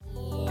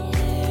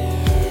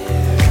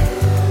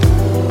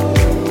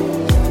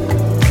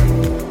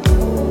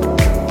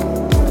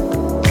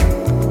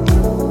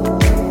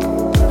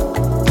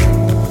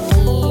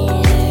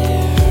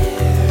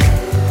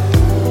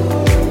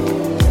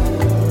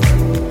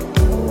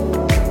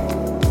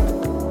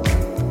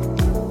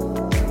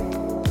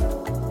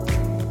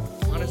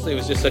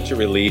just such a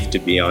relief to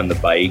be on the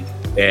bike.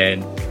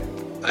 And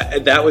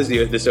that was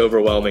this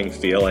overwhelming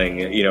feeling,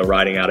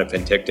 riding out of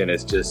Penticton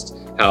is just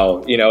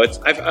how,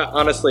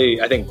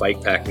 I think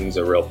bike packing is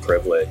a real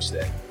privilege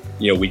that,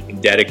 we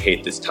can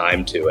dedicate this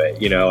time to it.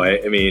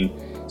 I mean,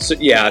 so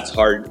yeah, it's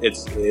hard. It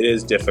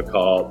is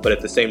difficult, but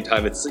at the same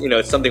time, it's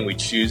something we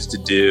choose to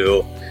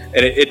do.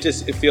 And it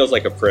feels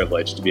like a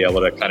privilege to be able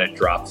to kind of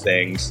drop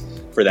things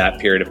for that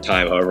period of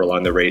time, however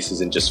long the race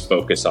is, and just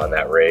focus on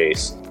that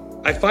race.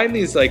 I find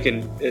these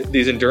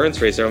these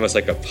endurance races are almost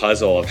like a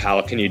puzzle of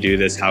how can you do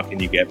this? How can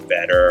you get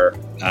better?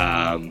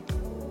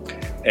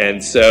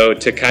 And so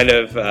to kind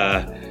of,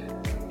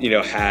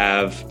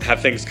 have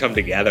things come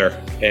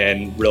together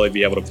and really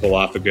be able to pull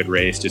off a good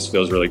race just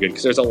feels really good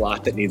because there's a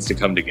lot that needs to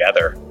come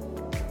together.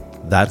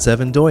 That's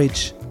Evan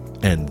Deutsch,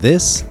 and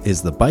this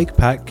is the Bike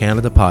Pack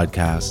Canada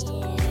podcast.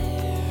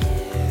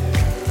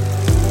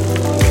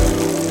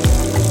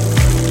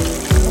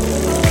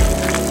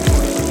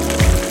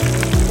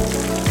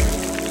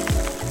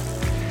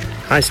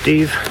 Hi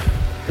Steve,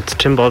 it's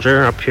Tim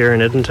Bulger up here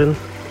in Edmonton.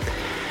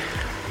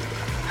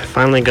 I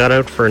finally got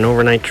out for an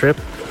overnight trip,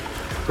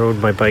 rode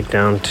my bike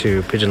down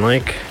to Pigeon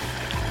Lake.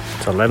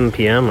 It's 11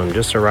 p.m. I'm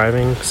just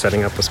arriving,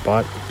 setting up a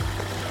spot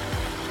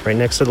right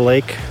next to the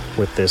lake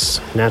with this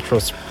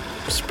natural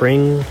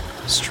spring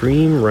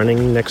stream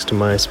running next to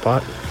my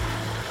spot.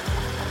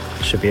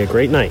 Should be a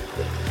great night.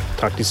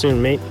 Talk to you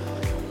soon, mate.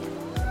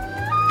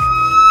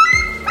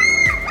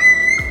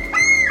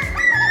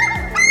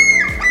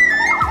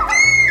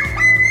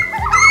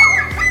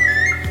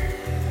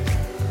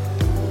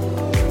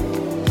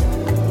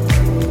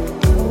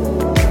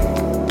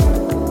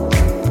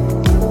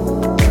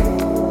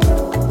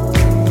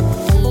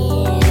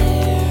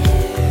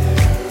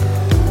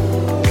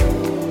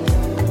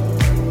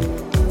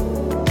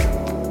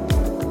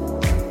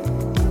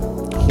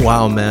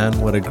 Wow, man,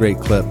 what a great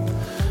clip.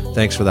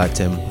 Thanks for that,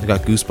 Tim. I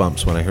got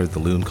goosebumps when I heard the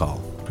loon call.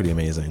 Pretty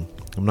amazing.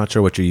 I'm not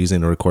sure what you're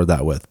using to record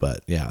that with,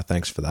 but yeah,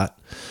 thanks for that.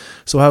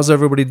 So how's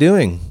everybody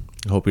doing?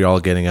 I hope you're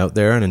all getting out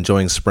there and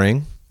enjoying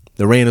spring.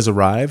 The rain has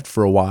arrived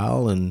for a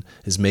while and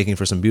is making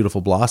for some beautiful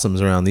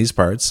blossoms around these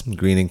parts,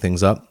 greening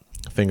things up.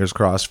 Fingers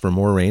crossed for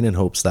more rain in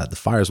hopes that the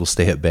fires will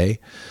stay at bay.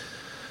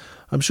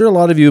 I'm sure a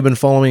lot of you have been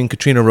following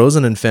Katrina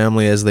Rosen and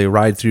family as they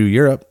ride through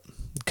Europe.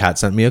 Kat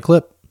sent me a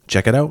clip.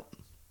 Check it out.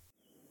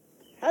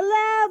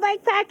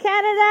 Bike Pack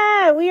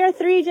Canada! We are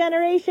 3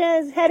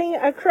 generations heading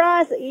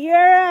across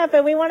Europe,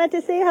 and we wanted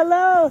to say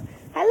hello.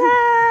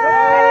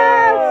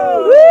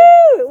 Hello!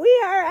 Woo!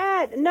 We are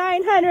at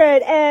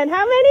 900 and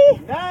how many?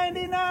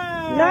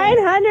 99!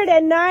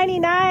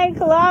 999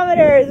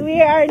 kilometers.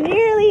 We are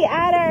nearly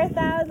at our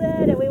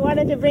 1,000, and we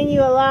wanted to bring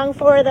you along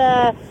for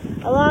the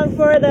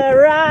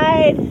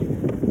ride.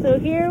 So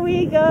here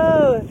we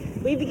go.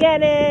 We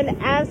began in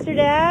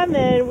Amsterdam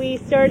and we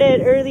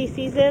started early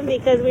season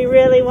because we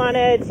really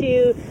wanted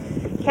to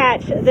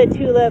catch the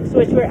tulips,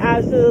 which were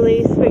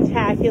absolutely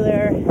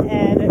spectacular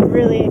and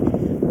really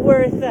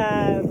worth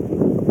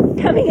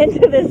coming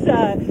into this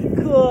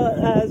cool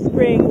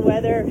spring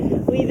weather.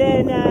 We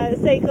then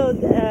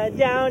cycled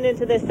down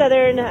into the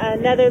southern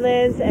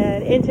Netherlands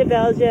and into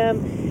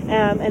Belgium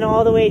and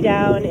all the way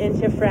down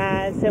into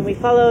France, and we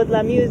followed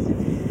La Meuse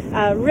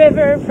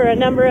river for a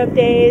number of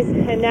days,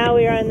 and now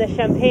we are in the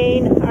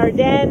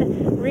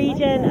Champagne-Ardenne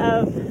region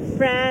of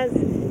France.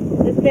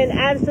 It's been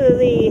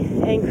absolutely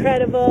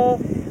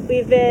incredible.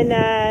 We've been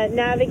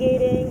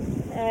navigating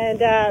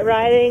and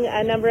riding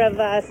a number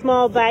of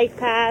small bike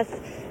paths,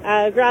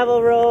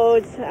 gravel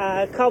roads,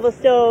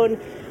 cobblestone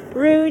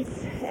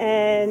routes,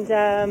 and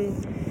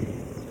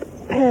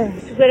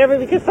whatever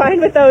we could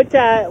find without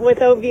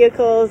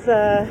vehicles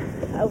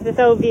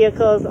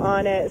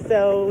on it.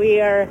 So we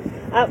are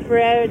up for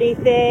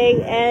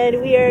anything,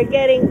 and we are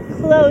getting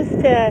close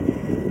to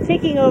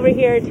ticking over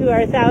here to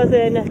our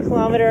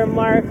 1,000-kilometer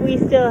mark. We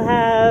still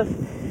have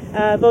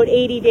about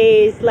 80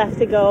 days left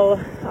to go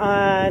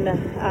on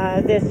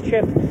this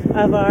trip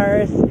of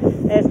ours.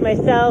 As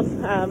myself,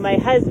 my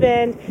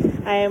husband,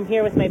 I am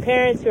here with my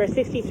parents who are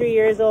 63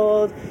 years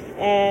old,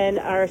 and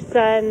our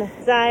son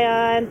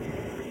Zion,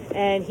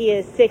 and he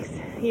is 6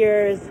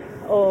 years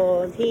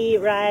old. He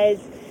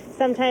rides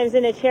sometimes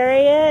in a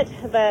chariot,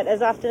 but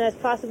as often as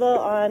possible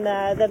on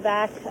the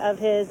back of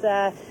his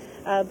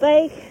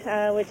bike,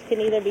 which can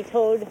either be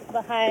towed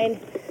behind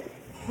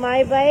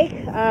my bike,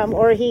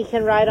 or he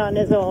can ride on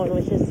his own,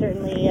 which is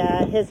certainly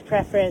his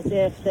preference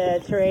if the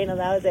terrain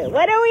allows it.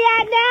 What are we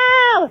at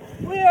now?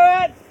 We're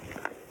at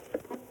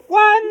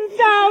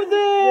 1,000!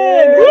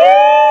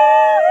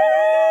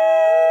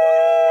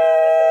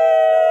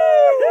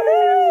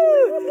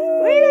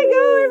 Way to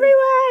go,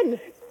 everyone!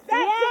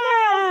 That's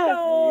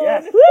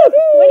Yes. Woo!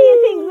 What do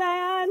you think,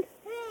 Zion?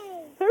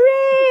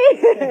 Hooray!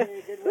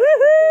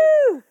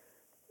 Woohoo!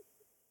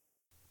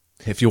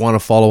 If you want to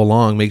follow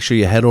along, make sure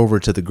you head over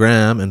to the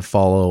gram and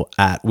follow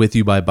at With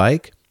You by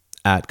Bike,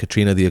 at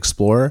Katrina the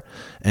Explorer,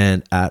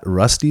 and at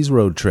Rusty's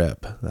Road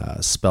Trip,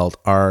 spelled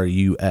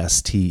Rustees,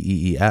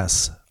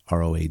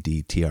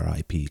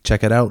 ROADTRIP.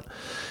 Check it out,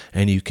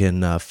 and you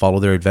can follow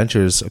their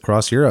adventures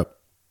across Europe.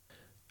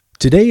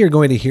 Today you're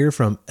going to hear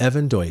from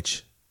Evan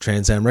Deutsch,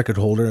 Trans Am record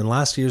holder and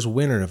last year's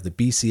winner of the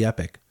BC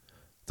Epic.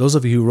 Those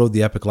of you who rode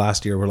the Epic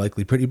last year were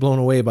likely pretty blown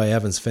away by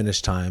Evan's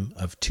finish time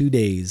of 2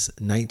 days,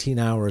 19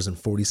 hours and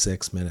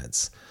 46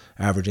 minutes,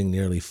 averaging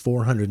nearly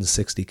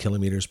 460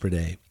 kilometers per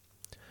day.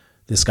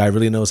 This guy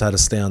really knows how to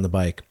stay on the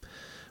bike.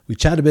 We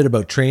chat a bit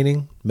about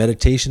training,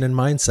 meditation, and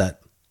mindset.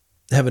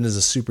 Evan is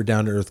a super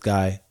down-to-earth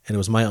guy, and it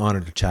was my honor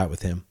to chat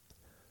with him.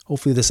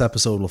 Hopefully this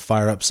episode will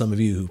fire up some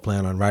of you who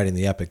plan on riding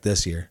the Epic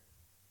this year.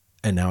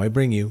 And now I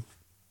bring you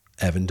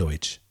Evan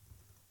Deutsch.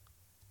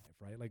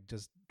 Right? Like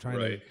just trying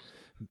to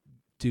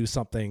do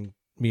something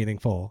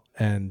meaningful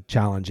and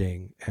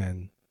challenging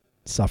and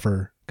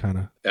suffer kind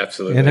of.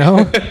 Absolutely. You know?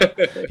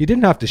 You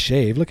didn't have to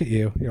shave. Look at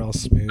you. You're all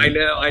smooth. I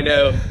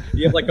know.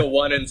 You have like a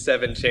 1 in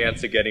 7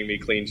 chance of getting me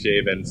clean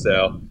shaven.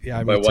 So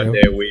yeah, my 1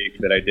 day a week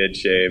that I did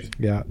shave.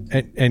 Yeah.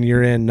 And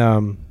you're in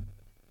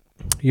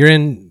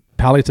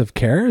palliative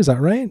care, is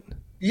that right?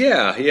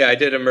 Yeah. I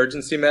did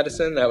emergency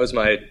medicine. That was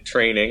my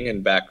training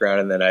and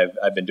background. And then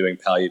I've been doing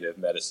palliative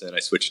medicine. I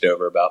switched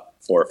over about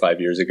 4 or 5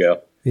 years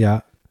ago.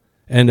 Yeah.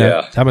 And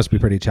that must be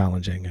pretty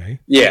challenging, eh?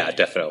 Yeah,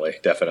 definitely.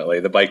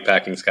 The bike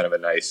packing is kind of a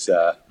nice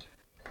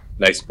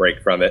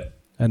break from it.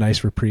 A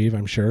nice reprieve,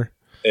 I'm sure.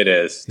 It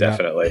is,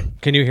 definitely. Yeah.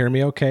 Can you hear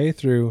me okay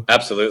through?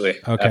 Absolutely.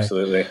 Okay.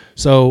 Absolutely.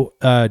 So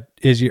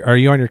are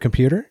you on your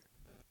computer?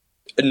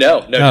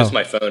 No, just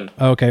my phone.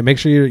 Okay. Make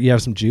sure you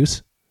have some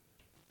juice.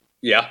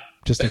 Yeah.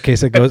 Just in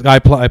case it goes. I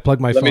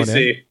plug my phone in. Let me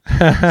see.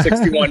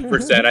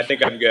 61%. I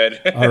think I'm good.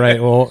 All right.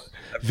 Well,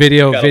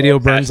 video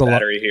burns a lot.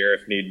 Battery here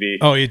if need be.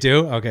 Oh, you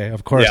do? Okay.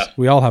 Of course. Yeah.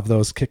 We all have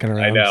those kicking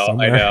around.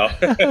 I know.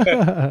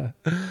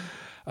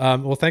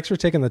 Well, thanks for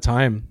taking the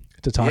time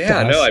to talk to us.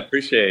 Yeah, no, I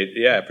appreciate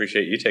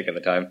you taking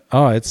the time.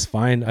 Oh, it's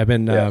fine. I've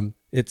been,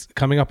 it's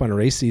coming up on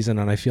race season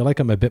and I feel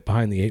like I'm a bit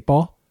behind the 8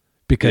 ball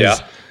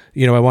because,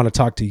 I want to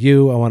talk to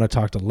you. I want to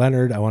talk to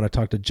Leonard. I want to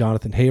talk to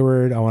Jonathan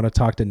Hayward. I want to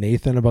talk to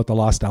Nathan about the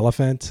Lost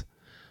Elephant.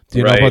 Do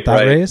you know about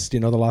that race? Do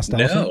you know the Lost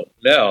Elephant?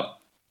 No.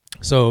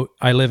 So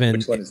I live in,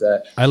 which one is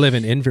that? I live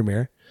in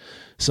Invermere.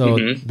 So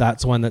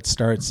that's one that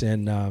starts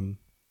in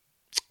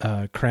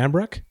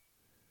Cranbrook.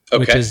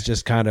 Which is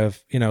just kind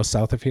of,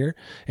 south of here.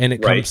 And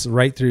it comes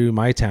right through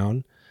my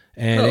town.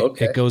 And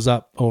it goes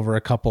up over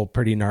a couple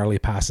pretty gnarly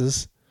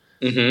passes.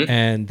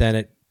 And then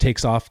it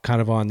takes off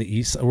kind of on the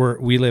east.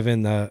 We live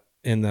in the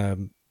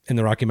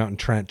Rocky Mountain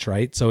Trench,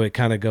 right? So it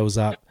kind of goes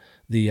up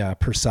the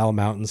Purcell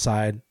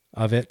mountainside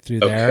of it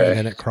through there. And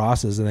then it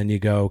crosses and then you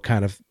go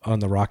kind of on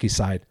the rocky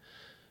side.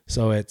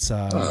 So it's,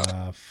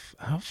 how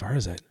far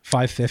is it?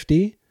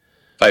 550?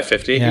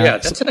 550? Yeah,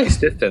 that's a nice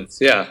distance.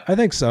 Yeah. I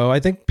think so.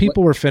 I think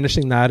people were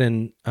finishing that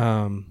in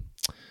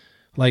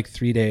like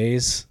 3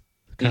 days,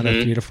 kind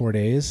of 3 to 4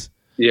 days.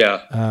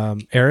 Yeah.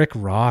 Eric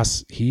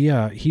Ross,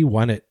 he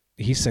won it.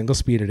 He single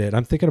speeded it.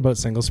 I'm thinking about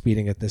single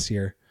speeding it this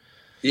year.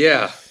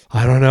 Yeah.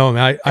 I don't know.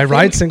 I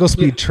ride single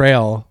speed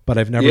trail, but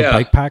I've never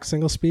bike packed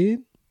single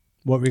speed.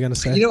 What were you going to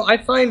say? I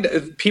find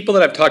people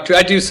that I've talked to,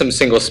 I do some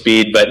single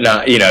speed, but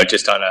not,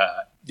 just on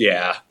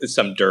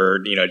some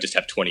dirt, just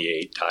have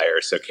 28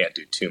 tires, so can't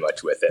do too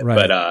much with it.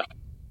 Right.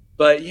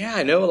 But yeah,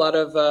 I know a lot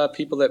of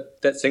people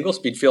that single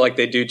speed feel like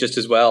they do just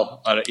as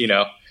well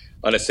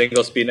on a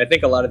single speed. And I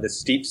think a lot of the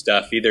steep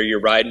stuff, either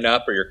you're riding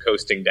up or you're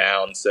coasting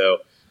down. So,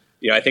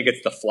 I think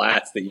it's the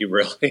flats that you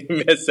really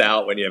miss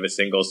out when you have a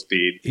single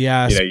speed.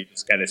 Yeah. You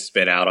just kind of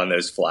spin out on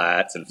those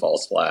flats and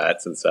false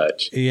flats and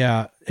such.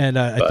 Yeah. And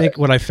I think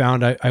what I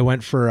found, I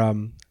went for,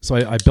 so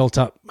I built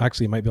up,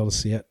 actually you might be able to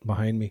see it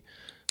behind me.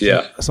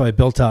 Yeah. So I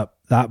built up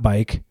that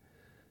bike.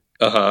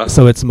 Uh-huh.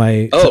 So it's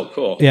my... Oh,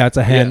 cool. Yeah, it's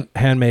a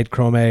handmade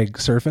Chromag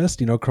Surface.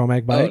 Do you know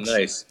Chromag bikes? Oh,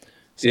 nice.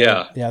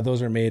 So, yeah,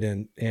 those are made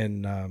in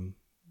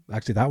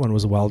actually, that one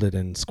was welded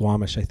in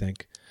Squamish, I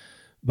think.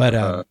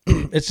 But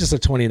it's just a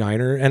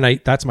 29er,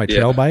 and that's my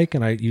trail bike,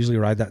 and I usually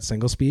ride that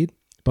single speed.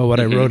 But what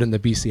I rode in the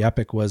BC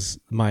Epic was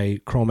my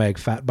Chromag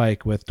fat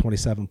bike with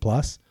 27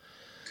 plus.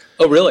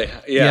 Oh, really?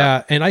 Yeah.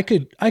 Yeah, and I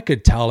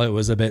could tell it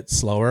was a bit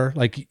slower.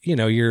 Like,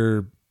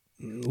 you're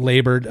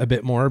labored a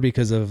bit more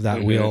because of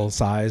that wheel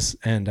size,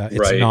 and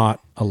it's not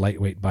a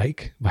lightweight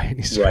bike by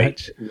any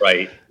stretch.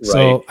 Right.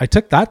 So I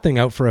took that thing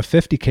out for a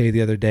 50K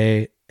the other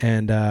day,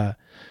 and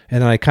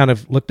then I kind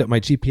of looked at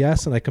my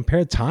GPS and I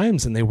compared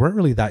times, and they weren't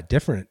really that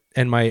different.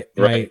 And my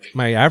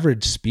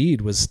average speed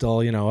was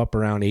still, up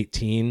around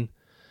 18.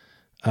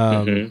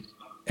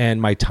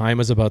 And my time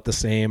was about the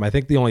same. I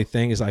think the only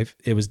thing is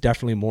it was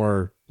definitely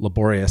more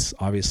laborious,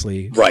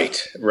 obviously.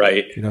 Right.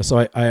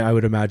 So I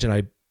would imagine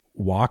I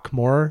walk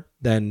more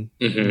than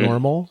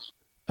normal.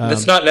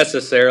 That's not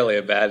necessarily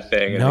a bad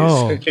thing.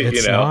 No,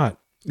 it's not.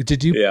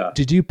 Did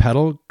you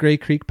pedal Gray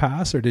Creek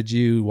Pass, or did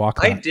you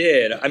walk that? I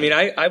did. I mean,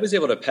 I was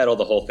able to pedal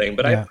the whole thing,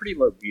 but I have pretty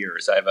low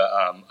gears. I have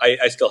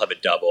I still have a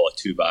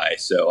 2x,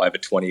 so I have a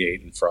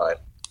 28 in front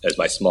as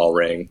my small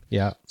ring.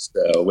 Yeah.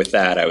 So with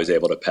that, I was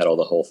able to pedal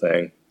the whole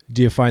thing.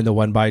 Do you find the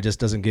 1x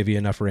just doesn't give you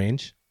enough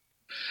range?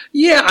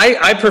 Yeah,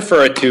 I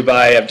prefer a 2x.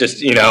 I've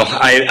just,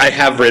 I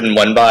have ridden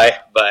 1x,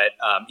 but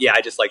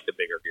I just like the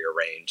bigger gear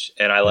range.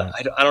 And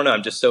I don't know,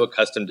 I'm just so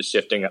accustomed to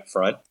shifting up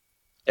front.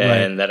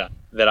 and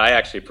that I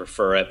actually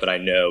prefer it, but I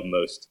know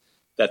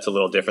that's a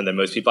little different than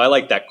most people. I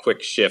like that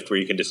quick shift where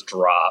you can just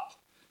drop,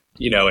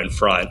 in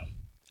front.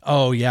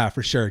 Oh yeah,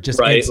 for sure. Just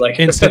right, like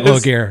instant low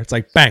gear. It's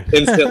like bang,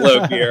 instant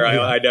low gear.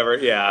 I never,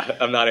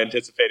 I'm not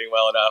anticipating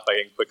well enough.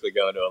 I can quickly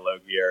go into a low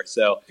gear.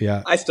 So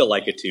I still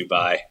like a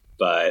 2x,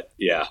 but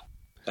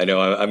I know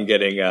I'm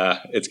getting,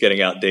 it's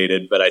getting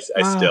outdated, but I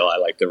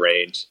like the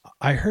range.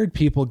 I heard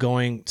people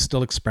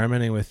still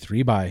experimenting with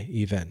 3x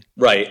even.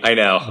 Right. I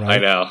know.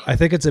 I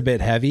think it's a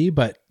bit heavy,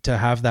 but to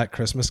have that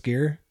Christmas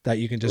gear that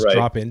you can just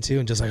drop into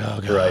and just like,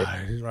 oh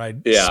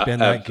God, spin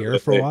that gear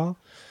for a while.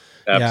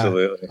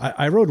 Absolutely. Yeah.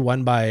 I rode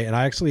 1x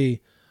and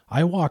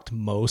I walked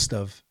most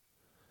of,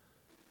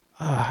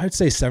 I'd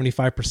say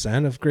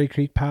 75% of Gray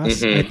Creek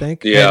Pass, I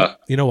think. Yeah. And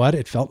you know what?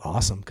 It felt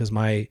awesome because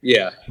my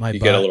you butt,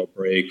 get a little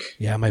break.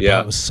 Yeah, my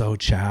butt was so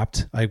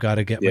chapped. I've got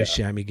to get my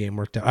chamois game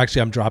worked out.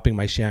 Actually, I'm dropping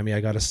my chamois. I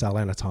got a Cell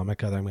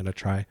Anatomica that I'm going to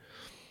try.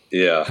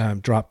 Yeah.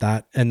 Drop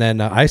that. And then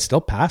I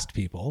still passed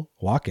people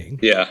walking.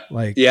 Yeah.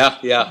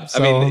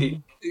 So, I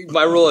mean,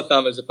 my rule of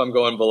thumb is if I'm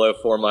going below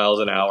 4 miles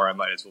an hour, I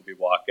might as well be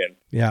walking.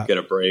 Yeah. Get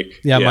a break.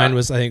 Yeah. Mine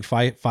was, I think,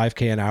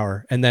 5K an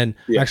hour. And then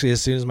actually,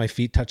 as soon as my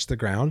feet touched the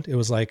ground, it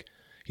was like,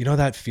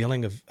 that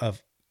feeling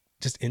of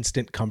just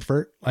instant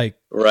comfort. Like,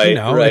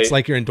 it's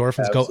like your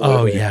endorphins go,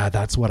 oh yeah,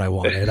 that's what I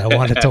wanted. I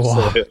wanted to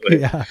walk.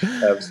 Yeah.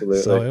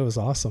 Absolutely. So it was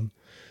awesome.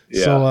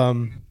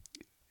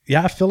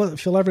 Yeah. So,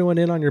 fill everyone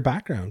in on your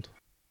background.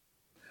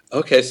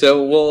 Okay,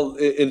 so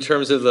in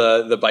terms of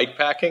the bike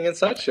packing and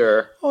such,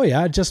 or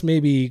just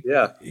maybe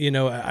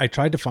I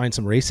tried to find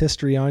some race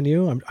history on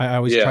you. I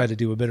always try to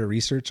do a bit of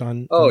research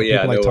on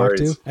people I talk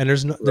to, and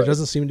there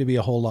doesn't seem to be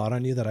a whole lot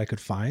on you that I could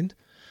find.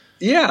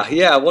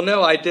 Yeah. Well,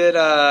 no, I did.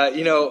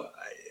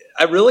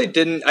 I really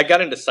didn't. I got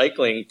into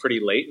cycling pretty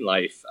late in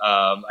life.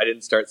 I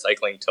didn't start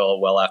cycling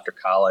till well after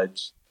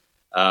college.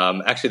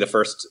 Actually,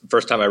 the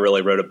first time I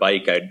really rode a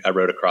bike, I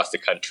rode across the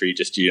country,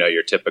 just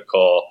your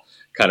typical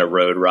kind of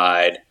road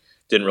ride.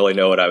 Didn't really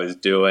know what I was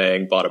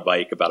doing. Bought a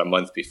bike about a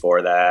month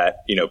before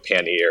that,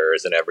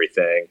 panniers and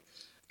everything.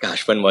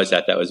 Gosh, when was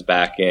that? That was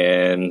back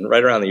in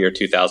right around the year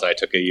 2000. I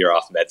took a year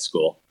off med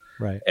school,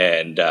 right?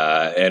 And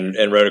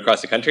rode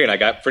across the country, and I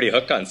got pretty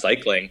hooked on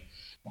cycling.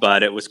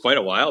 But it was quite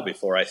a while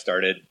before I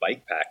started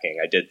bike packing.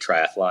 I did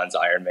triathlons,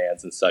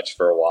 Ironmans, and such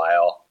for a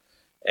while,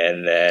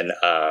 and then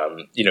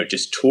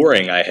just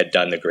touring. I had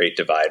done the Great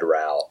Divide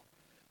route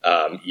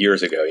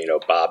years ago,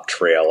 Bob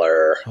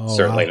Trailer,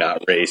 certainly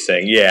not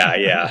racing.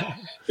 Yeah.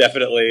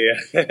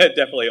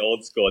 definitely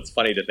old school. It's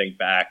funny to think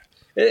back.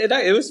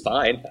 It was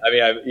fine. I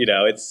mean,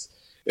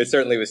 it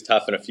certainly was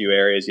tough in a few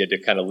areas. You had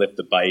to kind of lift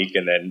the bike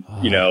and then,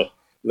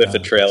 lift the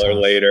trailer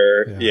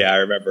later. Yeah. I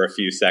remember a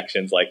few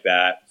sections like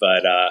that,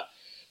 but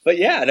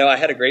I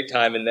had a great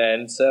time. And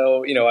then,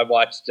 so, I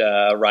watched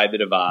Ride the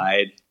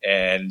Divide,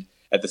 and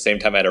at the same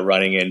time I had a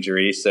running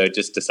injury. So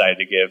just decided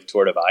to give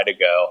Tour Divide a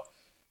go.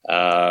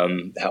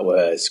 That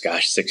was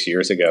 6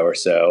 years ago or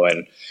so.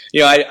 And,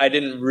 I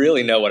didn't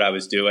really know what I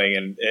was doing.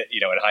 And,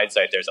 in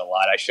hindsight, there's a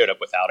lot. I showed up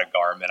without a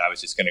Garmin. I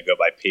was just going to go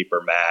by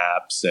paper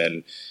maps,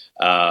 and,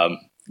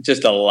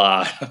 just a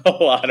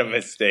lot of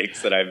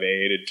mistakes that I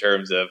made in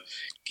terms of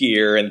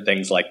gear and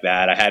things like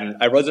that.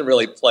 I wasn't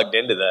really plugged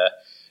into the,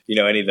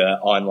 any of the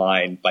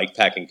online bike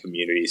packing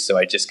communities. So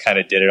I just kind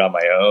of did it on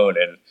my own,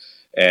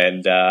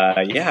 and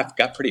I've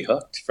got pretty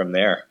hooked from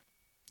there.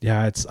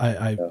 Yeah.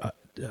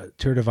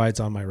 Tour Divide's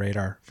on my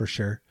radar for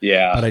sure.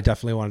 Yeah. But I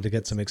definitely wanted to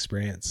get some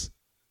experience.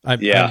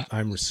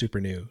 I'm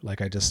super new.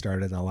 Like I just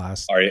started in the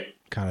last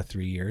kind of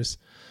 3 years.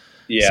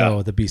 Yeah.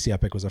 So the BC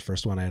Epic was the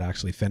first one I'd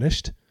actually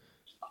finished.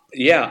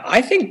 Yeah.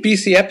 I think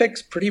BC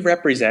Epic's pretty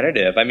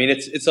representative. I mean,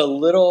 it's a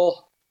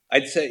little,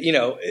 I'd say,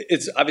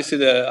 it's obviously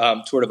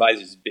the Tour Divide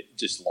is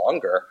just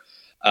longer.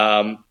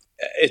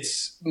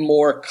 It's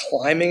more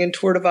climbing in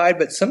Tour Divide,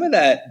 but some of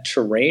that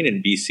terrain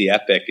in BC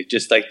Epic, it's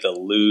just like the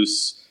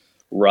loose,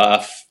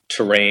 rough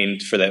terrain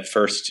for that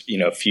first,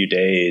 few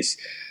days.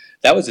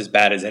 That was as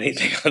bad as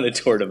anything on the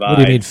Tour Divide.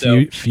 What do you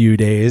mean few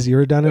days? You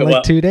were done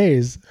in 2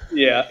 days.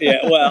 Yeah.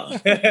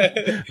 Well,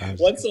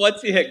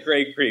 once you hit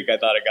Gray Creek, I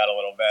thought it got a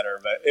little better,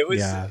 but it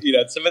was,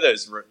 some of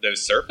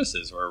those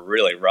surfaces were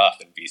really rough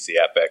in BC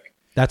Epic.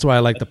 That's why I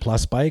like the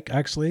Plus bike,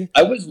 actually.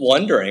 I was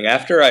wondering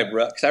after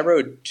because I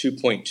rode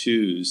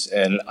 2.2s,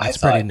 and that's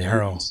pretty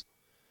narrow.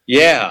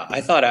 Yeah,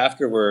 I thought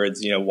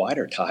afterwards,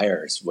 wider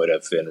tires would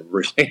have been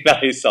really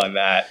nice on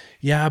that.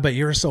 Yeah, but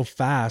you're so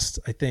fast.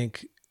 I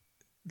think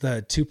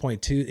the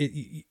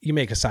 2.2, you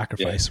make a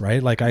sacrifice,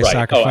 right? Like I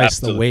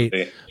sacrificed the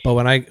weight. But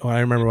when I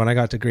remember when I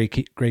got to Gray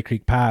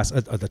Creek Pass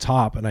at the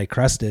top and I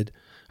crested,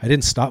 I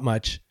didn't stop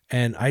much,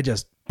 and I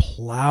just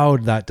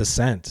plowed that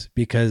descent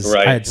because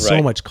I had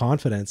so much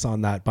confidence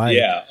on that bike.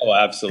 Yeah,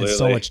 absolutely. And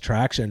so much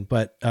traction.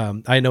 But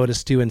I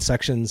noticed too in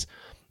sections,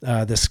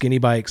 the skinny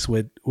bikes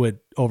would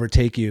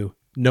overtake you,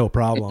 no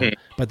problem.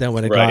 But then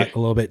when it got a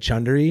little bit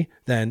chundery,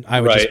 then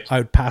I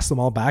would pass them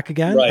all back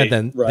again, and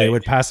then they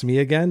would pass me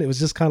again. It was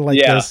just kind of like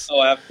this.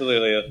 Oh,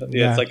 absolutely.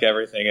 Yeah. It's like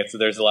everything.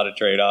 There's a lot of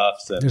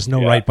trade-offs. There's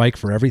no right bike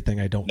for everything,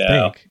 I don't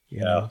think.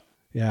 You know?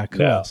 Yeah,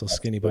 cool. No, so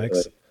skinny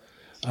bikes.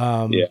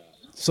 Yeah.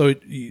 So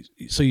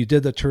you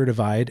did the Tour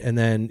Divide, and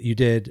then you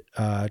did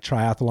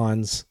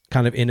triathlons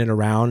kind of in and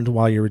around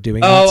while you were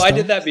doing that I stuff?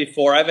 did that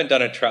before. I haven't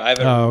done a I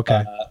haven't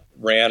okay.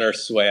 ran or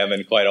swam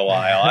in quite a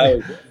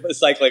while.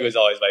 Cycling was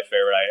always my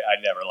favorite.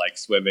 I never liked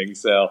swimming.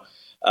 So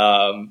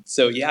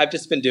yeah, I've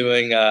just been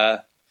doing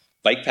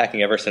bike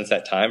packing ever since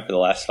that time for the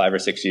last 5 or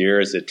 6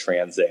 years at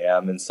Trans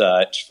Am and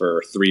such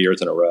for 3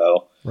 years in a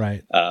row.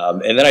 Right.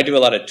 And then I do a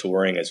lot of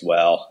touring as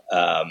well.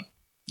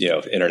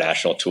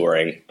 International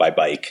touring by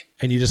bike.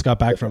 And you just got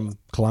back from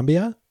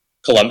Colombia?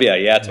 Colombia,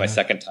 yeah, it's my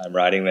second time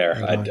riding there.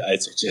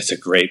 It's a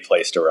great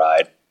place to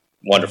ride.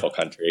 Wonderful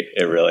country,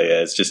 it really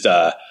is. Just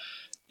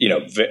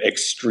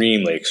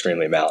extremely,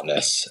 extremely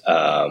mountainous.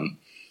 I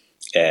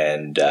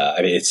mean,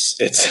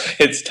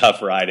 it's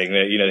tough riding.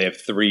 They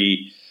have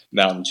 3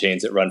 mountain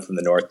chains that run from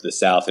the north to the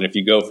south, and if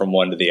you go from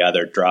one to the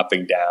other,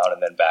 dropping down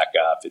and then back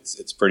up,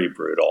 it's pretty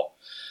brutal.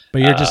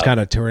 But you're just kind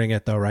of touring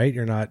it though, right?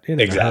 You're not in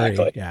a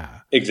hurry.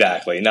 Yeah,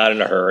 exactly. Not in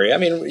a hurry. I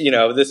mean,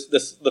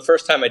 the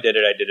first time I did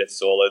it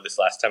solo. This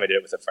last time I did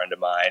it with a friend of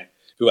mine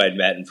who I'd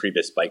met in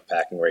previous bike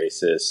packing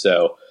races.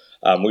 So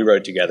we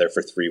rode together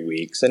for 3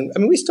 weeks, and I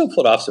mean, we still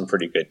pulled off some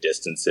pretty good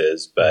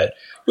distances, but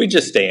we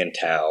just stay in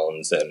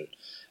towns, and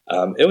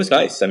it was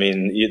nice. I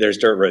mean, there's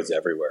dirt roads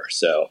everywhere,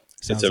 so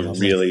it's a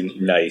really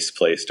nice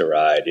place to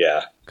ride.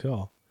 Yeah.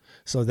 Cool.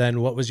 So then,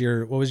 what was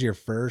your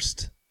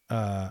first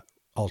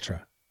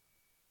ultra?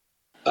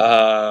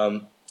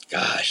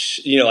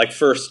 Like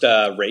first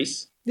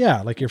race.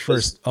 Yeah, like your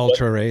first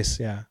ultra race.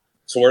 Yeah.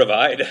 Tour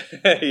Divide.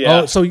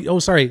 Yeah.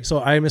 Sorry. So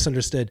I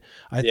misunderstood.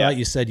 I thought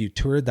you said you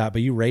toured that,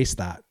 but you raced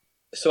that.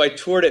 So I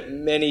toured it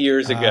many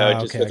years ago,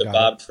 just with a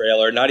Bob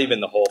trailer, not even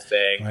the whole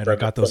thing. Right, I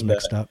got those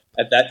mixed up.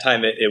 At that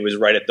time, it was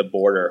right at the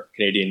border,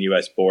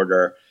 Canadian-U.S.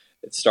 border.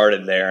 It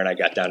started there, and I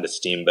got down to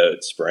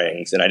Steamboat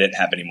Springs, and I didn't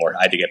have any more.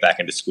 I had to get back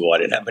into school. I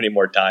didn't have any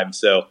more time.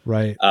 So,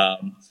 right.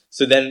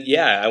 So then,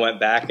 I went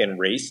back and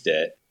raced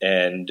it,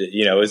 and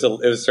it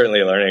was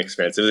certainly a learning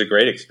experience. It was a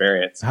great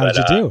experience. How did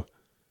you do?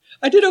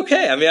 I did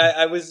okay. I mean,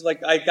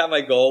 I got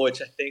my goal,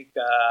 which I think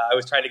I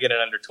was trying to get in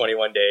under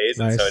 21 days,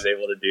 and so I was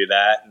able to do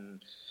that.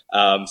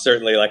 And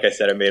certainly, like I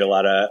said, I made a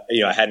lot of.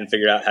 I hadn't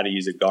figured out how to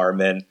use a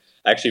Garmin.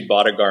 I actually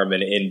bought a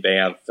Garmin in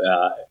Banff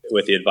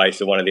with the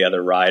advice of one of the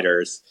other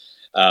riders.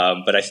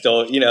 But I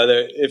still,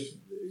 if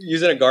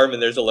using a Garmin,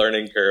 there's a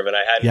learning curve, and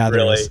I hadn't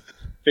really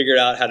figured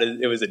out how to.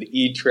 It was an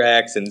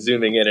E-Trex and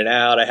zooming in and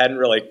out. I hadn't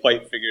really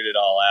quite figured it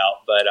all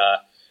out, but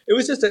it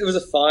was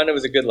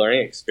a good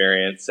learning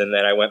experience. And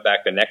then I went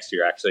back the next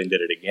year actually and did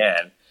it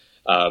again.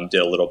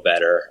 Did a little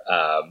better,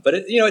 but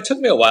it took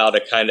me a while to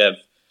kind of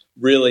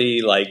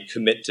really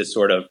commit to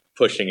sort of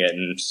pushing it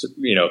and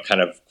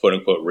kind of quote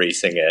unquote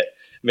racing it.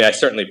 I mean, I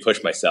certainly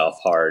pushed myself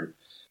hard.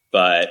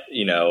 But,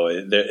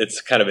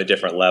 it's kind of a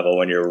different level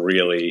when you're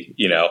really,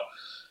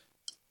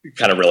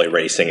 kind of really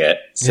racing it.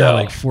 So,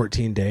 like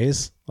 14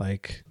 days. I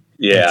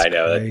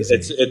know.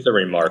 It's a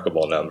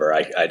remarkable number.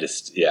 I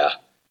just,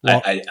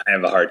 I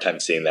have a hard time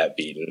seeing that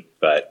beaten.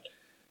 But,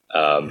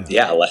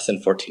 less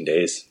than 14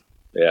 days.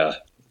 Yeah,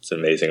 it's an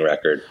amazing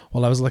record.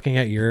 Well, I was looking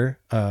at your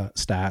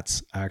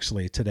stats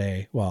actually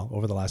today,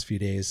 over the last few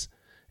days.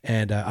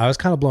 And I was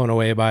kind of blown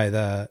away by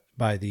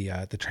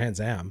the Trans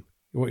Am.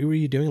 What were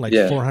you doing?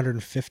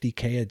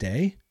 450K a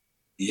day?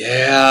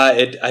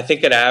 Yeah, I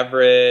think it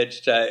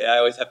averaged. I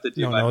always have to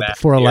do my math.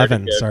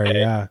 411. Sorry,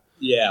 yeah.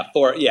 Yeah,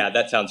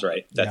 that sounds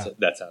right.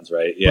 That sounds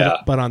right. Yeah,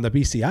 but on the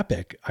BC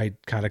Epic, I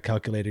kind of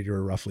calculated you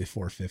were roughly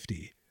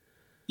 450.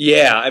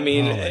 Yeah, I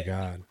mean, oh my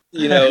god.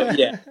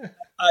 Yeah.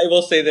 I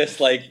will say this,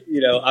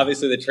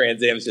 obviously the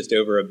Trans Am is just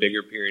over a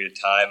bigger period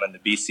of time. On the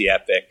BC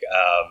Epic,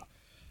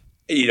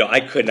 I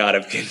could not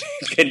have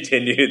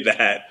continued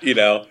that,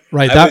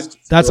 Right.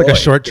 That's like a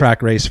short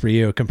track race for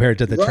you compared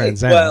to the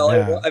Trans Am.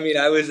 Well, I mean,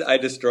 I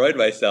destroyed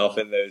myself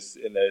in those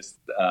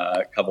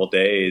couple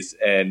days.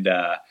 And,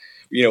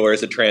 whereas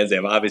the Trans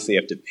Am, obviously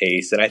you have to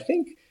pace. And I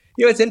think,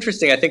 it's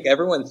interesting. I think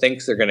everyone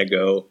thinks they're going to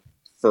go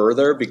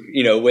further,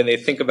 when they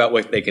think about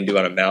what they can do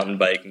on a mountain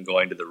bike and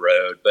going to the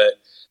road. But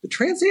the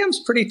Trans Am's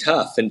pretty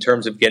tough in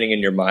terms of getting in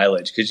your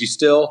mileage because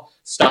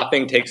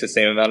stopping takes the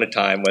same amount of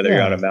time, whether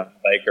you're on a mountain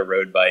bike or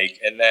road bike.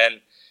 And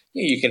then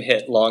you can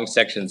hit long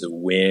sections of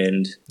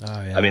wind.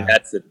 Oh, yeah. I mean,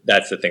 that's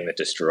the thing that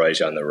destroys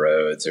you on the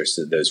roads. There's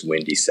those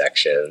windy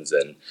sections.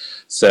 And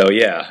so,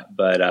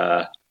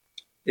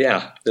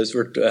 those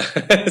were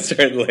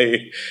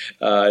certainly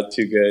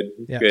two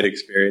good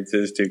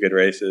experiences, 2 good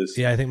races.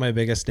 Yeah, I think my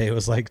biggest day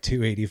was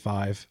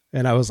 285.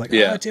 And I was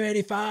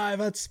 285,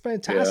 that's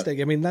fantastic.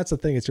 Yeah. I mean, that's the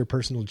thing. It's your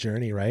personal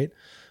journey, right?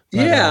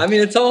 But, I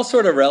mean, it's all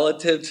sort of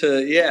relative to,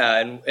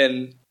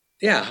 and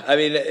I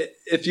mean,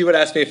 if you would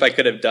ask me if I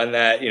could have done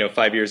that,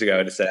 5 years ago, I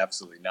would have said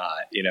absolutely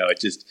not.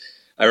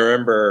 I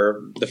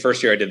remember the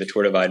first year I did the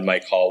Tour Divide,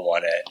 Mike Hall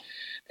won it.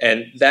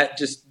 And that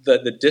just,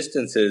 the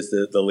distances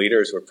the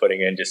leaders were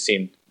putting in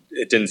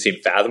it didn't seem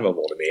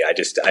fathomable to me. I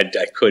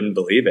couldn't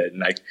believe it.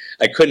 And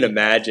I couldn't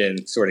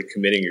imagine sort of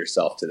committing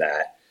yourself to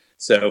that.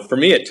 So for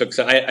me, it took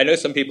some, I know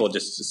some people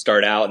just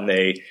start out and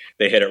they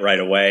hit it right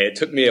away. It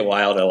took me a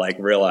while to like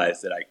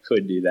realize that I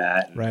could do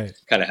that and Right.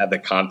 kind of have the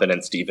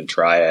confidence to even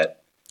try it.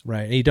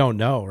 Right. And you don't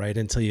know, right,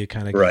 until you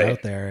kind of get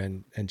out there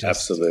and just,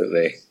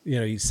 absolutely, you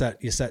know, you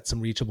set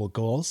some reachable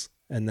goals,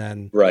 and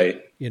then,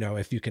 right, you know,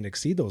 if you can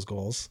exceed those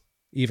goals,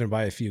 even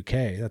by a few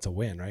K, that's a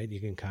win, right? You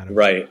can kind of,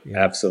 right. you know,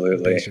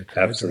 Absolutely. base your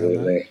courage around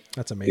Absolutely. that.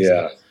 That's amazing.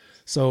 Yeah.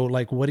 So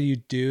like, what do you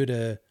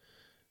do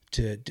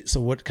so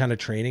what kind of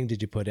training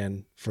did you put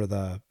in for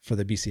the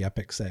BC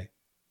Epic, say?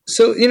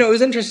 So, you know, it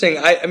was interesting.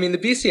 I mean, the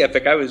BC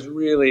Epic, I was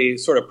really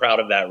sort of proud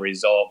of that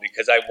result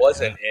because I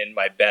wasn't in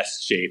my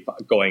best shape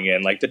going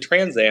in. Like the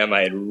Trans Am,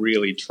 I had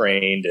really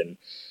trained and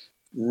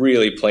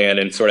really planned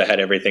and sort of had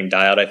everything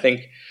dialed. I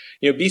think,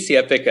 you know, BC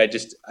Epic,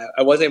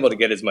 I wasn't able to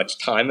get as much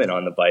time in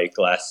on the bike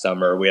last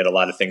summer. We had a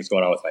lot of things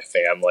going on with my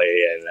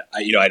family, and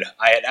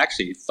I had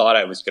actually thought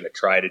I was going to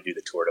try to do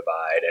the Tour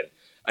Divide, and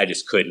I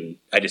just couldn't.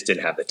 I just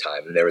didn't have the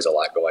time, and there was a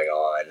lot going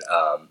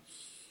on.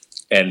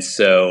 And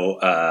so,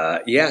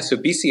 so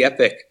BC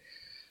Epic,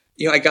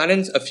 you know, I got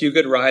in a few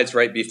good rides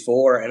right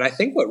before, and I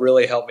think what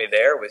really helped me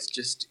there was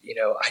just, you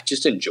know, I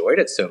just enjoyed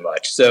it so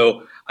much.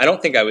 So I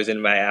don't think I was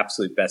in my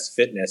absolute best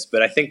fitness,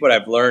 but I think what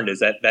I've learned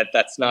is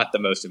that's not the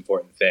most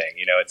important thing.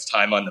 You know, it's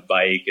time on the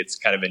bike. It's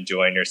kind of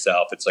enjoying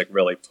yourself. It's like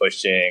really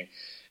pushing.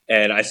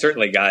 And I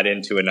certainly got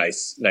into a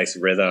nice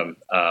rhythm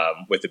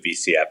with the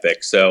BC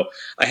Epic. So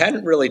I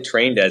hadn't really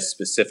trained as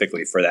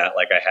specifically for that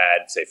like I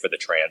had, say, for the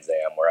Trans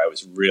Am, where I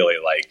was really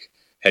like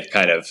had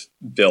kind of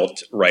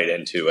built right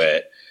into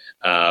it.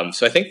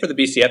 So I think for the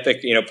BC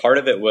Epic, you know, part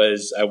of it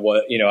was I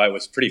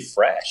was pretty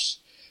fresh,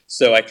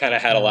 so I kind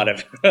of had a lot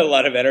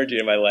of energy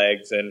in my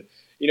legs. And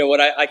you know what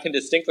I can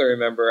distinctly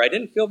remember, I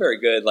didn't feel very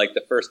good like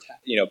the first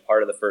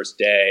part of the first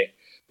day.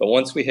 But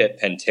once we hit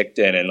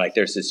Penticton and like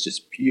there's this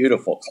just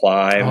beautiful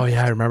climb. Oh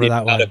yeah, I remember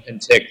that one. Out of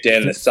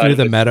Penticton, the sun through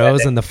the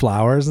meadows and the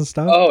flowers and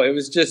stuff. Oh, it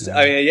was just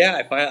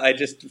I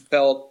just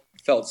felt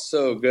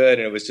so good,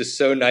 and it was just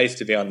so nice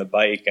to be on the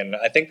bike. And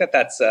I think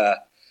that's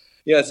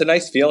it's a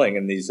nice feeling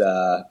in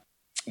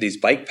these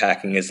bike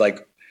packing is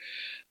like,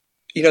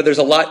 you know, there's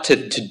a lot to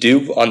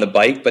do on the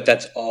bike, but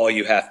that's all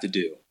you have to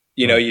do.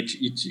 You know,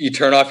 you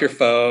turn off your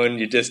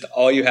phone.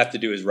 All you have to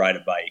do is ride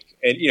a bike,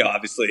 and you know,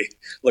 obviously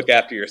look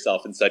after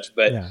yourself and such.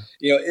 But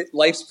you know,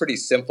 life's pretty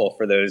simple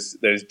for those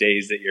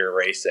days that you're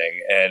racing,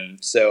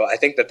 and so I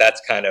think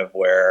that's kind of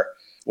where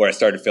I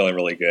started feeling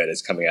really good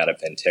is coming out of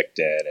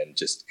Penticton and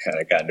just kind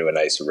of got into a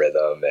nice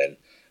rhythm and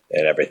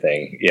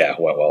everything. Yeah,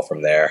 went well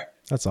from there.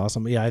 That's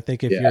awesome. Yeah, I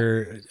think if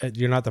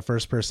you're not the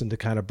first person to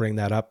kind of bring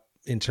that up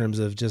in terms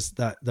of just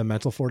the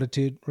mental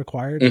fortitude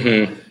required.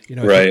 Mm-hmm. You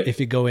know, if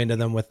you go into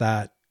them with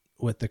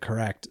the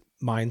correct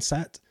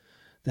mindset,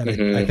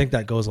 then I think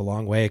that goes a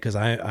long way. Cause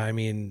I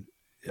mean,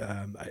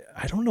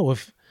 I don't know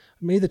if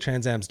maybe the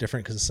Trans Am's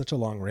different cause it's such a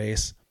long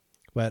race,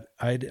 but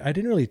I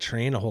didn't really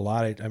train a whole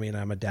lot. I mean,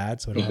 I'm a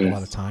dad, so I don't have a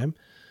lot of time,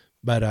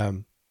 but,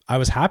 I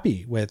was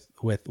happy with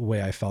the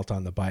way I felt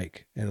on the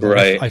bike, and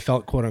I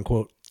felt quote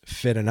unquote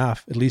fit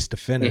enough, at least to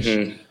finish.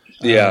 Mm-hmm.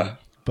 Yeah.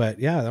 But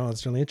yeah, no,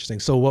 it's really interesting.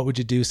 So what would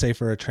you do, say,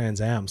 for a Trans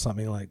Am,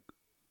 something like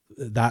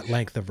that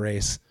length of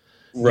race?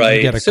 Right.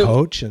 You get a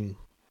coach and...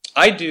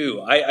 I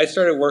do. I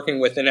started working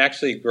with, and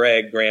actually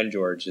Greg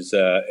Grandgeorge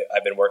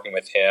I've been working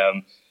with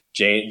him.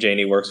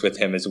 Janie works with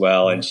him as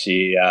well. And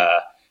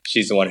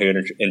she's the one who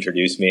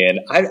introduced me. And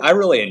I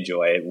really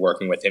enjoy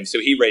working with him. So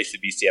he raced the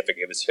BC Epic.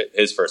 It was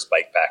his first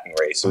bike packing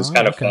race. So it was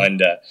kind of fun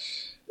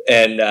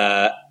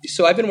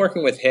so I've been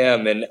working with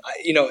him, and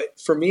you know,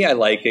 for me, I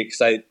like it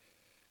because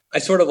I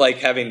sort of like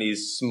having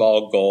these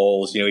small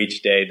goals, you know,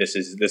 each day, this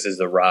is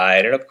the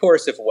ride. And of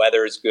course, if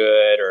weather is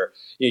good or,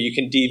 you know, you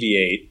can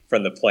deviate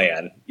from the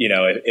plan, you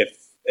know, if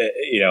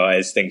you know,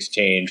 as things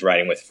change,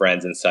 riding with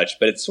friends and such,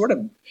 but it's sort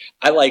of,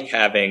 I like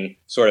having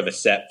sort of a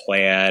set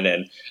plan.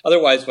 And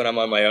otherwise when I'm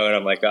on my own,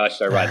 I'm like, gosh,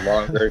 should I ride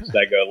longer? Should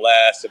I go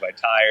less? Am I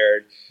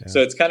tired? Yeah. So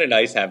it's kind of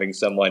nice having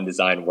someone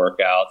design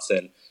workouts,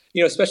 and,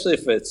 you know, especially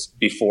if it's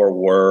before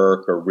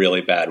work or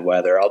really bad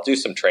weather, I'll do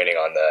some training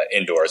on the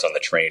indoors on the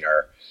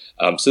trainer.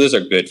 So those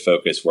are good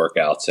focused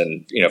workouts.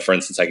 And, you know, for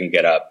instance, I can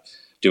get up,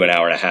 do an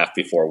hour and a half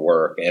before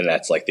work, and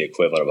that's like the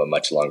equivalent of a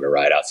much longer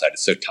ride outside.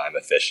 It's so time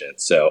efficient.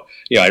 So,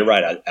 you know, I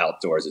ride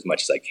outdoors as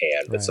much as I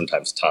can, but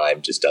sometimes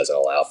time just doesn't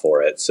allow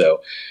for it.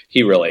 So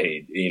he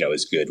really, you know,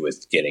 is good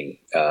with getting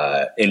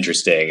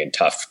interesting and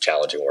tough,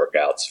 challenging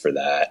workouts for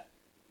that.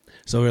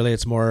 So really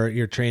it's more,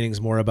 your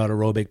training's more about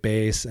aerobic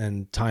base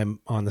and time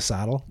on the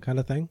saddle kind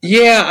of thing?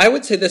 Yeah, I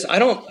would say this.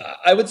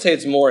 I would say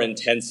it's more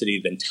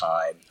intensity than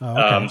time. Oh,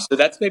 okay. So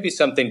that's maybe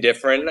something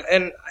different.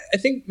 And I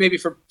think maybe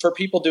for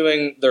people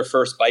doing their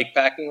first bike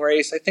packing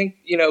race, I think,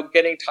 you know,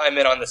 getting time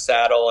in on the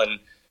saddle and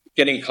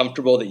getting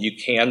comfortable that you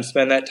can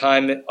spend that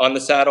time on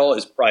the saddle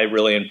is probably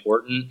really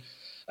important.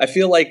 I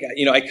feel like,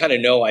 you know, I kind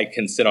of know I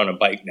can sit on a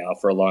bike now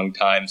for a long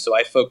time. So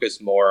I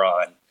focus more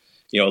on,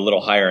 you know, a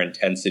little higher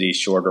intensity,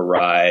 shorter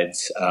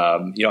rides.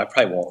 You know, I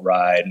probably won't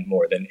ride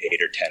more than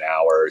 8 or 10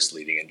 hours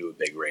leading into a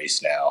big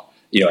race now,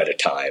 you know, at a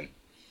time.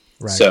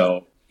 Right.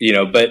 So, you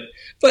know, but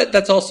but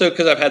that's also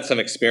because I've had some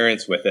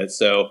experience with it.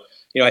 So,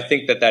 I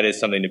think that is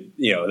something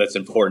to, that's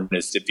important,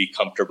 is to be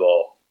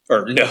comfortable,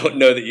 or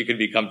know that you can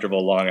be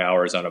comfortable long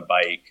hours on a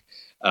bike.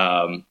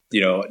 Now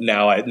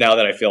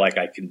that I feel like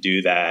I can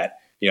do that,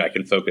 I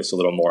can focus a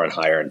little more on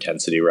higher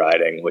intensity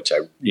riding, which I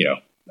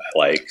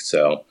like.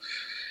 So,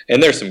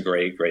 and there's some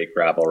great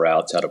gravel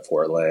routes out of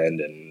Portland,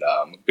 and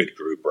good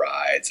group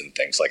rides and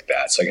things like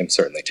that. So I can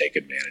certainly take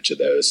advantage of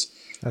those.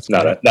 That's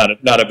not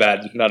a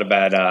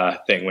bad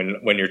thing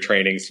when you're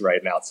training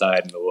riding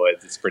outside in the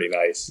woods. It's pretty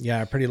nice.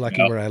 Yeah, pretty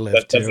lucky where I live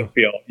that too. Doesn't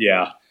feel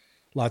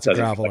lots of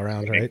gravel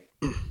around, right?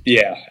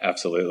 Yeah,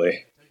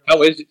 absolutely.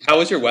 How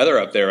is your weather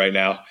up there right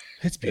now?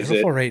 It's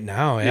beautiful right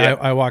now. Yeah.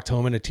 I walked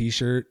home in a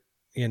t-shirt.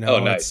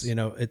 Nice.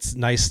 It's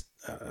nice.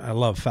 I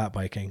love fat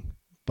biking,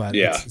 but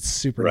it's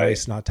super right.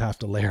 nice not to have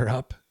to layer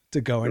up to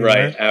go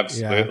anywhere. Right,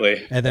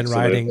 absolutely. Yeah. And then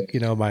riding,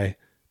 my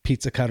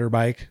pizza cutter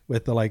bike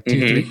with the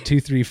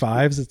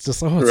 235s. It's just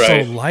so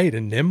light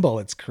and nimble.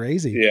 It's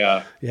crazy.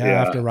 Yeah.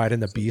 After riding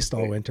the beast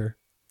all winter.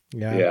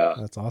 Yeah.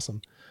 That's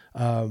awesome.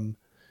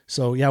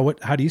 So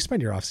how do you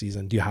spend your off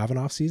season? Do you have an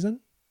off season?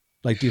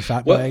 Like, do you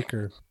fat bike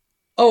or?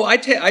 Oh, I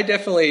take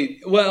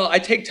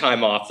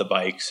time off the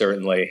bike,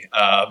 certainly,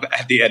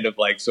 at the end of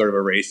sort of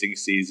a racing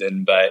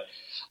season, but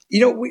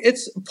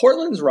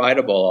Portland's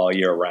rideable all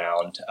year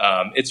round.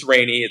 It's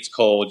rainy, it's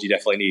cold. You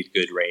definitely need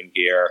good rain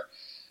gear.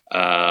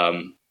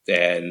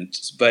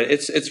 But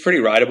it's pretty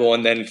rideable.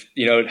 And then,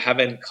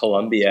 having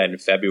Columbia in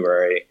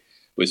February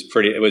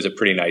it was a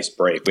pretty nice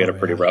break. We had a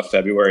pretty rough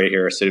February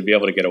here. So to be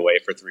able to get away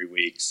for 3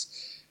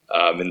 weeks,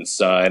 in the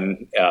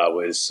sun,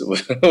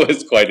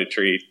 was quite a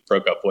treat.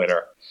 Broke up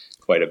winter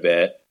quite a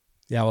bit.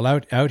 Yeah.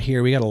 Well, out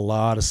here, we got a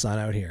lot of sun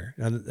out here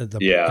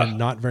and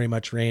not very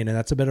much rain. And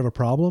that's a bit of a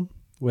problem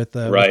with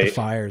the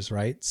fires.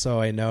 Right. So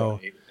I know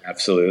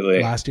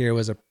absolutely last year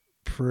was a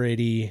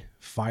pretty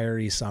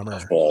fiery summer.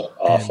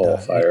 Awful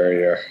fiery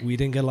year. We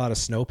didn't get a lot of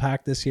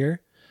snowpack this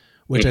year,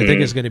 which I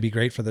think is going to be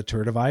great for the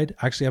Tour Divide.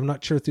 Actually, I'm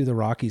not sure through the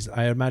Rockies.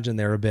 I imagine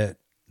they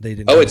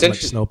didn't get much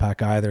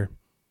snowpack either.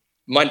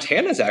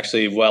 Montana's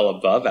actually well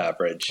above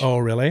average. Oh,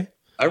 really?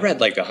 I read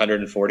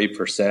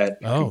 140%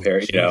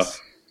 compared,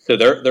 geez. So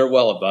they're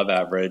well above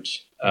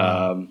average.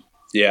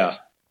 Yeah.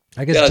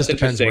 I guess it just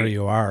depends where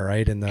you are,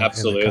 right? In the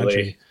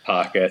country.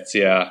 Pockets.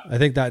 Yeah. I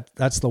think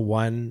that's the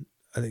one.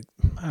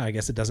 I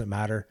guess it doesn't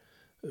matter,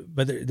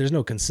 but there's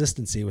no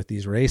consistency with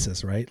these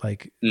races, right?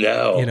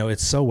 No,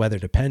 it's so weather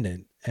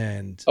dependent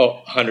and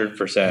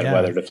 100%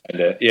 weather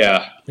dependent.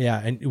 Yeah.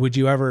 Yeah. And would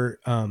you ever,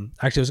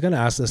 actually I was going to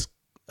ask this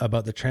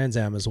about the Trans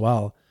Am as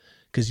well,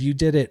 because you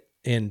did it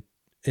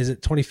is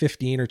it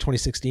 2015 or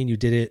 2016? You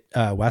did it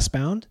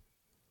westbound.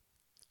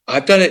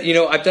 I've done it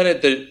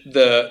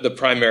the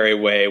primary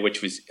way,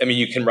 which was,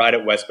 you can ride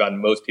it westbound.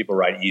 Most people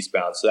ride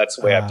eastbound. So that's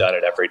the way I've done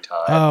it every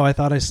time. Oh, I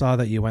thought I saw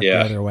that you went the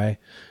other way.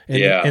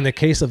 In the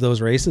case of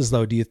those races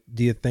though, do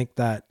you think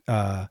that,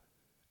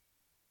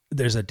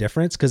 there's a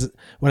difference? Cause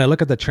when I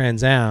look at the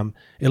Trans Am,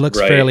 it looks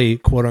fairly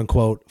quote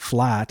unquote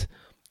flat,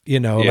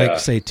 like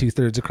say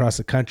 2/3 across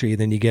the country.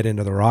 Then you get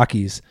into the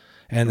Rockies.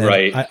 And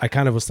then I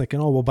kind of was thinking,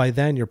 oh, well, by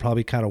then you're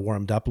probably kind of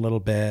warmed up a little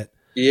bit.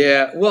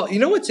 Yeah. Well,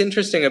 what's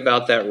interesting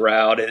about that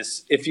route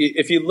is if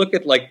you look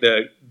at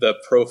the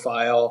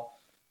profile,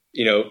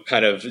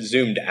 kind of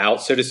zoomed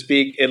out, so to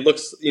speak, it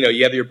looks,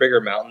 you have your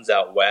bigger mountains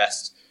out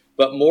west,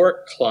 but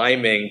more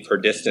climbing per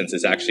distance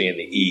is actually in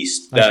the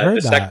east.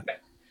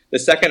 The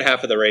second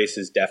half of the race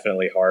is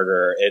definitely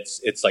harder. It's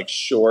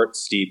short,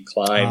 steep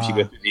climbs. You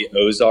go through the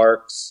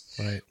Ozarks,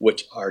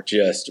 which are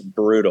just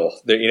brutal.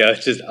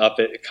 It's just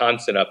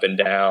constant up and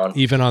down.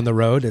 Even on the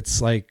road,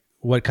 it's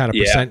what kind of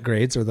percent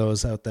grades are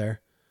those out there?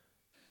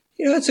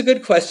 It's a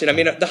good question.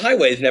 The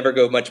highways never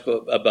go much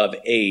above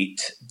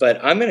 8,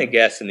 but I'm going to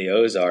guess in the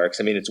Ozarks,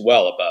 it's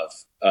well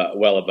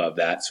above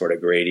that sort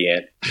of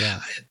gradient. Yeah.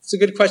 It's a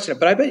good question,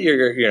 but I bet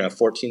you're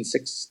 14,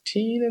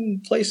 16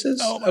 in places.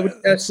 Oh,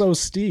 that's so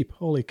steep.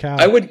 Holy cow.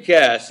 I would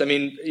guess.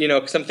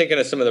 Because I'm thinking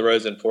of some of the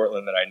roads in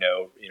Portland that I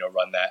know,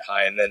 run that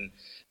high, and then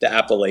the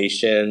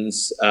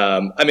Appalachians.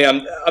 I'm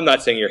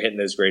not saying you're hitting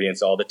those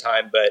gradients all the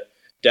time, but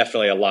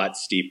definitely a lot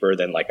steeper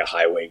than a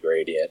highway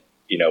gradient,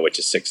 which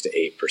is 6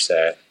 to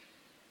 8%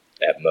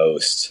 at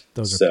most.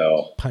 Those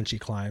are punchy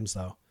climbs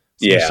though.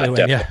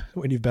 Especially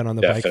when you've been on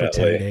the bike for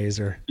 10 days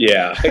or.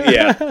 Yeah,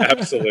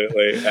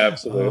 absolutely.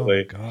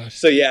 Oh, gosh.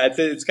 So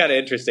it's kind of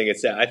interesting.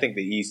 I think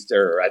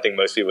I think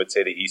most people would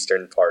say the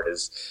eastern part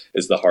is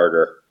the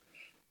harder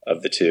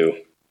of the two.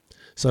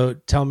 So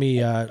tell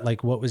me,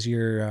 what was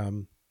your,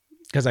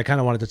 because I kind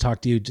of wanted to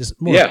talk to you just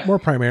more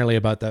primarily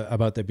about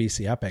the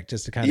BC Epic,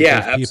 just to kind of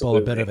give people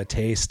a bit of a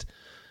taste,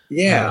 who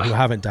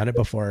haven't done it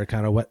before,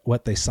 kind of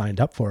what they signed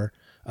up for.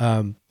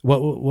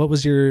 What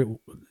was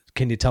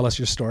can you tell us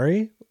your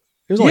story?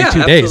 It was only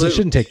 2 days. It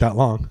shouldn't take that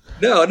long.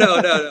 No.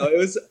 It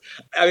was,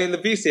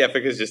 the BC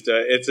Epic is just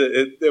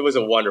it was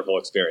a wonderful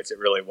experience. It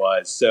really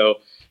was.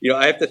 So,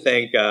 I have to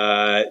thank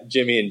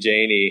Jimmy and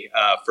Janie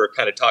for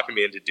kind of talking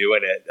me into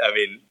doing it.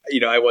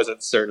 I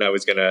wasn't certain I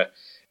was going to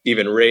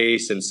even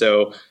race. And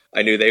so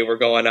I knew they were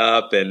going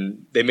up,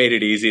 and they made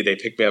it easy. They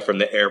picked me up from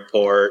the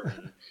airport.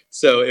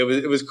 So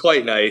it was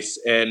quite nice.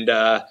 And,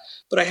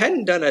 but I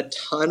hadn't done a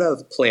ton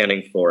of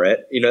planning for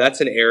it.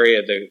 That's an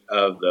area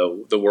of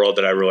the world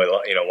that I really,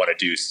 want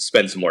to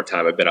spend some more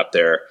time. I've been up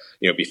there,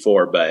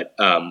 before, but,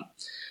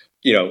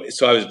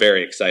 so I was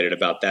very excited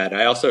about that.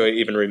 I also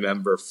even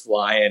remember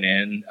flying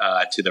in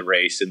to the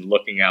race and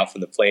looking out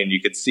from the plane.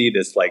 You could see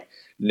this like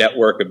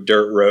network of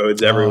dirt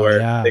roads everywhere.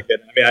 Yeah.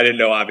 I didn't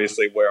know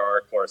obviously where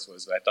our course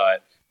was, but I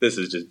thought this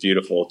is just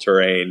beautiful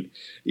terrain,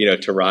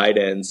 to ride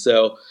in.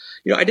 So,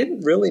 I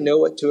didn't really know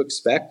what to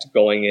expect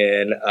going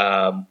in.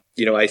 I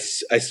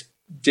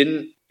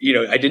didn't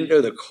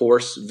know the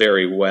course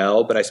very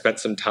well, but I spent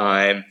some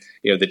time,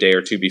 the day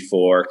or two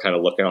before kind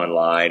of looking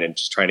online and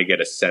just trying to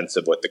get a sense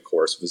of what the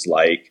course was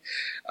like.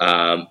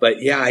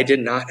 But yeah, I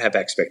did not have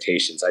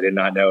expectations. I did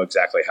not know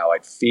exactly how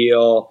I'd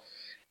feel.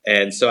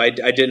 And so I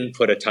didn't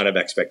put a ton of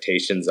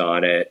expectations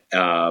on it.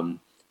 And,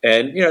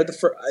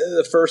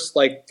 the first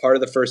like part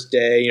of the first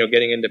day,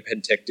 getting into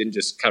Penticton,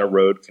 just kind of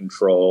road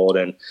controlled.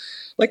 And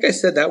like I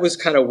said, that was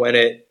kind of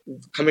when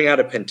coming out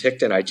of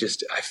Penticton,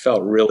 I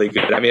felt really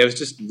good. I was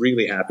just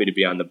really happy to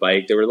be on the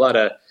bike. There were a lot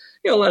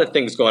of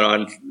things going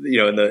on,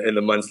 in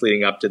the months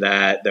leading up to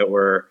that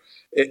were,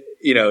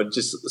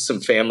 just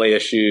some family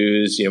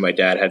issues. My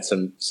dad had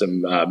some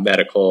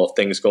medical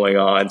things going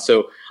on.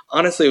 So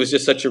honestly, it was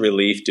just such a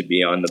relief to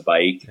be on the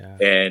bike. Yeah.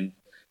 And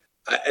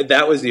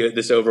that was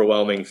this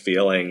overwhelming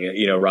feeling,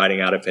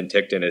 riding out of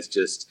Penticton is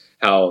just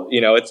how,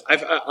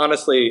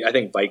 I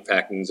think bike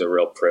packing is a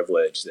real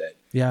privilege that,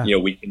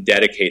 we can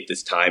dedicate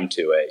this time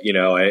to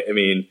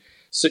it.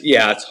 So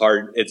yeah, it's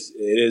hard. It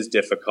is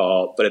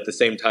difficult, but at the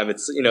same time,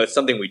 it's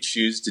something we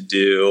choose to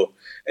do.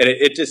 And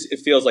it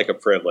feels like a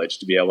privilege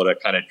to be able to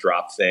kind of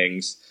drop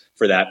things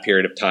for that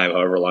period of time,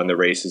 however long the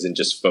race is, and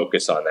just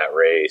focus on that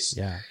race.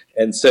 Yeah.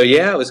 And so,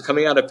 yeah, it was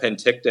coming out of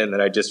Penticton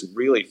that I just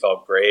really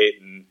felt great.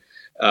 And,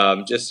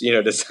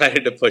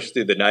 decided to push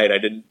through the night.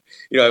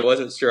 I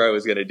wasn't sure I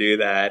was going to do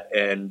that.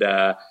 And,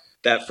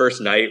 that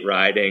first night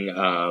riding,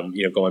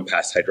 going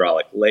past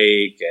Hydraulic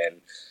Lake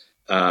and,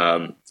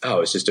 it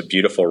was just a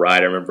beautiful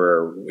ride. I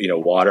remember,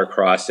 water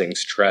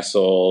crossings,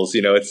 trestles,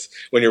 it's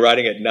when you're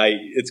riding at night,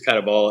 it's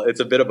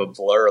a bit of a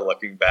blur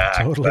looking back.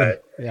 Totally.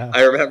 But yeah.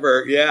 I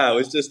remember,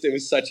 it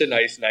was such a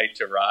nice night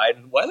to ride,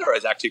 and weather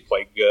was actually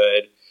quite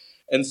good.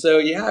 And so,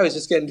 I was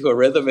just getting to a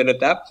rhythm. And at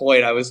that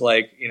point I was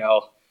like,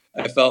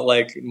 I felt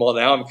like, well,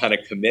 now I'm kind of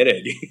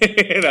committed,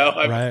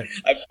 I'm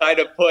kind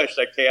of pushed.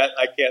 I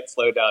can't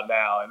slow down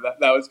now. And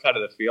that was kind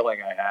of the feeling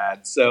I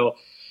had. So,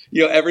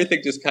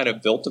 everything just kind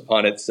of built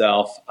upon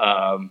itself.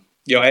 I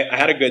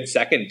had a good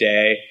second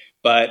day,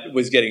 but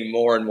was getting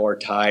more and more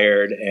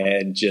tired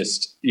and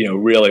just,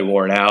 really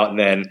worn out. And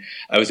then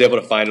I was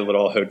able to find a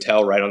little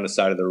hotel right on the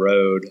side of the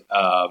road.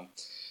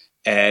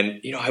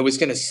 And I was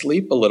going to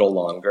sleep a little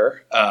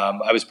longer.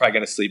 I was probably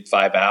going to sleep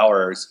 5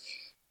 hours.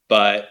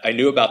 But I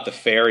knew about the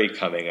ferry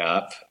coming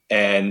up,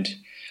 and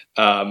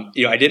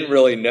I didn't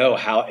really know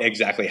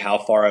exactly how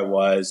far I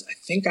was. I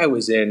think I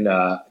was in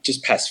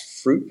just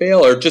past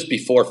Fruitvale, or just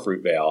before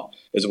Fruitvale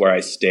is where I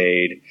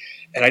stayed,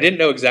 and I didn't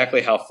know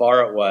exactly how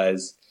far it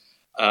was.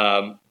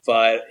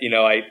 But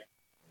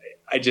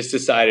I just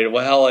decided,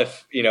 well,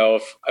 if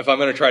I'm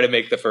going to try to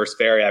make the first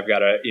ferry, I've got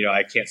to,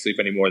 I can't sleep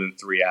any more than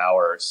 3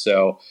 hours.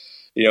 So,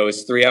 it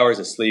was 3 hours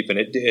of sleep, and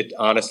it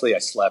honestly, I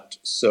slept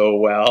so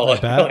well.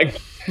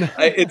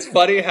 It's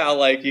funny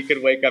how you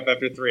can wake up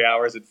after 3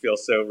 hours and feel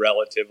so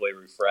relatively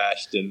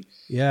refreshed. And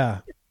yeah,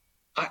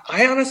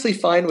 I honestly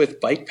find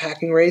with bike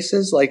packing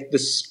races,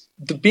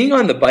 the being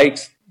on the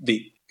bike's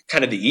the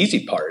kind of the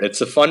easy part. It's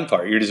the fun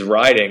part. You're just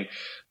riding.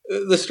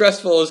 The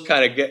stressful is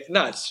kind of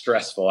not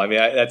stressful.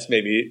 That's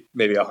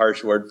maybe a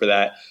harsh word for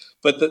that.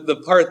 But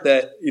the part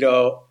that,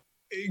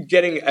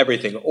 getting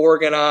everything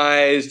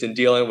organized and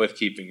dealing with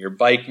keeping your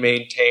bike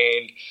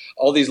maintained,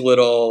 all these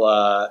little,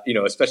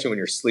 especially when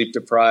you're sleep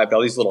deprived,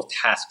 all these little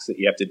tasks that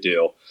you have to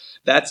do.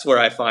 That's where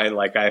I find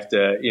I have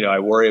to, I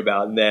worry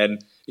about. And then,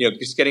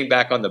 just getting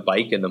back on the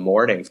bike in the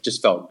morning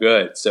just felt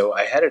good. So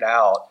I headed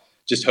out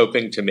just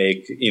hoping to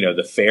make,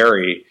 the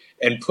ferry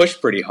and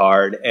push pretty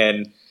hard.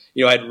 And,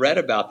 I'd read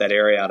about that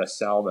area out of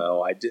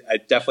Selmo. I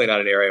definitely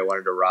not an area I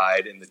wanted to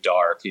ride in the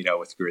dark,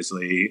 with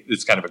grizzly.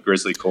 It's kind of a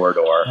grizzly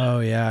corridor. Oh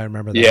yeah, I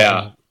remember that.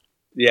 Yeah.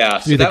 Yeah.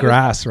 Through the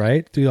grass,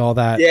 right? Through all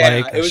that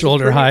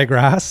shoulder high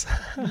grass.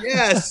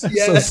 Yes.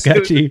 So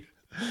sketchy.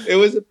 It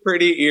was a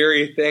pretty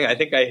eerie thing. I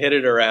think I hit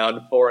it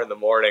around 4 a.m,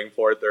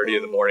 4:30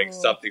 in the morning,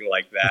 something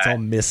like that. It's all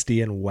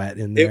misty and wet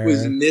in there. It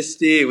was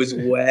misty. It was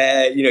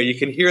wet. You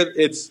can hear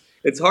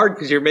it's hard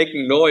because you're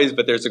making noise,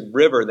 but there's a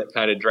river that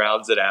kind of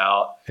drowns it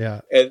out.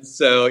 Yeah. And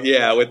so,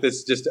 with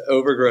this just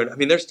overgrown,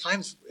 there's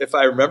times, if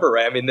I remember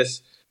right,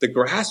 the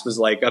grass was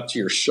up to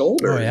your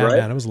shoulders, yeah, right?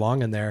 Man, it was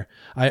long in there.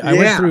 I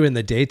went through in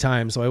the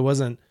daytime, so I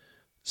wasn't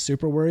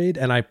super worried.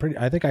 And I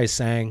think I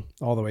sang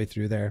all the way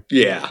through there.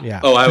 Yeah. Yeah.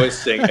 Oh, I was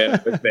singing,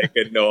 was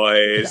making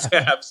noise.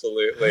 Yeah.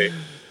 Absolutely.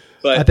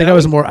 But I think I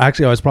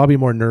was probably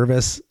more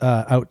nervous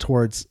out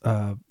towards,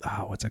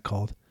 what's it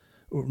called?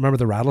 remember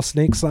the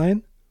rattlesnake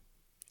sign?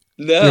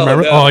 No, you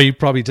remember? no. Oh, you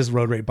probably just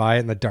rode right by it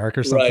in the dark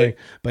or something. Right.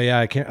 But yeah,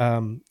 I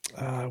can't.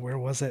 Where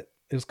was it?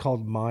 It was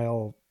called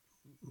Mile.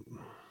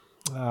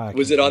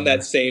 Was it on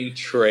that same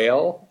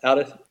trail out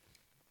of?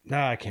 No,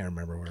 I can't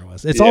remember where it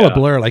was. It's all a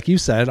blur, like you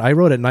said. I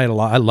rode at night a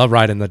lot. I love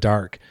riding in the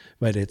dark,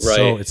 but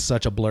it's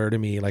such a blur to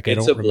me. Like I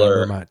don't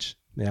remember much.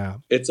 Yeah,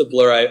 it's a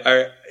blur.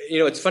 I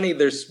it's funny.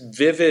 There's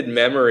vivid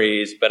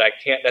memories, but I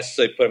can't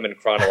necessarily put them in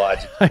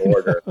chronological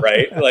order,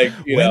 right? Like,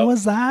 when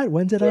was that?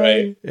 When did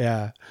I?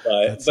 Yeah,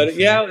 but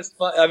yeah, it was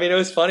fun. I mean, it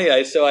was funny.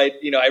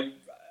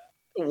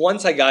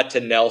 Once I got to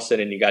Nelson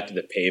and you got to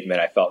the pavement,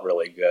 I felt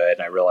really good.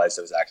 And I realized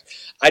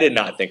I did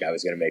not think I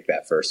was going to make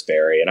that first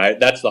ferry.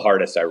 And that's the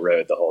hardest I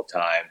rode the whole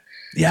time.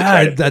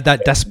 Yeah.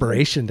 That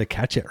desperation to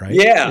catch it, right?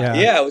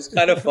 Yeah. It was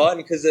kind of fun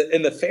because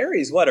in the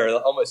ferries,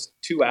 are almost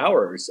 2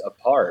 hours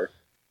apart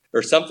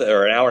or something,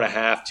 or an hour and a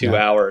half, 2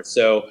 hours.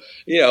 So,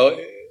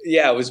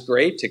 it was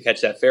great to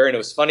catch that ferry. And it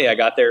was funny. I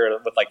got there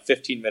with like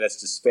 15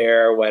 minutes to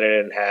spare, went in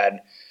and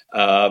had,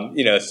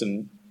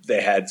 they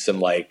had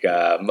some like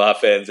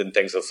muffins and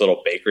things. This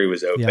little bakery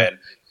was open.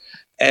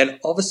 And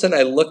all of a sudden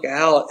I look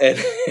out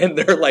and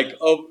they're like,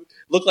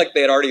 look like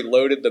they had already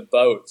loaded the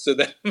boat. So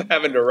then I'm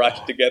having to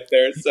rush to get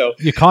there. So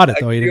you caught it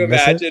though. You didn't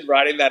imagine miss it?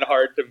 riding that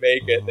hard to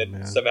make it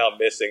and somehow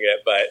missing it.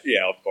 But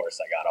of course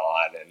I got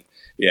on and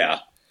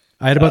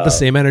I had about the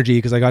same energy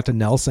because I got to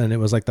Nelson. It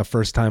was like the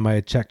first time I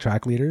had checked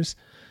track leaders.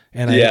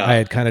 And I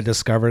had kind of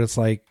discovered it's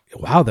like,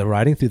 wow, the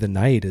riding through the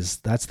night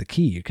that's the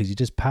key because you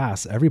just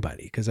pass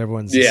everybody because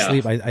everyone's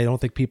asleep. I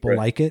don't think people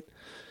like it.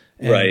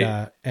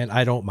 And, and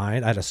I don't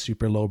mind. I had a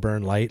super low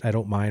burn light. I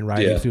don't mind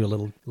riding through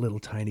a little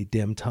tiny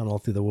dim tunnel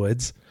through the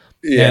woods.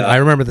 Yeah. And I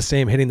remember the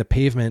same hitting the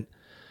pavement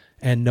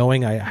and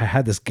knowing I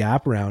had this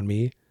gap around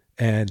me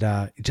and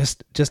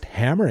just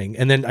hammering.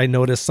 And then I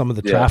noticed some of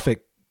the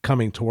traffic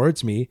coming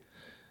towards me,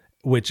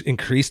 which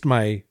increased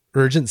my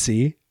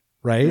urgency.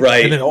 Right.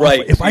 And then,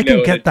 if I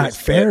can get that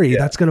ferry,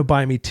 that's going to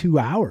buy me 2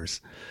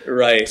 hours.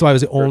 Right. So I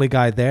was the only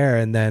guy there.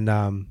 And then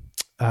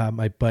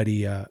my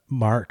buddy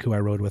Mark, who I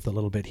rode with a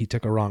little bit, he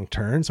took a wrong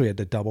turn. So he had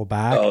to double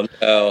back. Oh,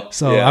 no.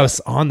 So I was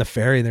on the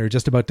ferry and they were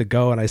just about to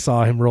go. And I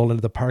saw him roll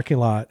into the parking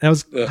lot. And I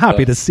was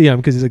happy to see him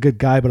because he's a good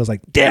guy. But I was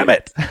like, damn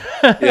it.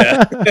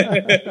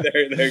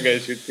 There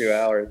goes your 2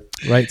 hours.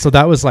 Right. So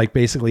that was like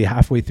basically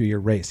halfway through your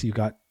race. You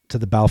got to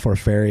the Balfour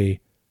Ferry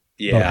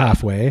about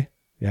halfway.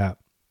 Yeah.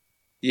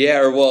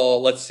 Yeah, or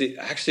let's see.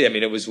 Actually, I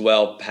mean, it was it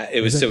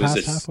was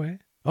halfway.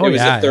 Oh, it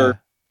was the third.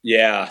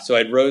 Yeah. So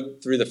I'd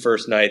rode through the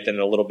first night, then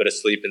a little bit of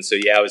sleep, and so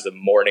it was the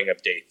morning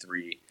of day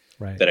 3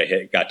 that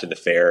I got to the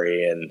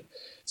ferry, and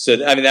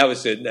so I mean that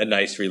was a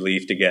nice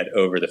relief to get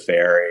over the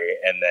ferry,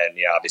 and then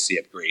obviously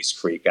at Grace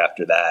Creek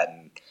after that,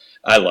 and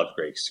I love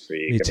Grace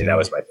Creek. I mean that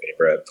was my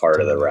favorite part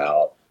of the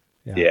route.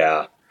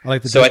 Yeah. I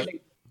like the. So I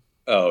think.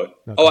 I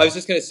was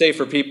just going to say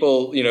for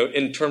people,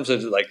 in terms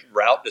of like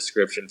route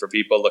description for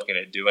people looking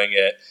at doing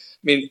it,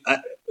 I mean,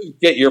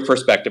 get your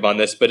perspective on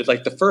this, but it's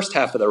like the first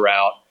half of the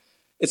route,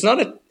 it's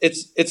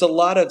a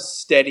lot of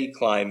steady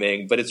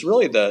climbing, but it's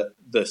really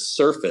the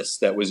surface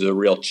that was a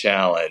real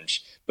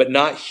challenge, but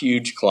not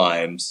huge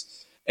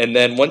climbs. And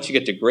then once you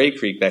get to Gray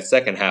Creek, that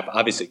second half,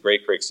 obviously Gray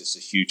Creek's just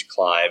a huge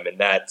climb. And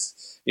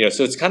that's,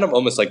 so it's kind of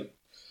almost like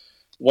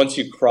once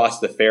you cross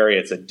the ferry,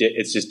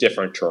 it's just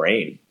different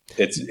terrain.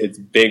 It's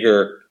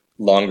bigger,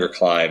 longer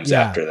climbs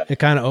after that. It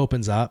kind of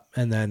opens up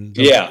and then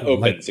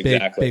opens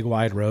exactly. Big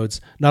wide roads.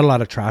 Not a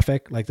lot of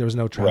traffic. Like there was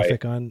no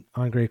traffic on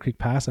Gray Creek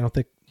Pass. I don't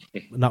think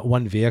not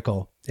one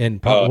vehicle.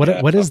 And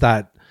what is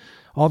that?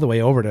 All the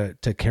way over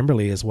to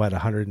Kimberly is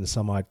 100 and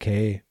some odd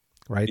K,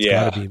 right? It's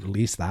got to be at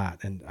least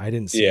that. And I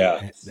didn't see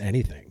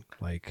anything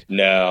like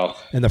no.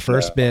 And the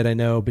first bit I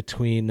know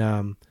between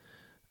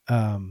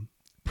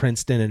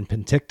Princeton and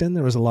Penticton,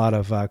 there was a lot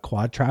of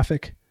quad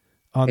traffic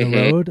on the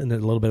road and a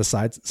little bit of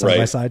side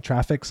by side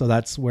traffic. So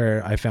that's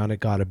where I found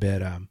it got a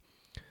bit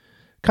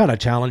kind of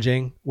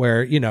challenging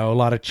where, a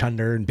lot of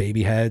chunder and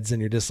baby heads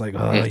and you're just like,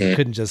 you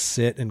couldn't just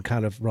sit and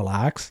kind of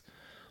relax.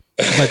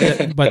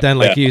 But then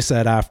like you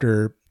said,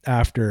 after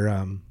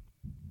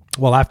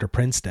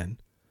Princeton,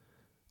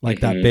 like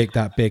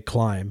that big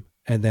climb.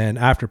 And then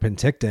after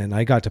Penticton,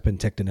 I got to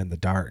Penticton in the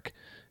dark.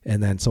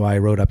 And then, so I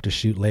rode up to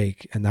Chute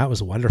Lake and that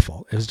was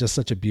wonderful. It was just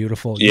such a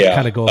beautiful, you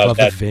kind of go above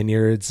the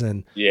vineyards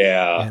and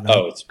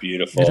it's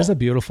beautiful. It is a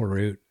beautiful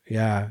route.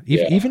 Yeah.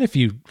 Even if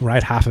you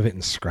ride half of it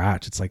in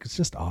scratch, it's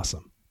just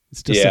awesome.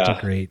 It's just such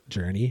a great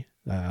journey.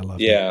 I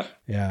love it.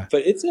 Yeah.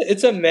 But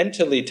it's a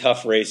mentally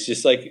tough race.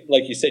 Just like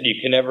you said,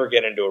 you can never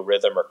get into a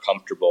rhythm or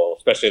comfortable,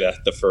 especially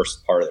the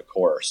first part of the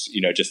course,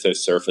 just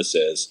those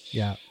surfaces.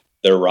 Yeah.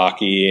 They're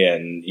rocky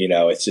and,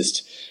 it's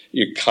just,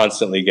 you're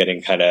constantly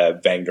getting kind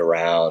of banged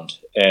around.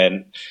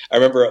 And I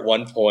remember at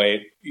one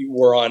point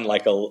we're on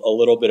like a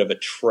little bit of a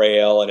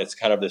trail and it's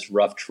kind of this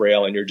rough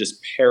trail and you're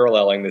just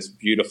paralleling this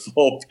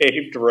beautiful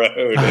paved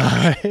road.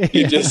 And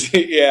you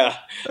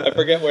I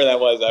forget where that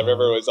was. I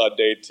remember it was on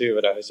day 2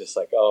 and I was just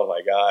like, oh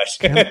my gosh.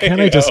 Can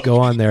I just go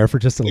on there for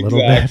just a little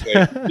bit?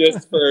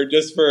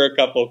 just for a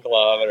couple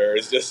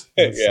kilometers. That's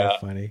so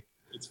funny.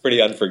 it's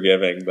pretty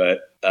unforgiving, but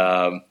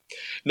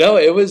no,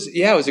 it was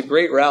a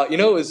great route.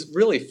 It was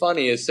really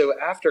funny is so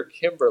after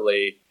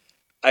Kimberly,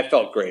 I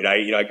felt great.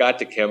 I got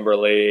to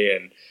Kimberly,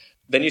 and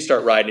then you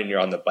start riding and you're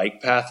on the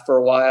bike path for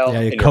a while.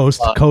 Yeah, you coast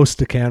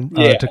to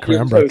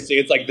Cranbrook.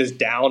 It's like this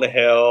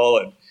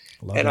downhill,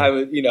 and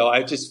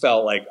I just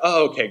felt like,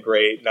 oh, okay,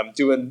 great. And I'm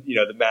doing,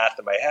 the math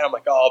in my head. I'm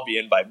like, oh, I'll be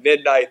in by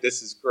midnight.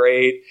 This is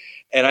great.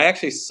 And I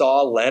actually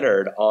saw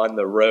Leonard on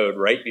the road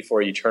right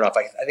before you turn off.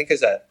 I think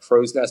it's at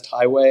Crow's Nest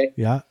Highway.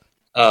 Yeah.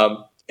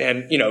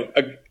 And,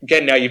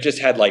 again, now you've just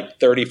had like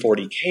 30,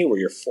 40K where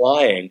you're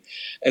flying.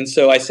 And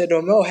so I said to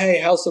him, oh, hey,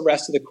 how's the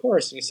rest of the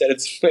course? And he said,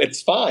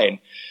 it's fine.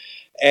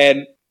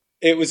 And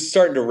it was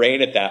starting to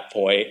rain at that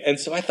point. And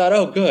so I thought,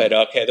 oh, good.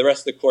 Okay, the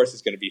rest of the course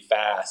is going to be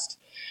fast.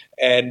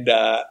 And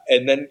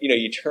then,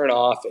 you turn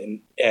off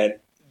and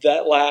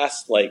that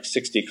last like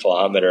 60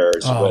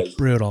 kilometers was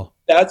brutal.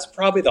 That's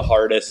probably the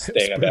hardest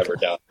thing I've ever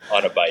done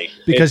on a bike.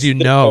 Because you're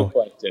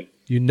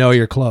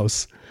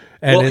close.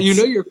 And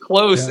you're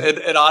close. Yeah.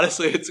 And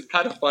honestly, it's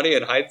kind of funny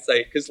in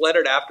hindsight because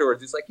Leonard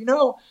afterwards, he's like,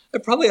 I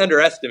probably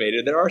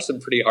underestimated. There are some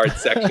pretty hard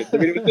sections. I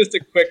mean, it was just a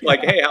quick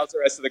like, hey, how's the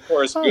rest of the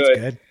course?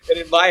 Good. And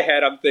in my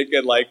head, I'm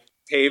thinking like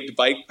paved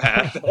bike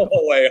path the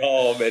whole way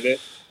home. And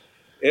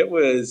it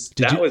was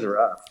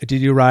rough.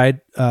 Did you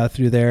ride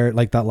through there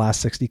like that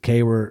last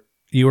 60K where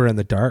you were in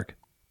the dark?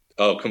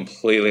 Oh,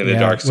 completely in the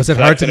dark. Was it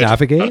hard to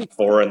navigate?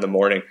 4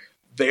 a.m.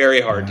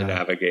 Very hard to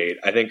navigate.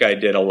 I think I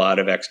did a lot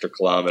of extra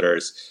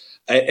kilometers.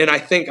 And I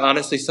think,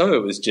 honestly, some of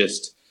it was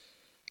just,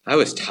 I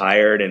was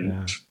tired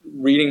and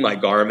reading my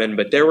Garmin,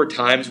 but there were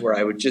times where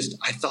I was just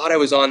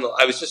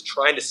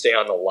trying to stay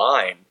on the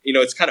line.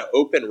 It's kind of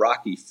open,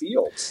 rocky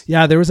fields.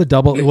 Yeah, there was a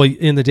double,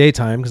 in the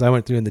daytime, because I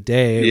went through in the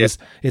day,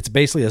 it's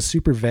basically a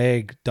super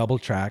vague double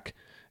track,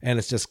 and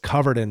it's just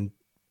covered in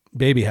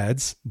baby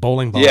heads,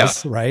 bowling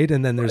balls, right?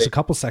 And then there's a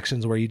couple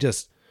sections where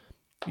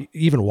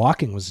even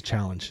walking was a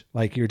challenge.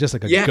 Like you're just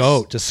like a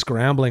goat, just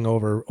scrambling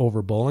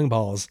over bowling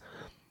balls.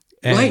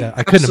 And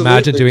I couldn't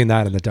imagine doing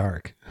that in the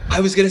dark.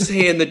 I was going to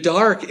say in the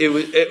dark, it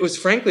was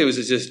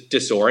just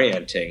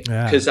disorienting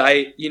because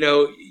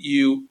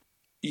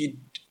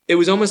it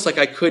was almost like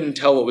I couldn't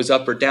tell what was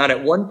up or down.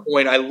 At one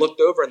point I looked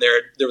over and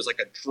there was like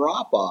a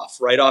drop off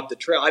right off the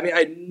trail. I mean, I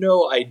had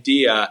no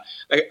idea.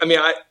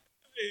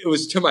 It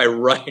was to my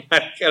right. I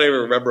can't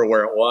even remember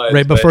where it was.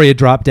 Right before you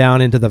drop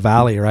down into the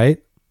valley,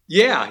 right?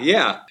 Yeah.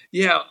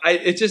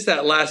 It's just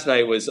that last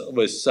night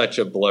was such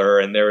a blur,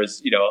 and there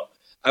was,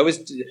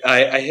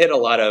 I hit a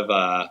lot of,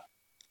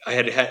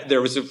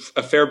 there was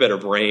a fair bit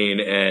of rain,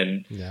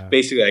 and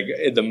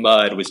basically the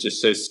mud was just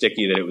so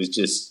sticky that it was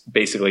just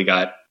basically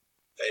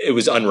it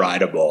was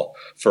unrideable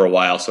for a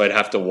while. So I'd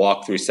have to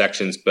walk through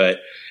sections, but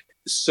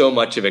so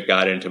much of it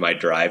got into my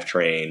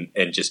drivetrain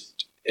and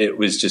it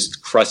was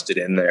just crusted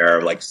in there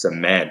like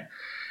cement.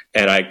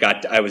 And I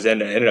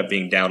ended up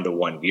being down to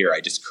 1 gear.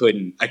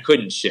 I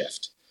couldn't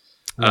shift.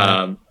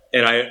 And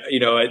at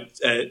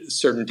a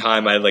certain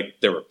time,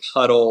 there were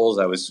puddles.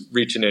 I was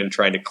reaching in and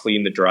trying to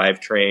clean the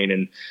drivetrain.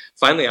 And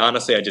finally,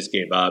 honestly, I just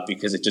gave up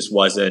because it just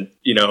wasn't,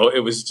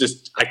 it was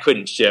just, I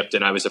couldn't shift.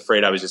 And I was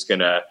afraid I was just going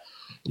to,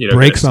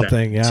 break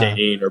something,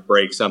 chain or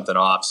break something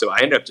off. So I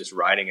ended up just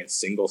riding at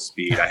single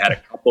speed. I had a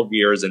couple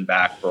gears and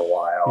back for a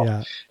while.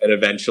 Yeah. And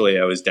eventually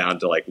I was down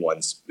to like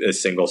a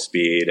single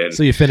speed. And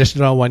so you finished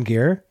it on 1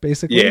 gear,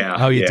 basically? Yeah.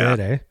 Oh, you did,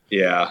 eh?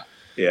 Yeah.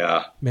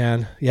 Yeah.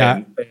 Man.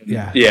 Yeah.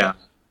 Yeah.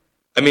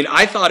 I mean,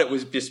 I thought it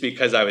was just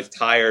because I was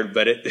tired,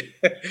 but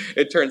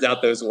it turns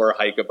out those were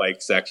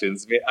hike-a-bike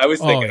sections. I mean, I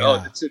was thinking,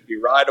 this should be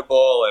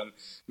rideable, and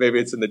maybe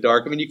it's in the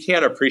dark. I mean, you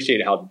can't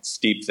appreciate how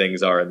steep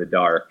things are in the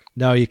dark.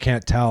 No, you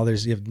can't tell.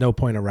 You have no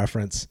point of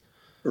reference.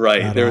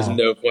 Right. There was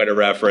no point of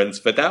reference,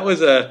 but that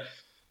was a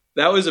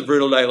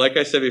brutal night. Like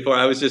I said before,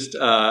 I was just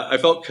I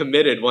felt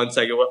committed once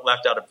I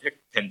left out of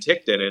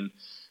Penticton, and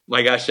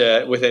my gosh,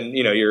 within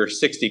you're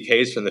 60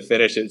 Ks from the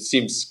finish, it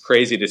seems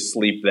crazy to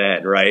sleep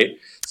then, right?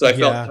 So I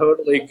felt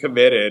totally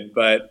committed,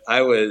 but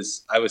I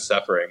was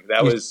suffering.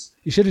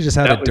 You should have just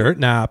had a dirt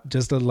nap,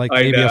 just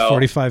maybe a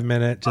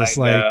 45-minute,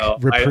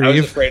 reprieve. I was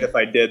afraid if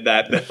I did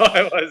that, no,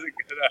 I wasn't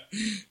gonna.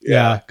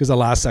 Yeah, because the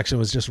last section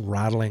was just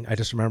rattling. I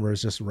just remember it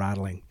was just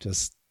rattling,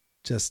 just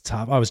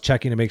tough. I was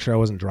checking to make sure I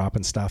wasn't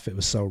dropping stuff. It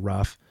was so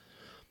rough.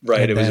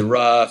 Right, it was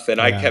rough,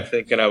 and I kept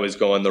thinking I was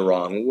going the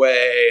wrong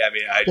way. I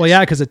mean,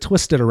 because it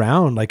twisted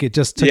around, like it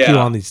just took you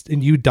on these,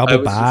 and you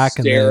double back.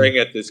 And staring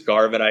at this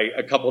Garmin,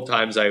 a couple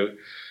times I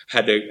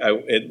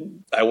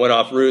went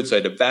off route, so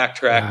I had to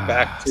backtrack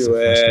back to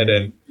it,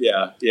 and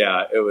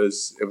it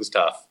was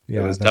tough.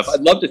 Yeah, it was tough. I'd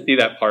love to see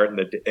that part in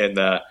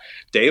the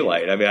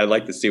daylight. I mean, I'd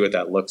like to see what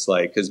that looks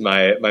like because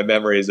my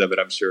memories of it,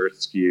 I'm sure,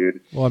 it's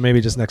skewed. Well,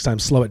 maybe just next time,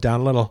 slow it down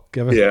a little.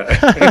 Give it.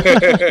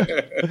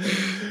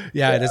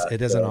 Yeah.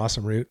 It is an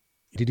awesome route.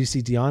 Did you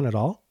see Dion at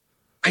all?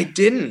 I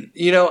didn't.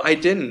 I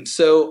didn't.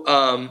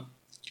 So,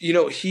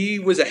 he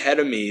was ahead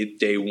of me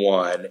day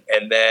one,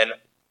 and then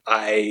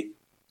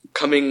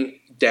coming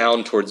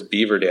down towards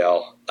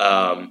Beaverdale,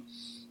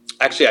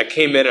 actually, I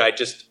came in and I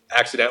just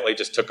accidentally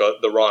just took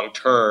the wrong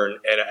turn.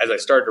 And as I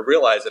started to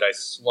realize it, I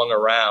swung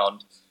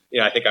around.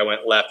 I think I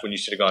went left when you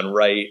should have gone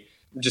right.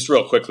 Just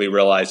real quickly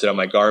realized it on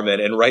my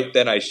Garmin. And right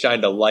then I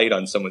shined a light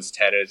on someone's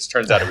tent. And it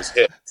turns out it was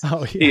his.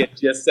 Oh, yeah. He had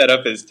just set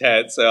up his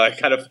tent. So I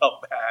kind of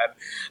felt bad.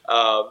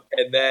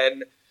 And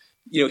then,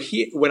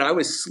 when I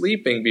was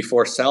sleeping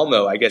before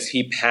Salmo, I guess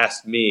he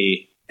passed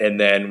me and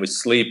then was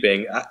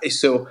sleeping.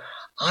 So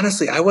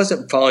honestly, I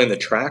wasn't following the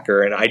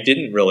tracker, and I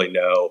didn't really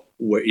know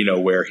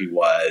where he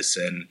was,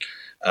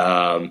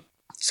 and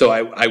so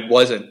I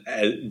wasn't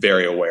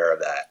very aware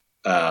of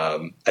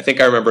that. I think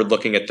I remember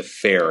looking at the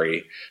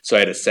ferry, so I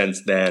had a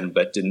sense then,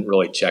 but didn't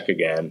really check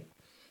again.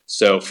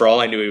 So for all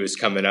I knew, he was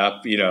coming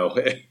up, in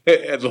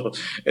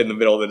the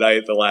middle of the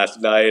night, the last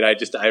night.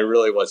 I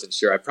really wasn't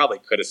sure. I probably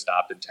could have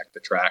stopped and checked the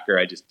tracker.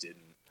 I just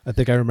didn't. I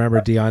think I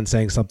remember Dion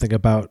saying something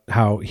about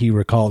how he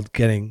recalled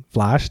getting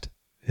flashed,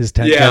 his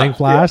tent getting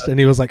flashed, and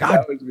he was like,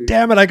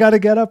 damn it, I got to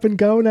get up and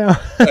go now.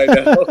 I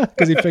know.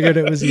 Because he figured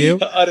it was you.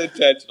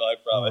 Unintentional, I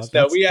promise.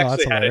 No, we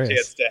actually had a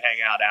chance to hang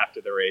out after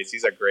the race.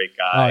 He's a great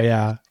guy. Oh,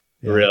 yeah.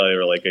 Really,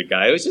 really good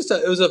guy. It was just,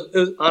 it was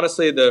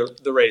honestly,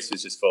 the race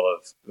was just full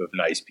of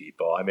nice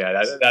people. I mean,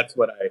 that's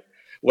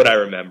what I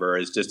remember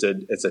is just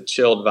it's a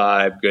chilled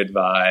vibe, good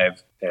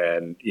vibe.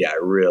 And yeah, I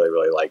really,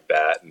 really like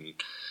that. And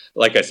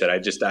like I said,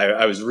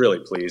 I was really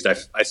pleased.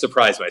 I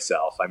surprised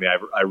myself. I mean,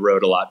 I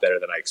rode a lot better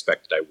than I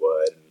expected I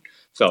would, and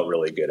felt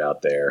really good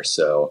out there.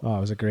 So, it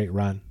was a great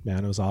run,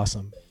 man. It was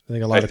awesome. I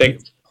think a lot of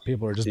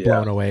people were just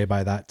blown away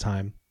by that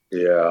time.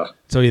 Yeah.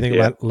 So you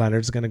think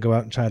Leonard's going to go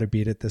out and try to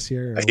beat it this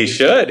year? He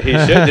should.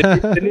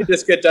 Didn't he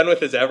just get done with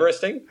his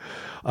Everesting?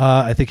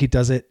 I think he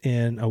does it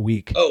in a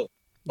week. Oh,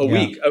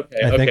 week. Okay.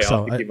 I think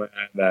so. I'll keep my eye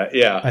on that.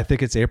 Yeah. I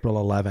think it's April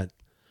 11th.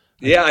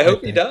 Yeah, I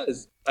hope he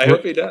does. I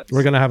hope he does.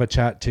 We're going to have a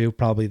chat too,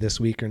 probably this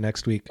week or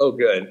next week. Oh,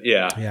 good.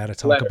 Yeah. Yeah, to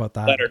talk about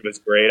that. Leonard was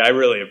great. I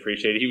really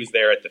appreciate it. He was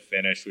there at the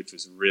finish, which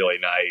was really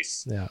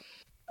nice. Yeah.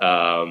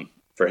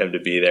 For him to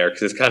be there,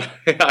 because it's kind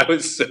of, I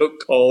was so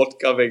cold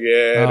coming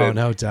in. Oh,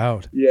 no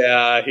doubt.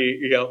 Yeah.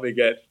 He helped me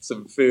get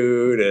some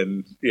food,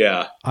 and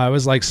yeah. I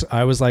was like,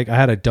 I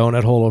had a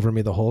donut hole over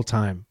me the whole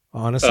time.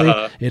 Honestly,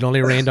 it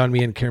only rained on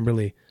me in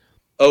Kimberley.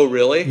 Oh,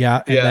 really?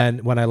 Yeah. And then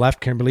when I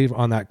left Kimberley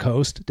on that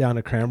coast down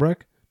to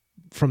Cranbrook,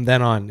 from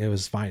then on, it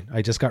was fine.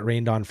 I just got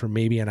rained on for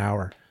maybe an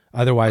hour.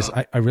 Otherwise,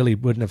 I really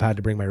wouldn't have had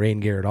to bring my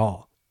rain gear at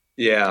all.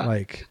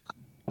 Yeah.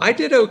 I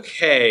did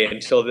okay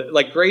until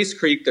Grace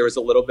Creek, there was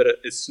a little bit of,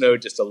 it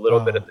snowed just a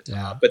little bit at the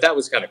top, but that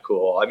was kind of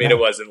cool. I mean, it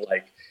wasn't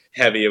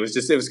heavy. It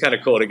was kind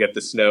of cool to get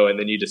the snow, and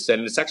then you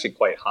descend. It's actually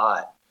quite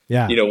hot.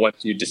 Yeah.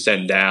 Once you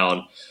descend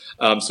down.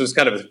 So it's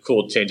kind of a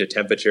cool change of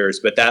temperatures,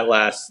 but the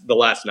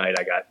last night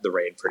I got the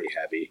rain pretty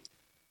heavy.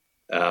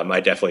 I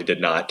definitely did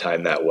not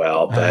time that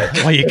well, but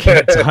well, you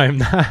can't time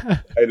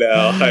that. I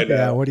know.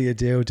 Yeah. What do you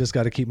do? Just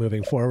got to keep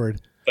moving forward.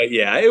 But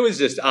yeah, it was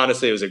just,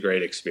 honestly, it was a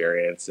great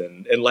experience.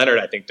 And Leonard,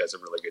 I think, does a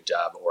really good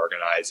job of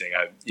organizing.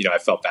 I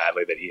felt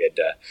badly that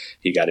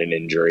he got an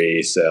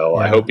injury. So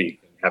I hope he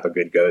can have a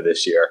good go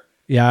this year.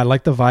 Yeah. I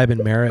like the vibe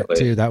in Merritt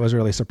too. That was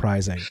really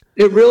surprising.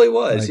 It really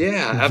was. Yeah.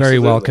 Absolutely. Very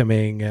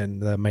welcoming.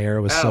 And the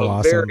mayor was so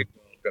awesome. Very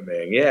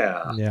welcoming.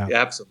 Yeah.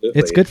 Absolutely.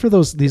 It's good for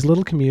these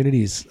little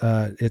communities.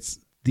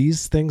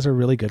 These things are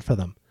really good for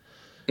them.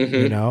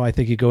 Mm-hmm. I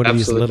think you go to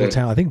these little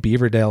towns. I think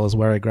Beaverdale is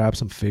where I grabbed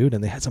some food,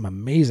 and they had some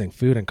amazing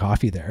food and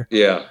coffee there.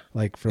 Yeah.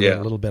 For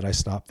the little bit I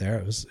stopped there,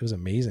 it was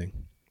amazing.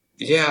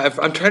 Yeah.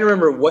 I'm trying to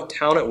remember what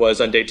town it was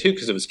on day 2,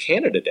 because it was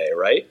Canada Day,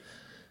 right?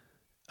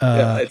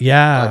 Right.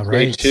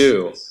 Day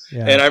 2.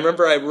 Yeah. And I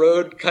remember I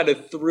rode kind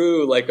of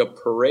through a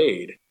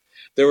parade.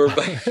 There were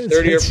about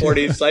 30 or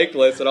 40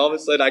 cyclists, and all of a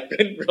sudden I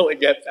couldn't really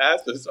get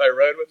past them, so I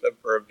rode with them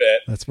for a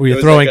bit. Were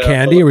you throwing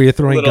candy? Were you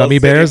throwing gummy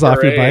bears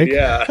off your bike?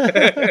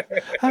 Yeah.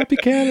 Happy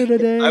Canada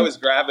Day. I was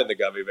grabbing the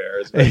gummy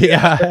bears.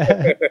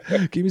 Yeah.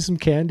 Give me some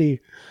candy.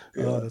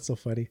 Oh, that's so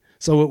funny.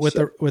 So with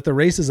the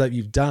races that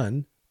you've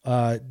done,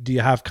 do you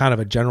have kind of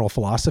a general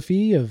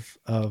philosophy of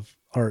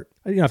or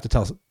you don't have to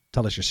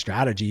tell us your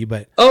strategy,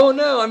 but oh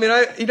no, I mean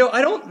I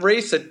don't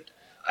race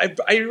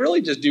I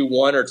really just do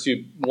one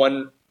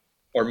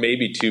or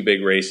maybe 2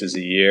 big races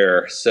a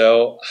year.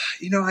 So,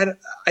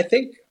 I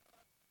think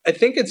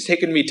it's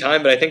taken me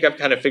time, but I think I've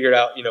kind of figured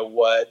out,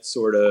 what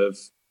sort of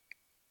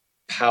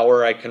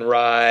power I can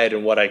ride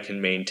and what I can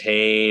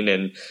maintain,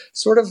 and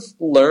sort of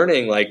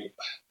learning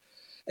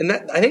and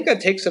that, I think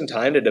that takes some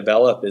time to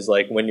develop, is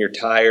when you're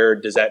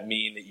tired, does that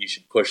mean that you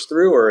should push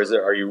through, or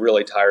are you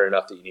really tired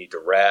enough that you need to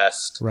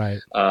rest? Right.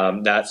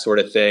 That sort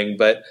of thing.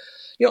 But,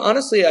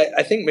 honestly,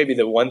 I think maybe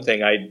the one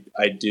thing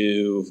I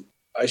do,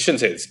 I shouldn't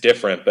say it's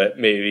different, but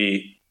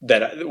maybe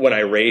that when I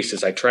race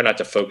is I try not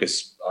to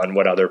focus on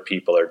what other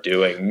people are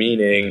doing.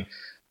 Meaning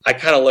I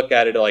kind of look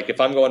at it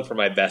if I'm going for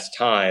my best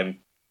time,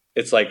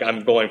 it's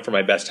I'm going for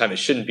my best time. It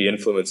shouldn't be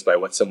influenced by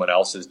what someone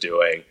else is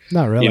doing.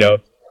 Not really.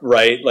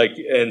 Right.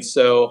 And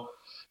so,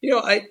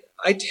 I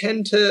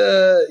tend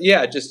to,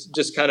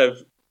 just kind of,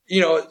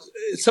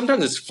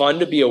 sometimes it's fun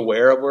to be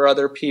aware of where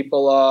other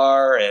people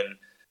are. And,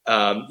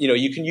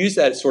 you can use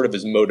that sort of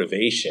as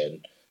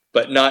motivation.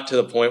 but not to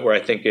the point where I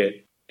think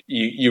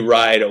you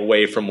ride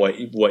away from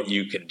what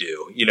you can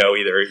do,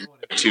 either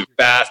too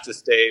fast to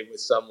stay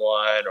with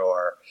someone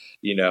or,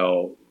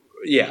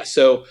 yeah.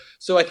 So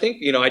I think,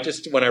 I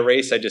just, when I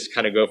race, I just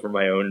kind of go for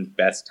my own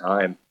best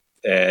time.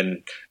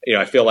 And,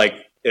 I feel like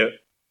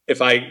if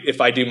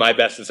I do my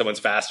best and someone's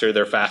faster,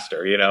 they're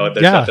faster,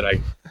 there's nothing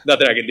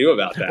I can do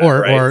about that.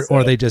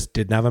 Or they just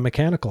didn't have a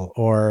mechanical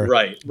or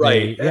right.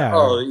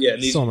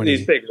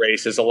 These big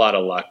races, a lot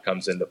of luck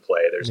comes into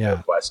play. There's no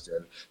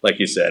question. Like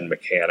you said,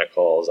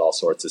 mechanicals, all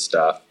sorts of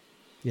stuff.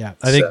 Yeah.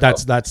 I think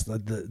that's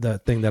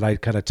the thing that I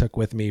kind of took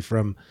with me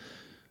from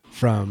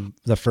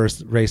the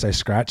first race I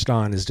scratched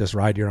on is just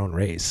ride your own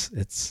race.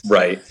 It's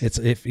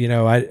if,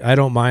 I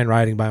don't mind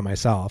riding by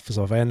myself.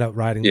 So if I end up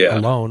riding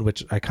alone,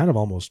 which I kind of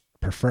almost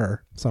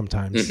prefer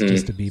sometimes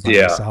just to be by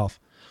myself.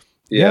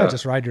 Yeah.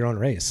 Just ride your own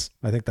race.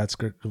 I think that's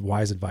good,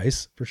 wise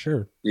advice for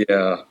sure.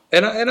 Yeah.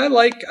 And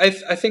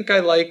I think I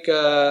like,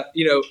 I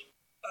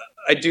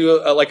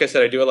do, like I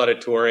said, I do a lot of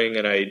touring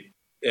and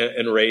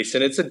race,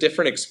 and it's a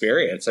different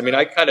experience. I mean,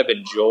 I kind of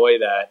enjoy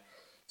that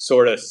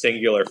sort of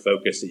singular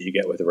focus that you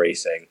get with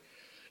racing.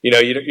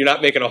 You're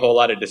not making a whole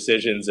lot of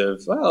decisions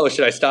of, oh,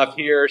 should I stop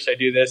here? Should I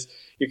do this?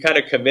 You're kind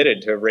of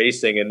committed to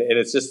racing, and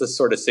it's just this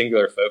sort of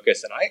singular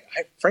focus. And I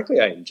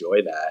frankly, I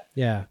enjoy that.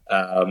 Yeah.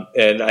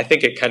 And I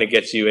think it kind of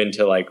gets you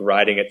into like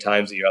riding at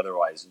times that you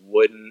otherwise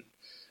wouldn't.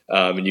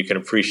 And you can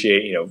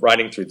appreciate,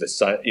 riding through the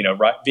sun,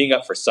 being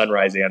up for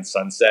sunrise and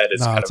sunset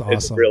is awesome.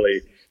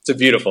 It's a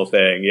beautiful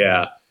thing.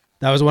 Yeah.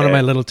 That was one of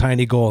my little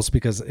tiny goals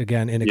because,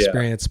 again,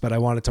 inexperience, but I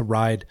wanted to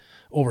ride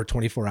over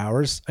 24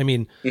 hours. I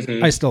mean,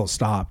 I still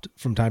stopped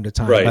from time to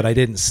time, but I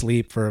didn't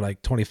sleep for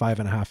like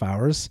 25 and a half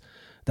hours.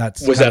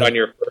 Was that on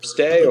your first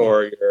day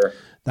or your?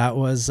 That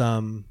was,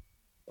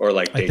 or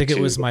like day I think two?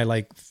 it was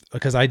my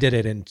because I did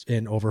it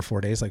in over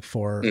 4 days, like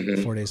 4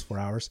 days, 4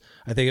 hours.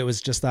 I think it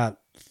was just that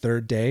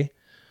third day.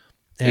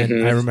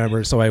 And I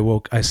remember, so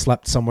I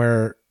slept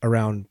somewhere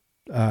around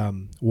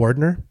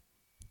Wardner.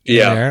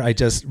 There. I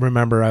just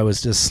remember I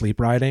was just sleep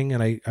riding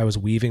and I was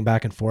weaving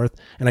back and forth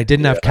and I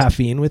didn't have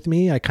caffeine with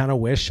me. I kind of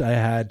wish I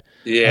had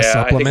a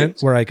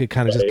supplement where I could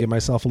kind of just give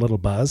myself a little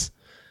buzz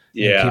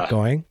and keep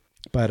going.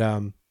 But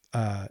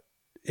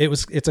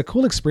it's a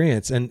cool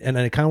experience and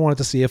I kind of wanted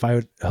to see if I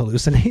would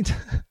hallucinate.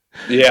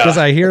 Because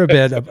I hear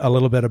a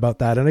little bit about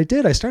that. And I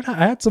did. I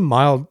had some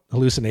mild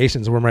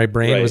hallucinations where my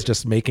brain was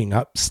just making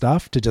up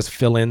stuff to just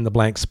fill in the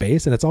blank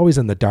space. And it's always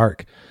in the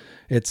dark.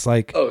 It's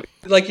like,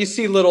 like you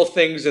see little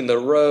things in the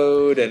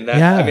road and that,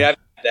 I mean, I've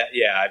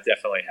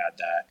definitely had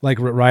that. Like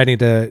riding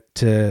to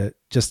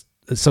just,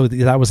 so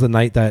that was the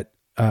night that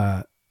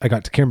I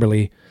got to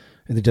Kimberly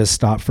and they just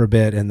stopped for a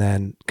bit and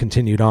then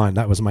continued on.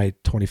 That was my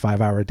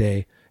 25-hour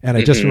day. And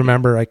I just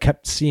remember I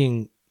kept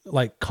seeing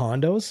like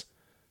condos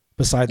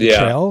beside the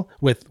trail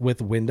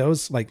with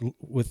windows, like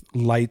with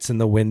lights in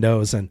the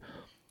windows and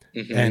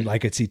I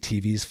could see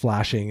TVs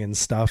flashing and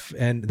stuff.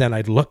 And then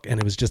I'd look and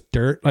it was just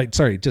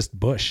just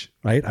bush,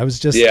 right? I was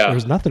just, there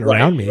was nothing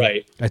around me.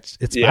 Right. It's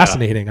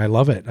fascinating. I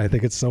love it. I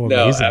think it's so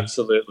amazing. No,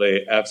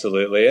 absolutely.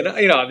 Absolutely. And,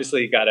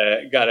 obviously you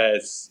gotta,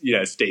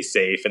 stay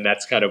safe. And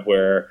that's kind of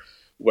where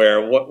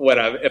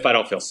if I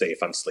don't feel safe,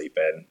 I'm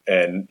sleeping.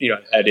 And,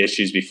 I've had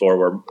issues before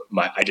where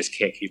I just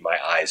can't keep my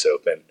eyes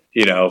open,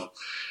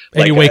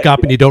 And you wake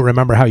up and you don't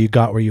remember how you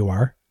got where you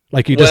are.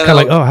 Like you just kind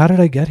of like, oh, how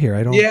did I get here?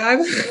 I don't.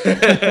 Yeah.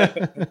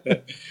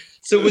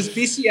 So was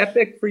BC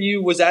Epic for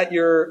you? Was that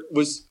the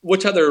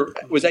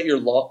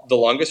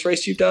longest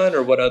race you've done,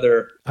 or what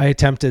other? I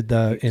attempted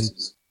in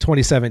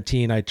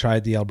 2017. I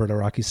tried the Alberta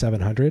Rocky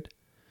 700.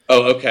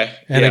 Oh, okay.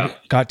 And I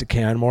got to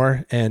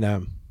Canmore,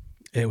 and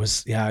it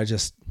was I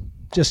just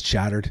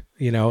shattered.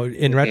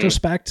 In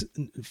retrospect,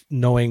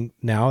 knowing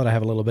now that I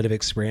have a little bit of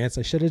experience,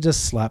 I should have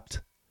just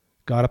slept,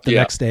 got up the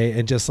next day,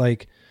 and just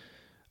like.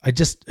 I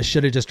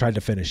should have just tried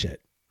to finish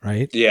it.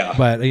 Right. Yeah.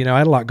 But, I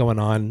had a lot going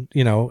on,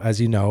 as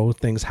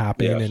things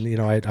happen and,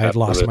 I had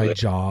lost my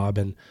job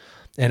and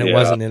it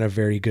wasn't in a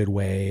very good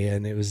way.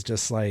 And it was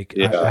just like,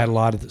 I had a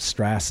lot of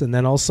stress. And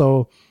then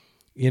also,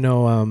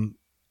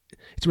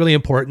 it's really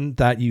important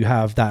that you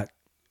have that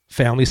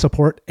family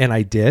support. And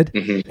I did,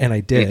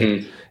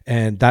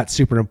 and that's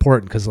super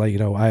important. Cause I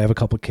have a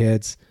couple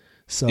kids.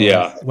 So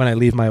when I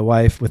leave my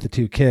wife with the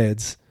 2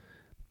 kids,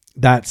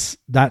 that's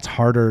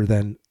harder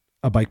than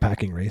a bike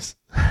packing race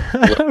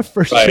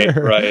for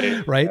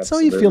sure. Right. So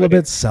you feel a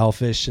bit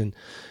selfish and,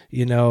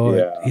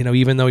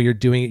 even though you're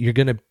doing it, you're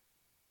going to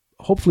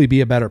hopefully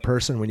be a better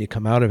person when you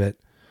come out of it,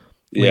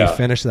 when you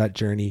finish that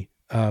journey.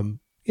 I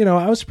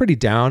was pretty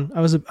down. I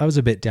was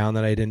a bit down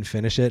that I didn't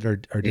finish it or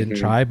didn't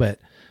try,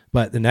 but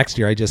the next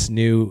year I just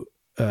knew,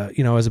 I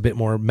was a bit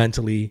more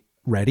mentally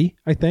ready,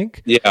 I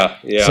think. Yeah.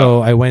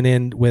 So I went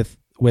in with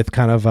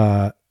kind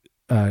of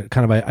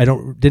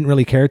didn't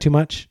really care too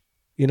much,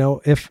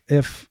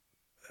 if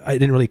I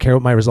didn't really care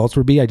what my results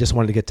would be. I just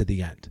wanted to get to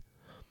the end.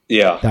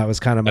 Yeah. That was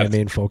kind of my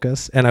main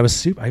focus. And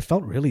I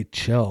felt really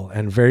chill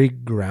and very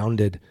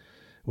grounded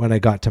when I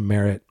got to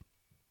Merritt.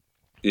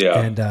 Yeah.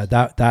 And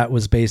that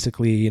was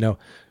basically,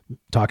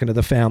 talking to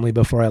the family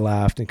before I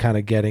left and kind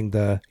of getting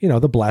the,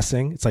 the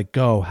blessing. It's like,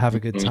 go have a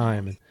good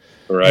time. And,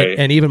 right.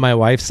 And even my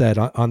wife said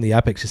on the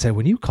Epic, she said,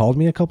 when you called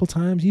me a couple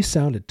times, you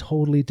sounded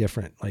totally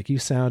different. Like you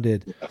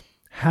sounded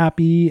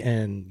happy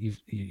and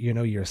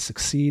you're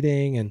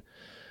succeeding.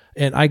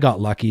 And I got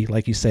lucky.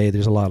 Like you say,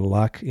 there's a lot of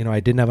luck. I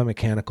didn't have a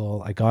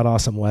mechanical. I got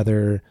awesome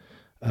weather.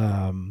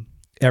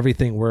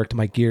 Everything worked.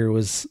 My gear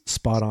was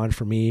spot on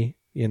for me,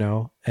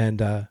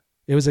 and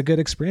it was a good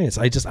experience.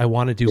 I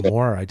want to do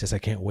more. I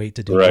can't wait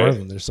to do more of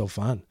them. They're so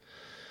fun.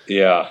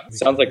 Yeah.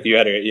 Sounds like you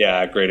had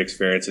a great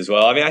experience as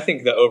well. I mean, I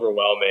think the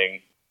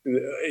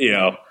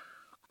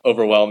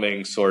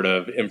overwhelming sort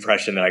of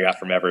impression that I got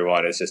from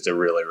everyone is just a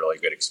really, really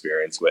good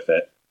experience with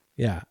it.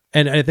 Yeah.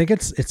 And I think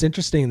it's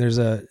interesting. There's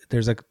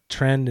a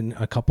trend in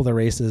a couple of the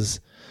races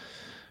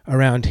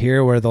around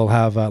here where they'll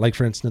have like,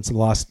 for instance, the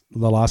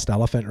Lost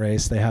Elephant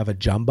race, they have a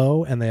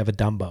jumbo and they have a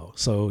dumbo.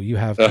 So you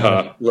have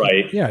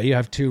right. Yeah, you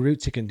have two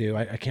routes you can do.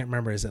 I can't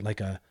remember, is it like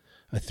a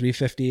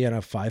 350 and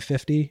a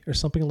 550 or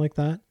something like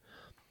that?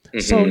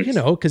 Mm-hmm.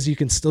 So because you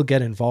can still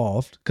get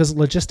involved, because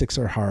logistics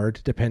are hard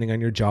depending on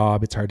your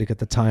job. It's hard to get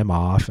the time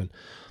off, and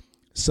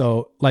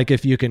so like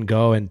if you can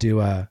go and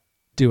do a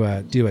 2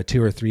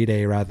 or 3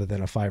 day rather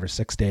than a 5 or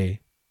 6 day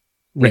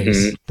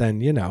race, then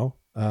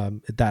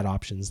that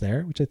option's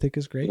there, which I think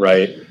is great.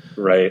 Right.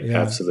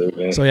 Yeah.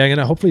 Absolutely. So I'm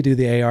gonna hopefully do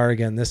the AR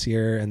again this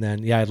year, and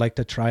then I'd like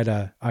to try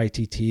to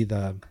ITT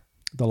the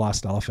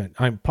Lost Elephant.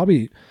 I'm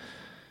probably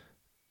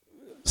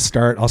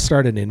I'll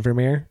start in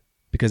Invermere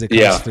because it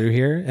comes through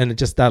here, and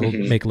that'll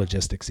make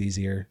logistics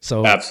easier.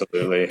 So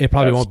absolutely, it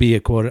probably won't be a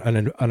quote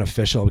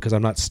unofficial because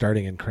I'm not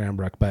starting in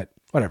Cranbrook, but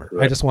whatever.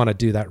 Right. I just want to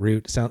do that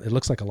route. It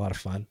looks like a lot of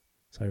fun.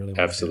 So I really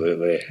want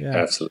absolutely, to do it.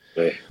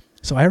 absolutely.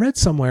 So I read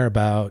somewhere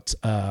about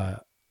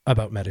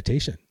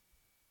meditation.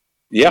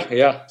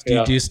 Yeah.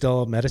 Do you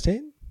still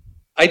meditate?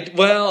 I'm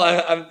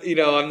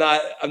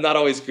not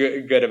always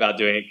good about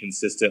doing it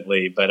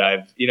consistently, but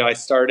I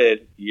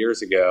started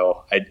years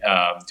ago. I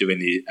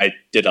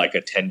did like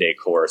a 10-day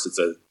course. It's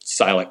a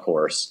silent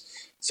course.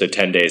 So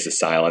 10 days of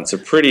silence.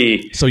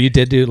 So you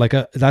did do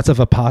that's a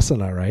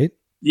Vipassana, right?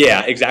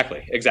 Yeah,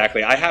 exactly.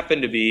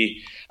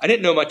 I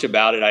didn't know much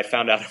about it. I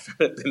found out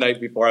about it the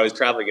night before. I was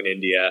traveling in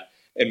India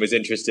and was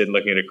interested in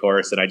looking at a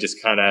course, and I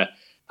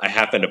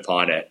happened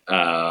upon it.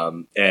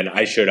 And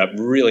I showed up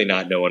really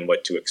not knowing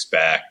what to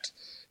expect.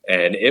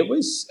 And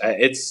it's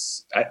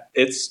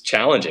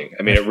challenging.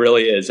 I mean, it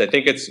really is. I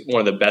think it's one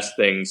of the best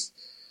things.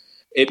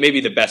 It may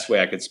be the best way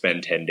I could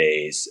spend 10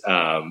 days.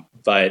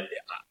 But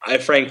I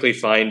frankly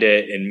find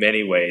it in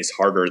many ways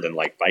harder than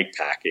like bike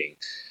packing.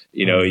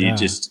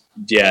 Just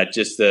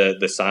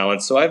the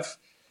silence. So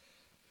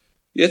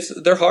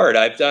they're hard.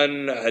 I've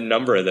done a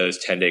number of those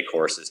 10-day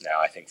courses now,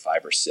 I think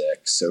 5 or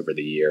 6 over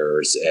the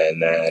years.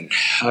 And then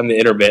I'm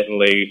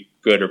intermittently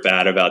good or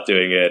bad about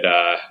doing it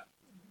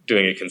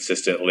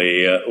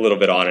consistently, a little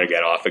bit on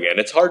again, off again.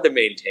 It's hard to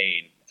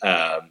maintain,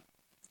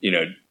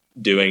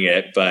 doing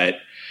it, but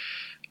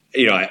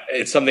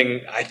it's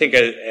something I think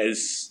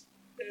as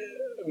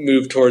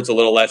move towards a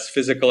little less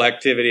physical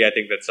activity. I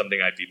think that's something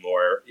I'd be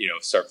more,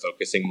 start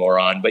focusing more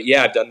on. But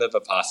yeah, I've done the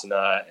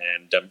Vipassana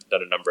and done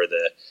a number of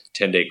the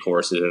 10-day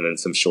courses and then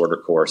some shorter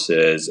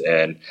courses.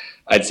 And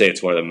I'd say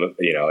it's one of the,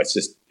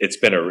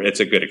 it's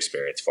a good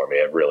experience for me.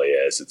 It really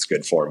is. It's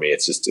good for me.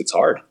 It's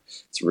hard.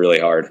 It's really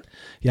hard.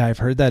 Yeah. I've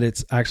heard that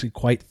it's actually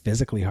quite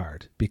physically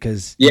hard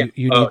because you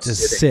need to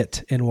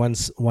sit in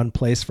one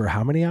place for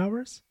how many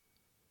hours?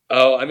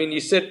 Oh, I mean,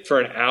 you sit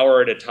for an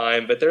hour at a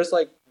time, but there's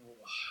like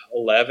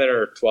 11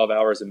 or 12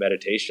 hours of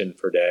meditation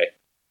per day.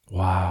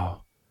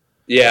 Wow.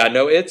 Yeah,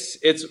 no, it's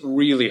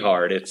really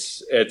hard.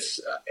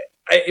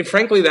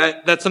 Frankly,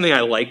 that's something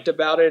I liked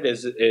about it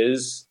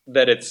is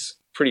that it's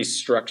pretty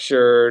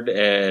structured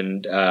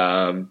and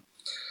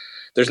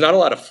there's not a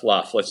lot of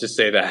fluff. Let's just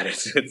say that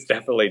it's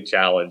definitely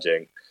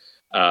challenging.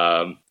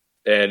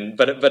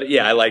 But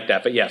yeah, I like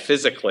that. But yeah,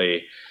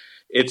 physically,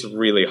 it's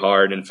really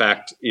hard. In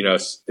fact,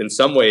 in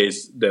some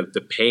ways,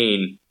 the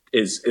pain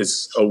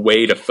is a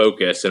way to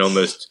focus and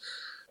almost,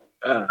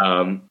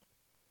 can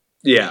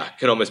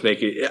almost make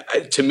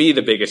it. To me,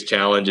 the biggest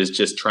challenge is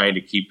just trying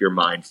to keep your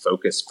mind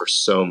focused for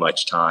so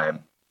much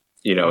time,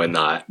 and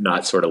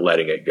not sort of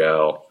letting it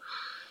go.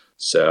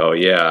 So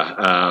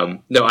yeah,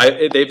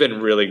 they've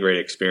been really great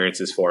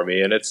experiences for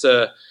me, and it's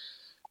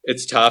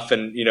tough,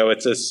 and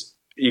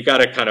you got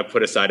to kind of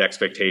put aside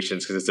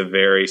expectations because it's a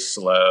very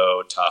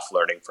slow, tough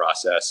learning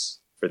process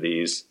for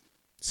these.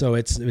 So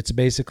it's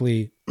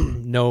basically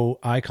no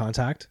eye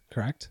contact,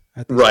 correct?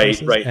 At these right.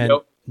 places? And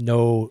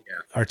no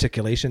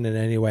articulation in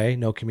any way,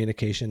 no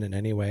communication in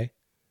any way.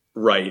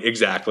 Right,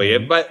 exactly.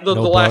 But the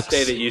last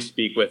day that you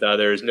speak with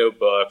others, no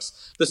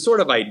books. The sort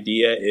of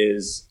idea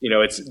is,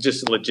 it's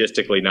just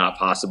logistically not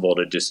possible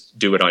to just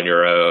do it on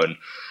your own.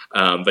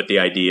 But the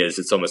idea is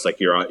it's almost like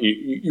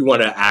you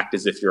want to act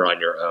as if you're on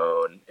your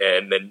own.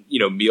 And then,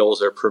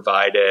 meals are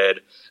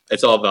provided.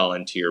 It's all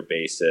volunteer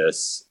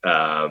basis.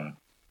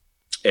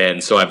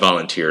 And so I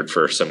volunteered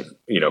for some,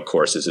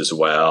 courses as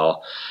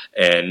well.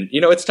 And,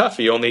 it's tough.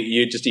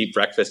 You just eat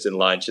breakfast and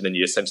lunch, and then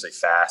you essentially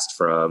fast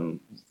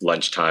from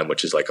lunchtime,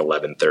 which is like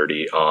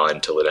 11:30 on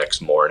till the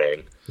next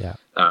morning. Yeah.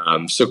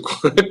 So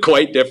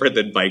quite different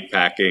than bike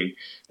packing,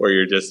 where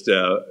you're just,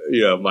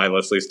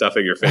 mindlessly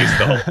stuffing your face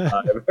the whole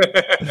time.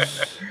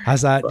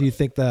 How's that? Do you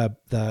think the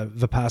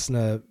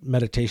Vipassana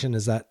meditation,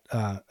 has that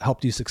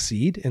helped you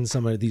succeed in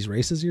some of these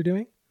races you're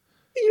doing?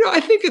 I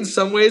think in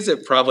some ways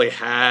it probably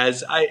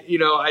has.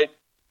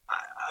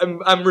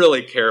 I'm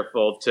really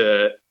careful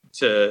to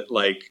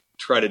like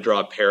try to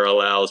draw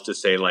parallels to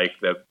say like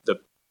the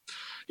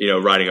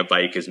riding a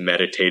bike is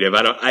meditative.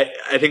 I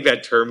think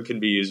that term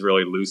can be used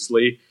really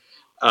loosely.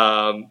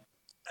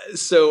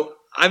 So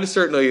I'm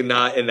certainly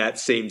not in that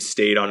same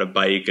state on a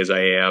bike as I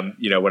am,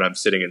 when I'm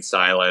sitting in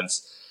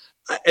silence.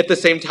 At the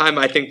same time,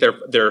 I think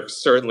there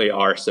certainly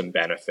are some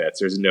benefits.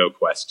 There's no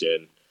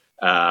question.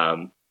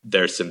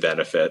 There's some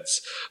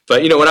benefits,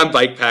 but when I'm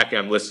bike packing,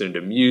 I'm listening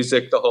to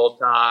music the whole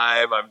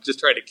time. I'm just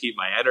trying to keep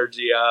my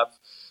energy up.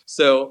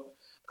 So,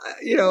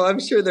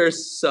 I'm sure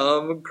there's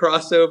some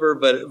crossover,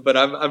 but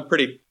I'm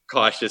pretty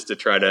cautious to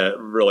try to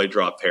really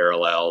draw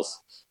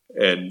parallels.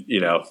 And,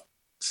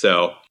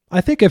 so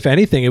I think if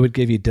anything, it would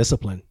give you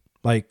discipline.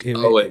 Like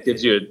it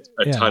gives you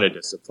a ton of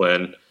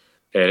discipline,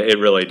 and it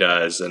really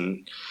does.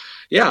 And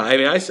yeah, I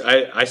mean,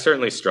 I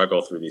certainly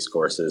struggle through these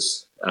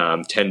courses.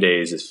 10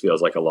 days, it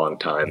feels like a long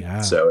time.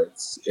 Yeah. So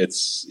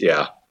it's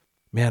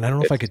man, I don't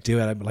know if I could do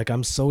it.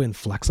 I'm so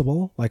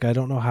inflexible. Like, I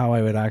don't know how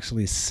I would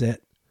actually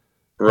sit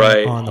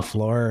on the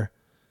floor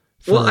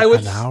for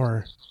an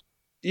hour.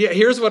 Yeah.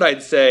 Here's what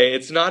I'd say.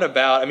 It's not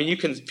about,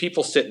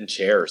 people sit in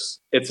chairs.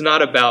 It's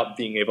not about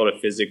being able to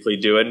physically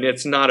do it. And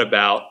it's not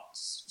about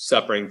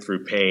suffering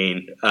through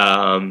pain.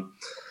 So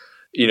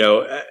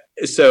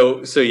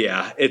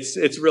yeah,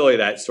 it's really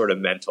that sort of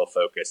mental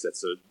focus.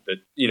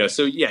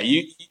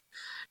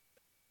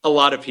 A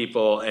lot of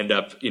people end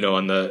up,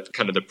 on the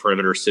kind of the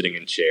perimeter sitting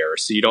in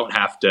chairs. So you don't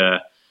have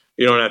to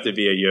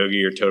be a yogi.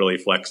 You're totally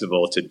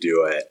flexible to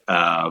do it.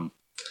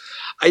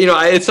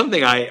 It's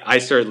something I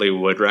certainly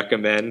would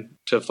recommend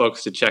to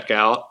folks to check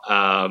out.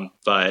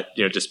 But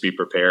just be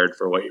prepared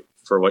for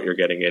what you're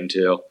getting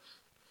into.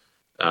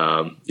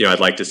 I'd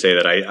like to say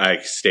that I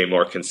stay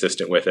more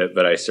consistent with it,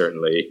 but I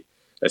certainly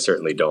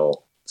don't.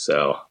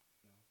 So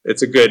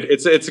it's a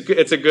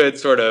good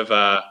sort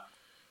of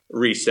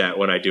reset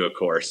when I do a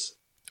course.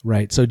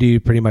 Right. So do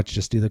you pretty much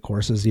just do the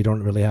courses? You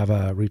don't really have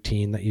a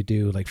routine that you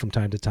do like from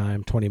time to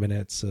time, 20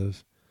 minutes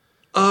of?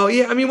 Oh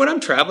yeah. I mean, when I'm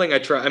traveling,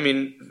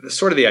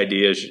 sort of the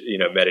idea is,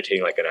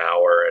 meditating like an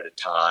hour at a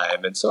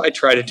time. And so I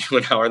try to do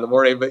an hour in the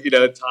morning, but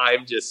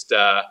time just,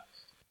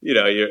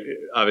 you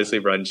obviously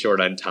run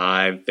short on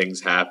time,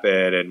 things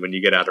happen. And when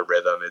you get out of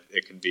rhythm,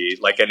 it can be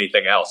like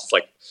anything else. It's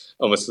like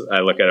I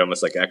look at it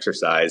almost like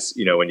exercise,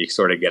 when you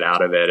sort of get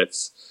out of it,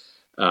 it's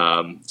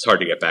hard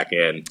to get back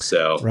in.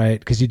 So,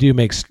 right. Cause you do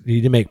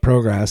make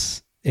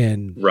progress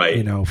in,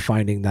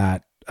 finding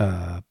that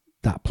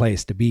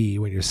place to be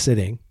when you're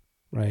sitting.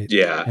 Right.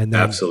 Yeah, and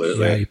then,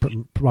 absolutely. Yeah, you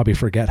probably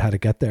forget how to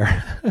get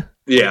there.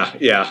 Yeah,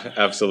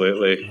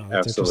 absolutely.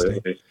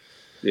 Absolutely.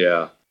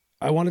 Yeah.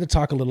 I wanted to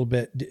talk a little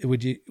bit.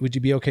 Would you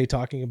be okay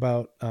talking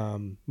about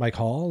Mike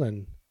Hall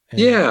and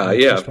yeah,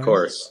 of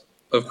course.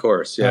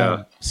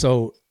 Yeah.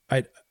 So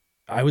I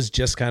was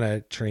just kind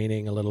of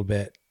training a little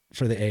bit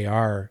for the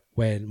AR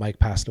when Mike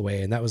passed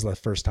away, and that was the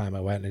first time I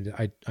went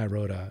and I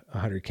rode a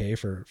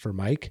 100K for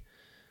Mike,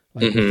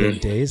 like within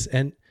days.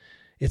 And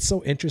it's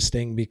so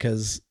interesting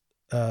because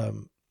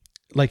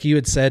like you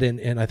had said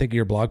in I think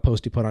your blog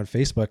post you put on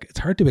Facebook, it's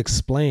hard to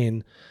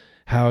explain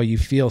how you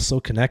feel so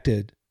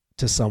connected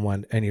to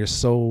someone and you're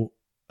so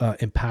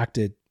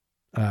impacted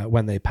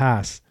when they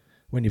pass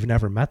when you've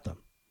never met them.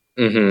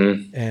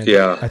 Mm-hmm. And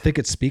I think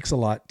it speaks a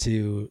lot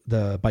to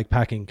the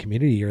bikepacking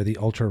community or the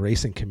ultra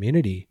racing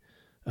community.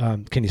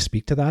 Can you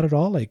speak to that at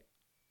all? Like,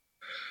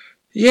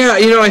 yeah,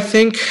 I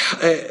think,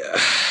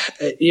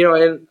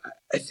 and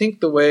I think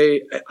the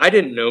way I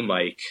didn't know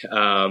Mike,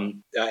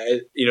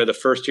 the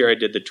first year I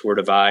did the Tour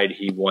Divide,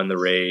 he won the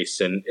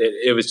race, and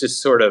it was just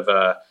sort of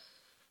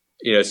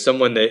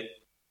someone that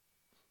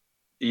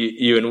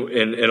you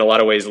in a lot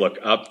of ways look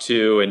up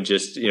to, and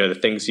just the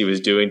things he was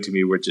doing to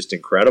me were just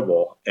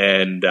incredible,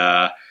 and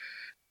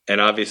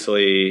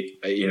obviously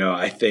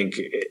I think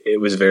it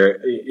was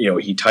very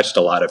he touched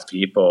a lot of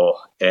people,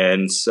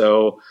 and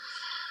so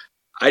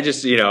I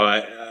just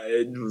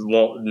I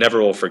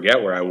never will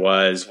forget where I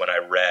was when I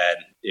read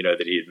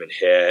that he had been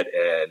hit,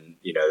 and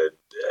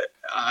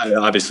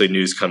obviously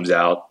news comes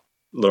out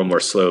a little more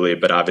slowly,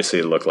 but obviously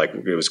it looked like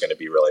it was going to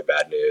be really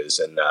bad news,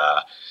 and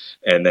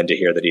then to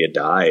hear that he had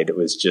died, it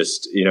was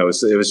just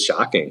it was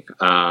shocking,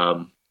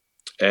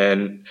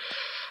 and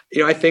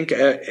I think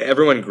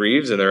everyone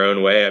grieves in their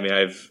own way. I mean,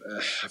 I've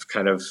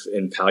kind of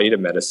in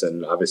palliative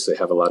medicine, obviously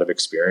have a lot of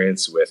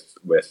experience with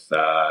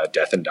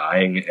death and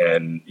dying,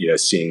 and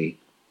seeing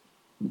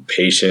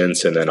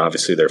patients and then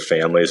obviously their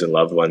families and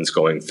loved ones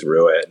going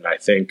through it. And I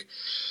think,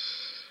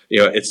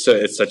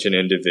 it's such an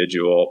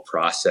individual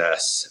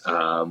process.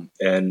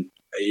 And,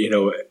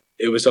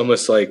 it was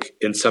almost like,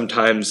 and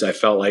sometimes I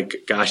felt like,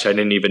 gosh, I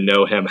didn't even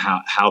know him.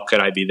 How could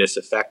I be this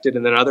affected?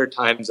 And then other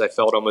times I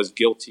felt almost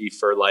guilty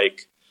for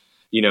like,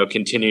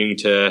 continuing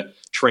to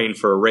train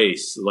for a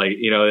race. Like,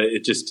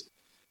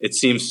 it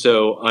seems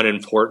so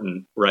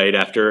unimportant, right?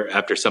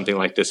 After something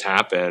like this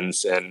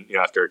happens and,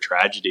 after a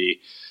tragedy.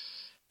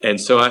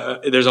 And so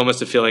there's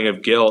almost a feeling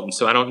of guilt. And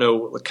so I don't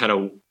know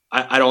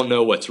I don't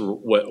know what's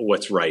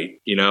right,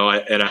 and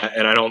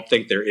I don't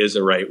think there is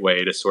a right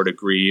way to sort of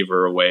grieve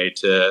or a way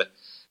to,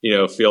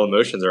 feel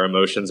emotions. Our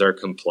emotions are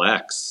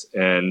complex.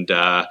 And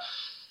I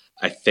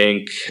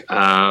think,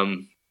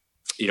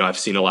 I've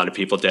seen a lot of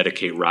people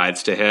dedicate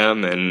rides to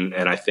him. And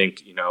I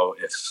think,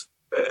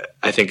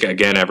 I think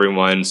again,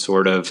 everyone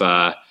sort of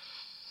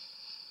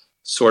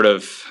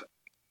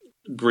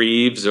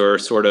grieves or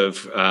sort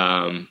of,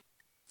 I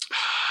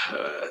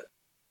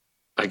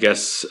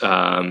guess,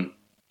 kind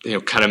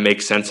of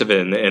make sense of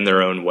it in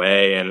their own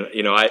way. And,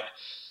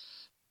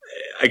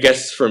 I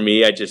guess for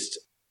me, it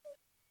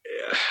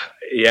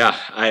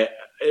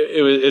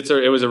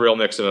was a real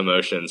mix of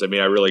emotions. I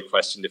mean, I really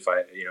questioned if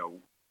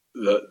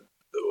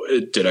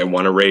did I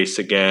want to race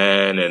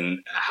again? And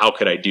how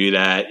could I do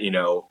that?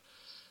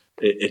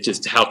 It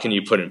just, how can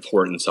you put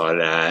importance on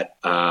that?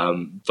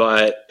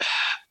 But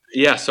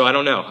yeah, so I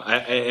don't know.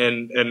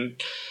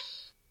 And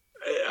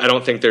I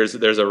don't think there's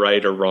a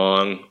right or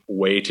wrong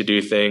way to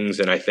do things.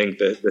 And I think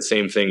that the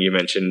same thing you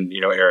mentioned,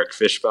 Eric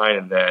Fishbein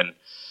and then,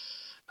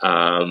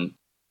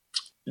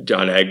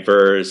 John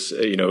Egbers,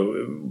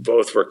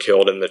 both were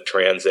killed in the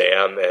Trans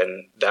Am.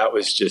 And that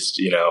was just,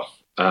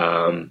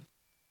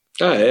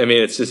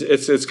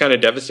 it's kind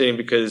of devastating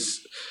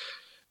because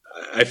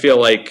I feel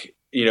like,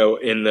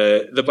 in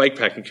the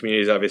bikepacking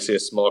community is obviously a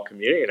small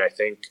community. And I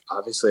think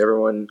obviously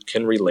everyone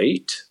can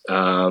relate,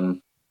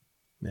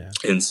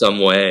 in some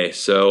way.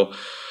 So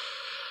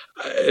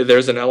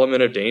there's an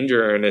element of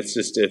danger and it's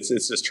just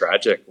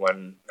tragic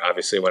when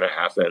it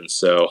happens.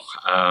 So,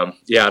 I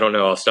don't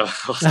know. I'll stop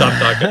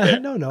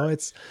talking. No,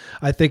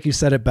 I think you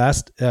said it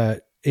best,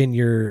 in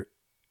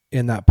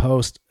that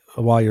post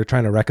while you're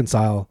trying to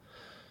reconcile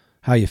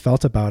how you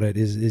felt about it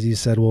is you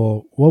said,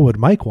 well, what would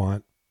Mike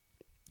want?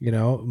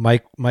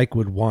 Mike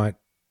would want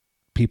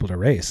people to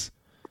race.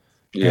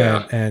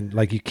 Yeah. And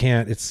like, you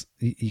can't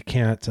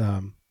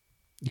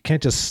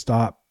just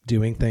stop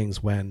doing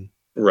things when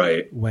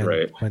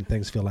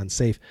things feel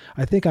unsafe.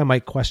 I think I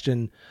might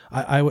question,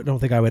 I don't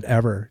think I would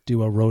ever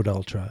do a road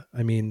ultra.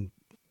 I mean,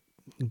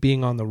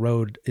 being on the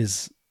road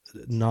is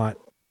not,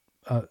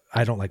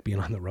 I don't like being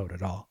on the road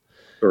at all.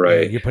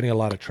 Right. You're putting a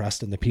lot of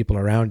trust in the people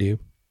around you,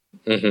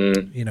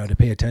 mm-hmm. To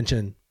pay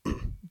attention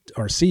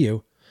or see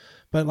you.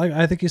 But like,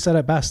 I think you said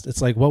it best.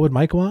 It's like, what would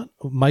Mike want?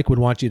 Mike would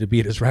want you to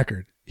beat his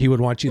record. He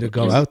would want you to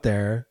go out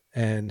there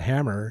and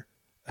hammer,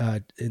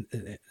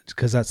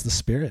 because that's the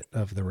spirit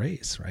of the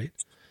race. Right.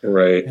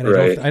 Right. And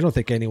I don't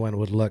think anyone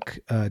would look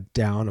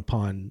down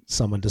upon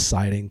someone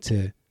deciding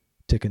to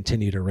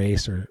continue to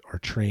race or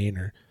train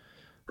or,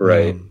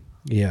 right.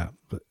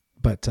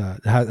 But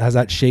has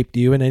that shaped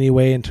you in any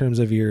way in terms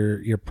of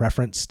your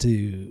preference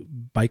to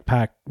bike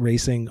pack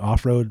racing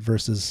off-road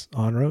versus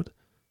on-road?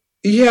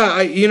 Yeah,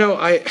 I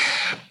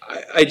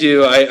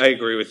do. I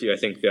agree with you. I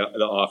think the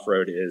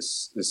off-road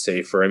is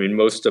safer. I mean,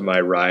 most of my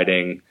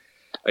riding,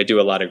 I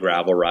do a lot of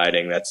gravel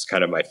riding. That's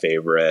kind of my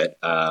favorite.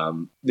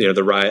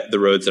 The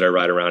roads that I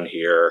ride around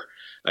here,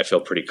 I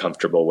feel pretty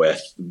comfortable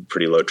with,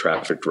 pretty low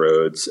traffic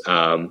roads.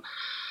 I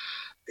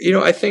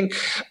think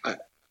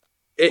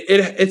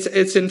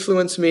it's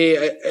influenced me.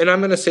 And I'm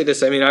going to say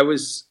this. I mean, I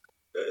was,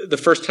 the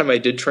first time I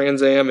did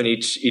Trans Am and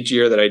each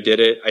year that I did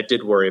it, I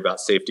did worry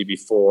about safety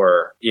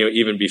before,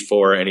 even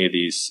before any of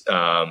these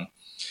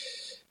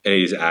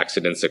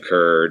accidents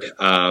occurred.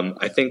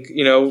 I think,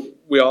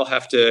 we all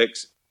have to,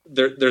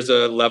 there's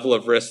a level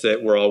of risk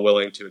that we're all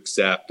willing to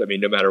accept. I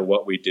mean, no matter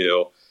what we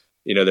do,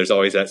 there's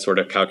always that sort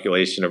of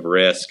calculation of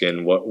risk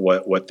and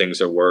what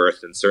things are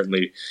worth. And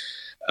certainly,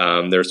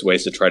 there's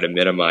ways to try to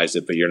minimize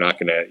it, but you're not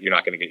gonna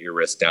get your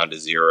risk down to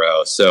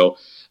zero. So,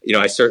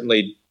 I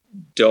certainly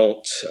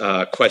don't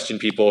question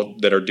people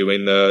that are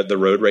doing the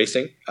road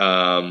racing.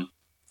 I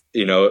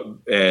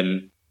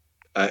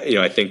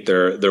think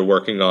they're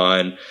working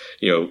on,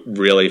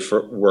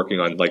 working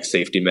on like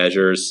safety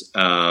measures.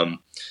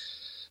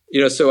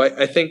 So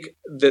I think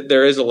that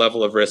there is a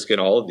level of risk in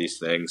all of these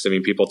things. I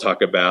mean, people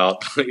talk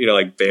about,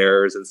 like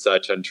bears and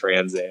such on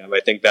Trans Am.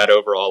 I think that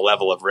overall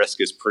level of risk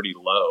is pretty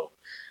low.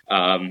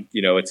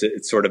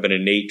 It's sort of an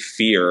innate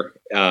fear,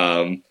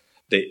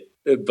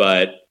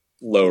 but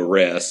low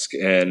risk.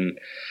 And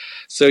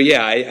so,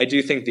 yeah, I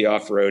do think the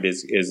off-road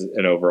is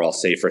an overall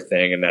safer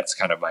thing. And that's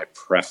kind of my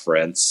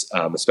preference,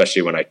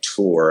 especially when I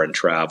tour and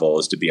travel,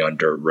 is to be on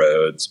dirt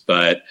roads.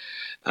 But,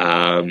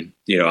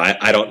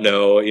 I don't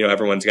know,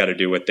 everyone's got to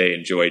do what they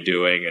enjoy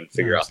doing and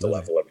figure out the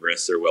level of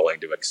risk they're willing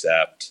to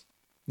accept.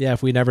 Yeah.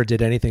 If we never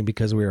did anything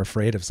because we were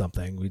afraid of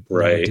something, we'd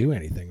never do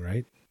anything.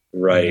 Right.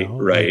 Right.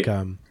 Right.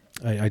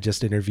 Like, I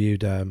just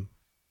interviewed,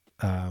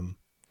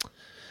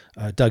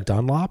 Doug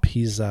Dunlop.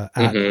 He's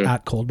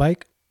at Cold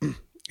Bike.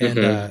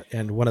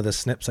 And one of the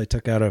snips I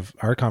took out of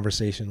our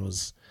conversation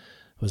was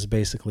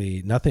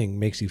basically nothing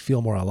makes you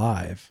feel more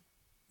alive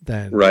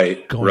than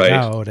going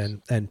out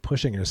and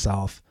pushing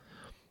yourself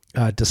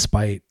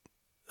despite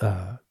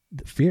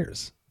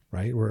fears,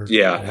 right?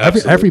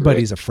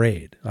 Everybody's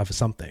afraid of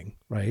something,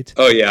 right?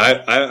 Oh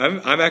yeah,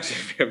 I'm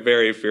actually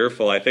very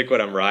fearful. I think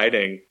when I'm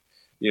riding,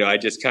 I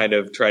just kind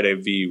of try to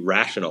be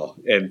rational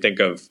and think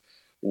of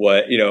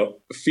what,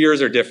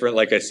 fears are different,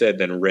 like I said,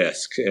 than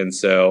risk, and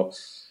so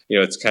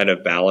it's kind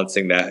of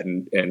balancing that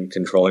and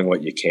controlling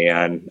what you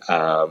can.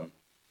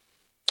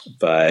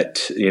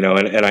 But,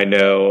 and I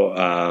know,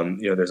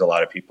 there's a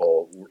lot of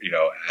people,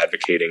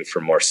 advocating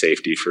for more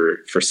safety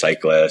for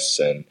cyclists,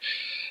 and,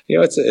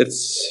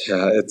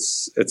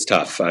 it's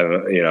tough.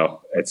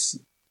 It's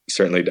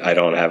certainly, I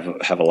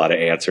don't have a lot of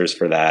answers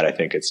for that. I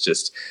think it's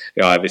just,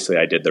 obviously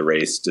I did the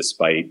race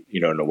despite,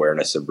 an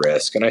awareness of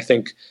risk. And I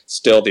think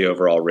still the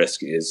overall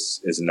risk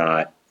is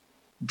not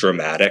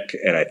dramatic.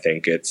 And I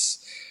think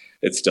it's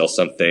still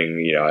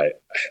something, I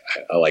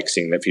like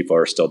seeing that people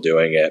are still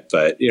doing it,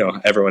 but,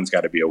 everyone's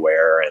got to be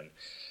aware. And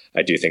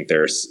I do think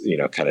there's,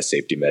 kind of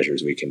safety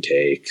measures we can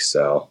take.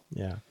 So,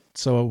 yeah.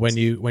 So when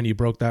you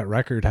broke that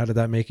record, how did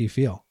that make you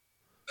feel?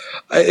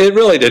 It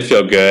really did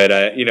feel good.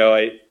 I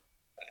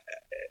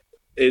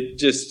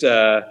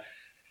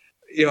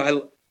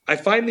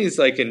find these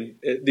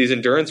these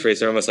endurance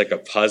races are almost like a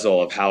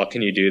puzzle of how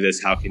can you do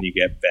this? How can you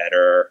get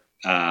better?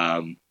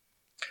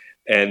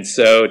 And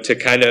so to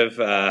kind of,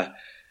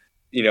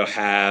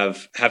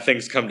 have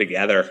things come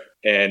together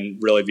and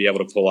really be able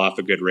to pull off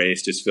a good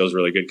race just feels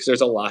really good, because there's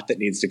a lot that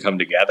needs to come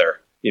together.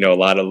 A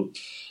lot of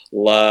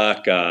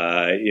luck,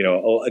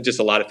 just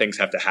a lot of things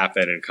have to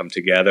happen and come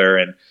together.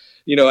 And,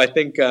 I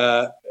think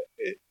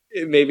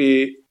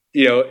maybe,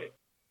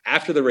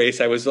 after the race,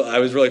 I was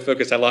really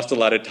focused. I lost a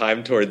lot of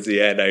time towards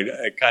the end.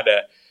 I kind of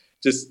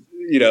just,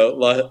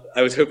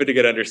 I was hoping to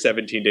get under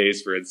 17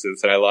 days, for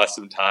instance, and I lost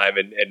some time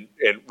and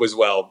was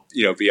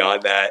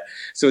beyond that.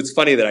 So it's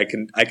funny that I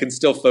can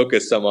still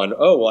focus some on,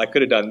 I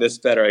could have done this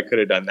better. I could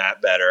have done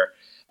that better.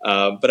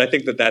 But I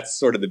think that's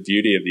sort of the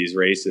beauty of these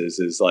races,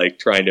 is like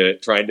trying to,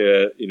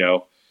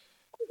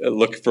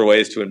 look for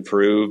ways to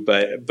improve,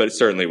 but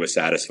certainly was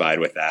satisfied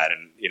with that.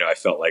 And, I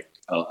felt like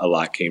a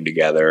lot came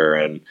together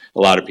and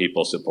a lot of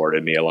people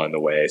supported me along the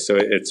way. So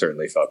it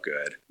certainly felt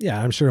good. Yeah.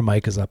 I'm sure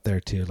Mike is up there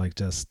too. Like,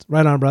 just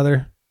right on,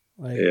 brother.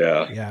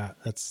 Yeah.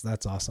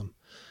 That's awesome.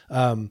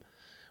 We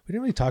didn't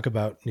really talk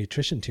about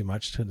nutrition too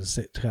much to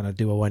kind of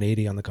do a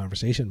 180 on the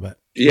conversation, but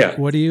yeah.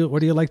 What do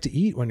you like to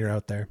eat when you're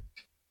out there?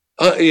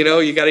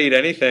 You got to eat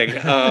anything.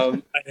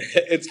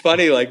 It's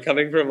funny, like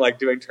coming from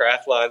doing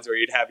triathlons where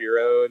you'd have your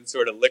own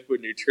sort of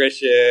liquid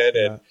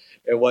nutrition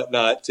and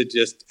whatnot, to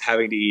just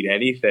having to eat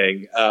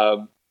anything.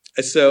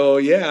 So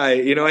yeah,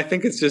 I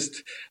think I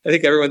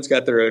think everyone's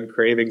got their own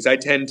cravings. I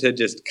tend to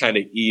just kind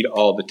of eat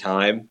all the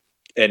time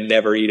and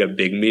never eat a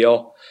big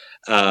meal.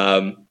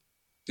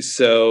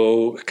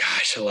 So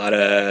gosh,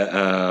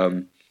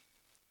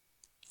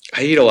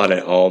 I eat a lot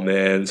of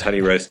almonds,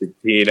 honey roasted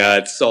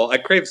peanuts, salt. I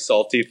crave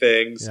salty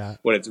things. Yeah.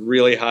 When it's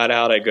really hot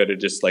out, I go to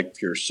just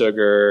pure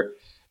sugar,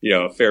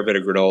 a fair bit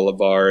of granola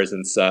bars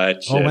and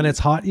such. Oh, when it's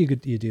hot, you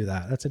do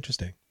that. That's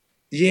interesting.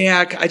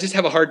 Yeah, I just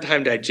have a hard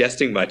time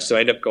digesting much, so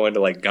I end up going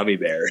to gummy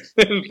bears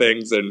and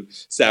things and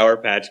Sour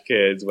Patch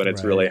Kids when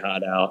it's really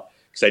hot out,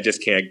 because I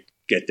just can't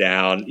get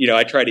down.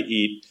 I try to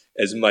eat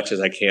as much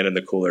as I can in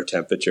the cooler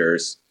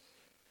temperatures,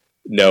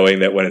 knowing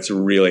that when it's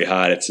really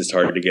hot, it's just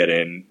hard to get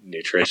in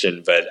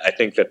nutrition. But I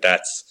think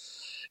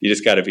you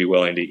just got to be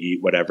willing to eat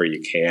whatever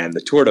you can. The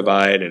Tour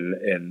Divide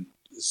and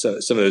some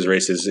of those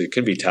races, it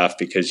can be tough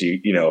because you're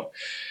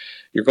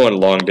going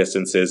long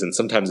distances, and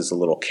sometimes it's a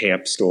little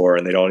camp store,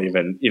 and they don't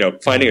even,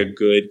 finding a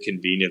good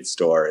convenience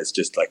store is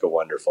just a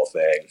wonderful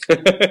thing.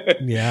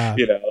 Yeah.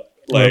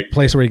 A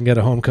place where you can get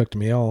a home cooked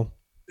meal.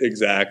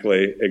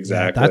 Exactly.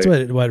 Yeah, that's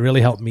what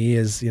really helped me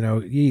is,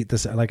 you eat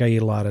this, I eat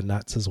a lot of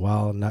nuts as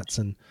well, and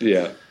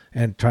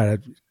try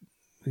to,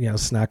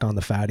 snack on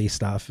the fatty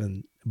stuff.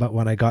 But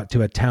when I got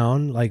to a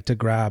town, to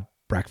grab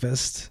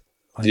breakfast,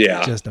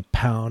 just a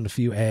pound, a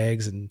few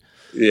eggs, and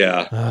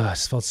it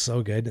just felt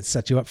so good. It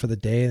set you up for the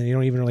day, and you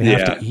don't even really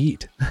have to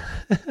eat.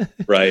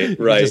 Right.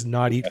 Just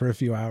not eat for a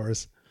few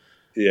hours.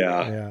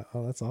 Yeah.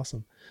 Oh, that's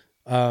awesome.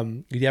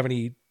 Do you have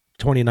any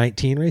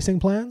 2019 racing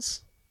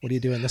plans? What are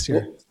you doing this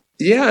year? Well,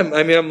 yeah,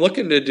 I'm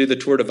looking to do the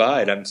Tour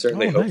Divide. I'm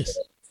certainly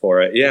hopeful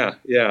for it. Yeah.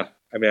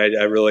 I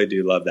really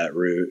do love that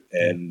route,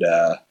 and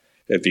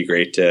it'd be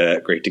great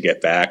to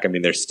get back.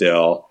 There's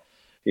still,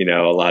 a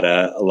lot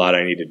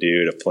I need to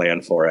do to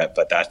plan for it,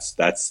 but that's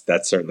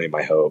certainly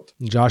my hope.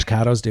 Josh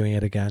Caddo's doing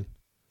it again.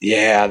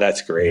 Yeah,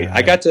 that's great. Yeah.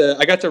 I got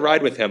to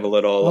ride with him a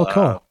little. Oh,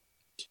 cool.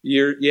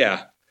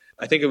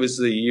 I think it was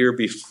the year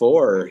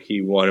before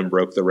he won and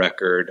broke the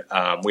record.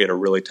 We had a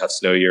really tough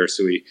snow year,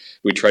 so we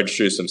tried to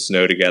shoot some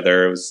snow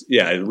together. It was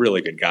a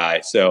really good guy.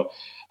 So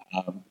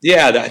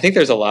I think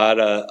there's a lot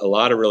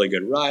of really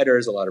good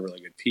riders, a lot of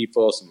really good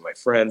people. Some of my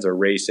friends are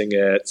racing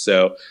it,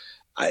 so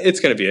it's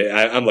going to be,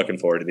 I'm looking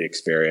forward to the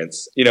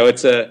experience. You know,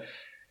 it's an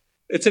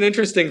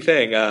interesting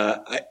thing.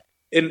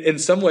 In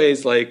some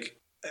ways, like,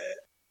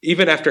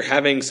 even after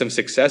having some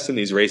success in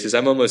these races,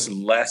 I'm almost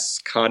less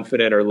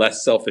confident or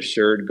less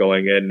self-assured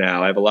going in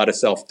now. I have a lot of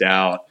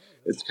self-doubt.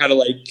 It's kind of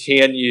like,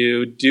 can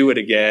you do it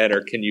again,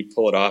 or can you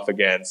pull it off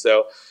again?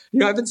 So, you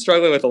know, I've been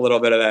struggling with a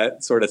little bit of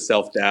that sort of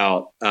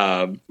self-doubt,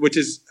 which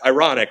is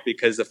ironic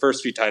because the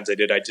first few times I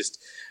did, I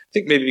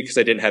think maybe because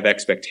I didn't have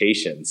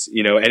expectations,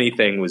 you know,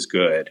 anything was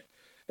good.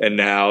 And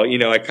now, you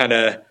know,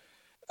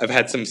 I've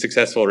had some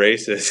successful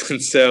races.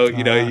 And so,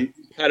 you know, you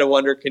kind of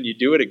wonder, can you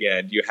do it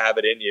again? Do you have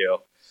it in you?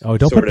 Oh,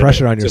 don't put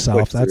pressure on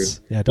yourself. That's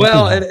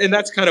and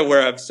that's kind of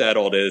where I've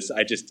settled is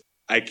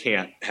I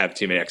can't have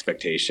too many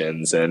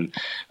expectations. And,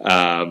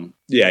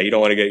 you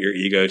don't want to get your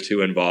ego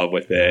too involved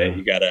with it.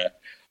 You gotta,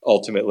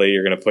 ultimately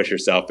you're going to push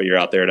yourself, but you're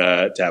out there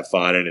to have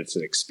fun, and it's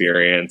an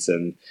experience,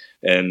 and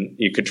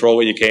you control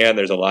what you can.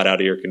 There's a lot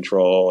out of your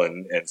control,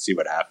 and see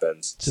what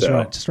happens.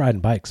 Just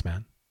riding bikes,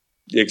 man.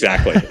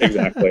 Exactly.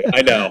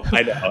 I know.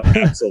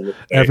 Absolutely.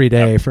 Every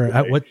day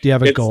what do you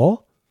have a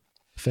goal?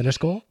 Finish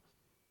goal?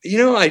 You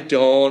know, I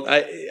don't.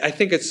 I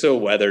think it's so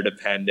weather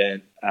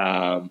dependent.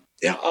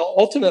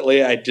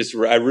 Ultimately, I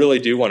really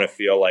do want to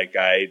feel like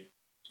I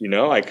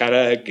kind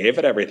of gave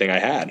it everything I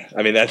had.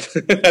 I mean,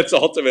 that's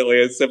ultimately,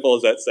 as simple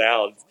as that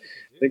sounds.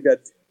 I think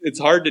it's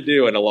hard to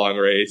do in a long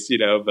race, you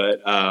know.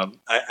 But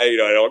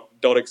I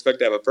don't expect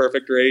to have a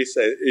perfect race,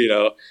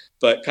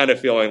 but kind of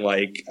feeling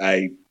like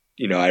I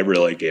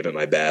really gave it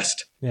my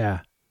best.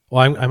 Yeah.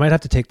 Well, I might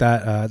have to take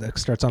that. That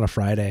starts on a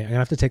Friday. I'm gonna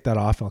have to take that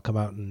off, and I'll come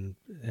out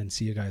and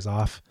see you guys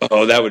off.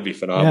 Oh, that would be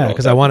phenomenal. Yeah,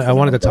 because I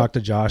wanted to talk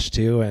to Josh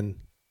too, and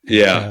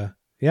that'd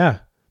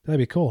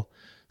be cool.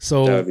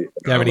 So, do you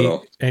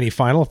have any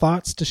final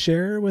thoughts to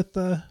share with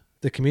the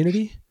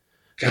community?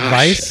 Gosh.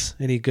 Advice?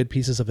 Any good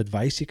pieces of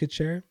advice you could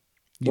share?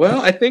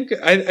 I think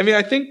I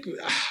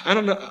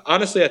don't know.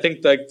 Honestly, I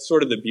think like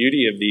sort of the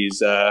beauty of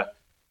these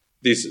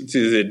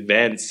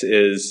events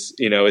is,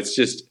 you know, it's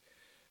just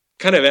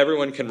kind of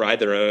everyone can ride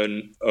their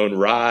own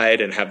ride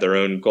and have their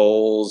own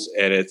goals.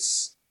 And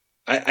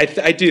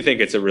I do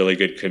think it's a really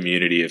good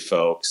community of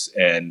folks.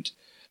 And,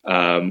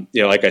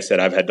 like I said,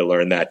 I've had to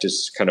learn that,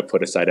 just kind of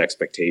put aside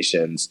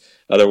expectations.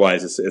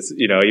 Otherwise it's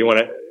you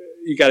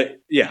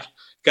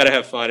gotta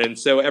have fun. And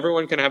so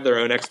everyone can have their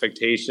own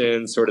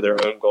expectations, sort of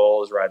their own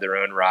goals, ride their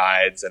own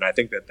rides. And I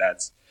think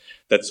that's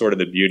sort of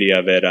the beauty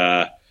of it.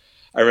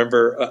 I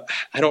remember,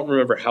 I don't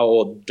remember how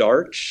old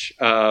Deutsch.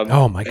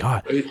 Oh my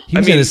God. He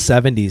was in his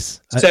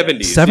 70s.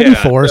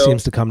 74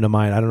 seems to come to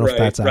mind. I don't know if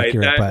that's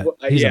accurate, but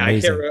he's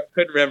amazing. I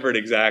couldn't remember it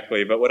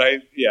exactly, but when I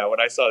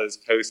saw his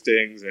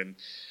postings, and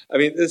I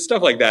mean,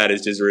 stuff like that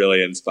is just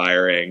really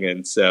inspiring.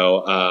 And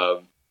so,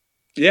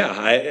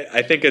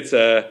 I think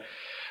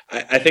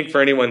I think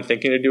for anyone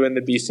thinking of doing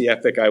the BC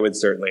Epic, I would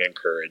certainly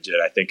encourage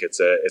it. I think it's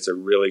a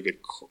really good,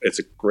 it's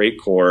a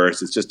great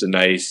course. It's just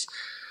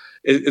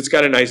it's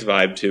got a nice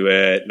vibe to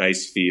it,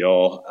 nice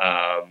feel.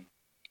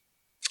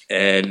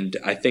 And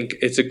I think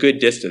it's a good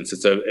distance.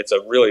 It's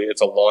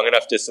a long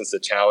enough distance to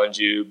challenge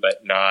you, but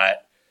not,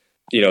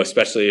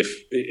 especially if,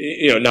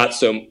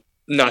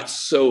 not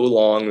so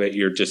long that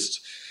you're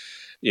just,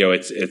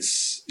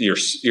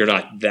 you're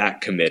not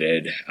that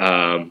committed.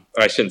 Or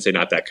I shouldn't say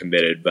not that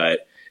committed,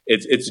 but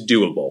it's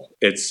doable.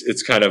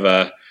 It's kind of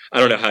I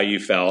don't know how you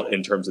felt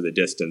in terms of the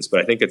distance, but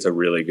I think it's a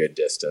really good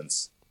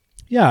distance.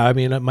 Yeah, I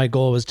mean, my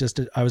goal was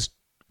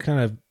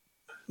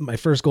my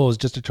first goal was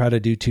just to try to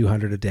do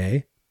 200 a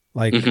day,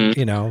 like,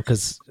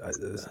 because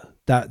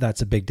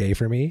that's a big day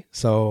for me.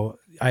 So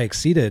I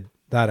exceeded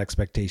that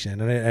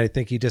expectation. And I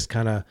think you just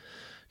kind of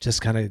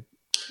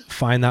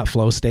find that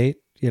flow state,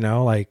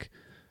 like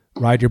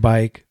ride your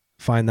bike,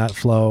 find that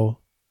flow.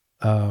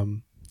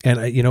 And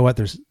you know what,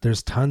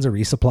 there's tons of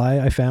resupply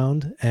I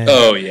found. And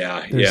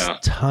there's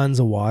tons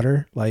of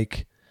water.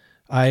 Like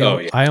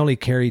I only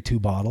carry 2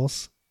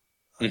 bottles.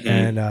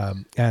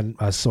 Mm-hmm. And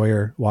a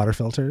Sawyer water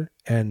filter,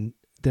 and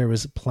there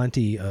was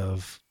plenty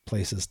of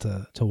places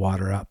to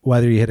water up,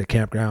 whether you hit a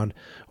campground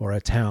or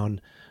a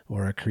town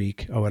or a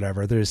creek or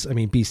whatever.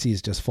 BC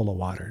is just full of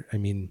water. I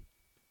mean,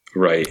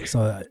 right.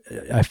 So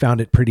I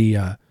found it pretty,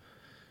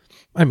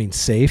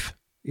 safe.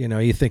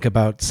 You think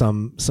about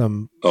some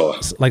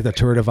like the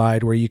Tour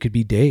Divide, where you could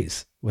be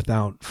days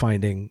without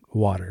finding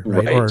water,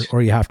 right?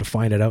 Or you have to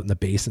find it out in the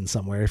basin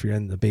somewhere if you're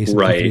in the basin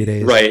for 3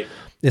 days. Right.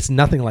 It's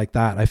nothing like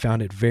that. I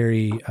found it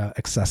very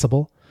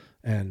accessible,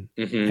 and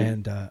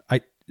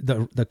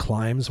the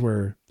climbs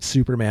were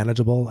super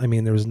manageable. I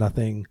mean, there was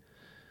nothing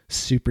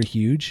super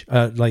huge.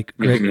 Like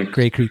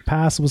Grey Creek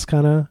Pass was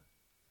kind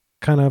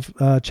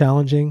of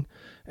challenging.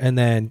 And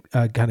then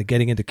kind of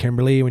getting into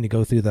Kimberley when you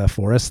go through the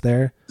forest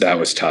there. That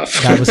was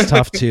tough. That was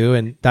tough too.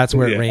 And that's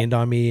where it rained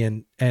on me,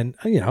 and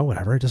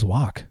whatever, just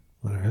walk.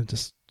 Whatever,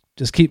 just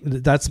keep,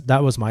 that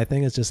was my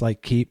thing, is just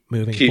like keep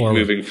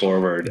moving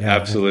forward. Yeah,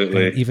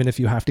 absolutely. And even if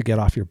you have to get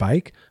off your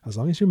bike, as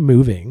long as you're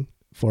moving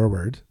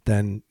forward,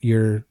 then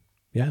you're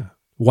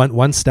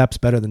one step's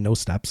better than no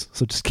steps.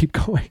 So just keep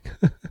going.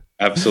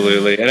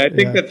 Absolutely. And I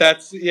think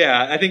that's,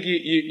 I think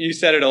you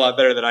said it a lot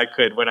better than I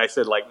could when I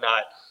said like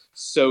not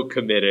so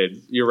committed.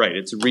 You're right.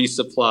 It's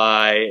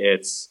resupply.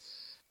 It's,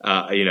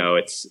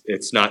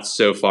 it's not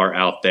so far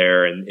out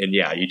there. And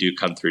yeah, you do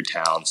come through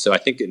town. So I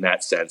think in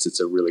that sense, it's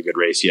a really good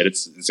race, yet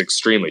it's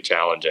extremely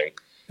challenging.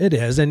 It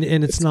is. And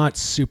it's not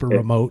super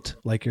remote.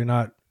 Like you're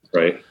not,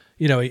 right.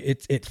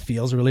 It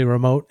feels really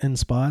remote in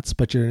spots,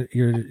 but you're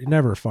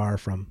never far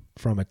from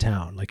a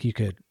town. Like you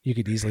could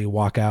easily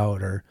walk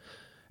out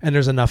and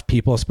there's enough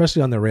people,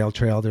 especially on the rail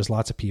trail. There's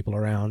lots of people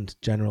around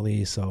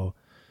generally. So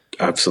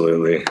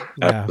absolutely.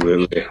 Yeah.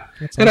 Absolutely.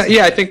 Awesome. And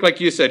I think like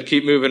you said,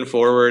 keep moving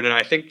forward. And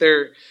I think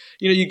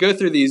you go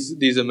through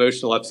these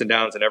emotional ups and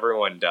downs, and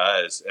everyone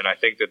does. And I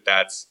think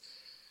that's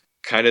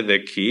kind of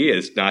the key,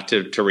 is not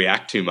to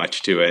react too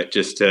much to it,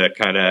 just to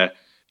kind of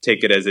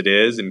take it as it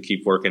is and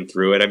keep working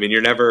through it. I mean,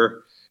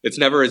 it's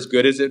never as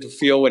good as it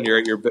feel when you're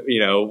at your,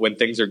 when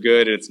things are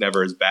good, and it's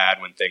never as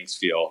bad when things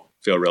feel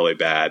really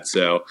bad.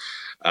 So,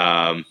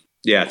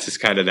 it's just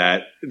kind of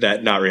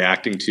that not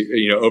reacting to,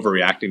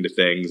 overreacting to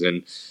things,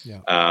 and,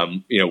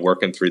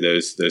 working through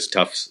those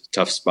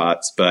tough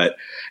spots. But,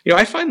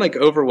 I find like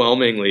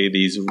overwhelmingly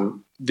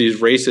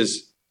these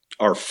races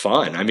are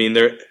fun. I mean,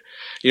 they're,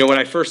 when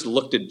I first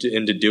looked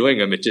into doing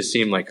them, it just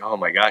seemed like, oh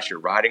my gosh, you're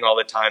riding all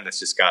the time. That's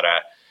just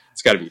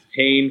it's gotta be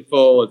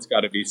painful. It's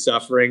gotta be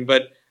suffering.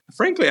 But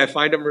frankly, I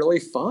find them really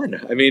fun.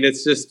 I mean,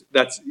 it's just,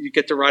 you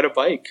get to ride a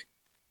bike,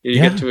 you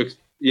get to,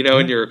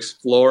 and you're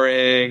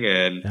exploring,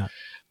 and,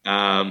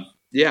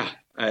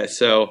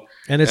 so,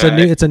 and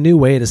it's a new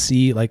way to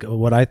see, like,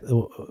 what I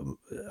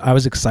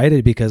was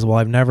excited because, well,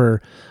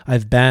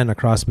 I've been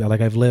across,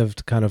 like I've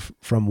lived kind of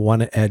from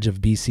one edge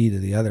of BC to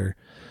the other,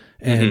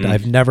 and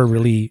I've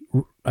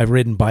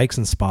ridden bikes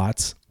in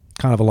spots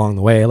kind of along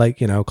the way, like,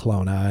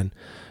 Kelowna and,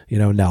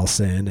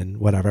 Nelson and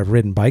whatever. I've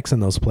ridden bikes in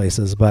those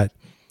places, but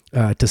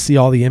to see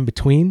all the in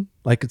between,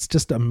 like, it's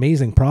just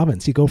amazing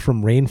province. You go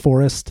from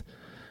rainforest,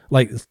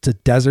 like, to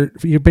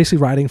desert. You're basically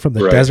riding from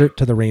the desert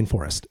to the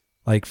rainforest.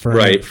 Like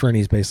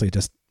Fernie's basically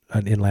just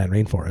an inland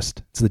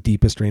rainforest. It's the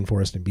deepest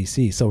rainforest in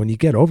BC. So when you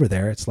get over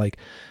there, it's like,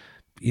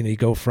 you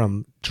go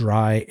from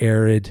dry,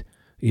 arid,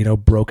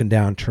 broken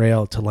down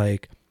trail to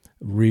like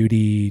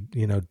rooty,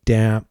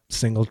 damp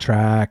single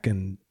track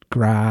and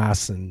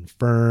grass and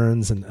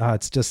ferns. And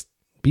it's just,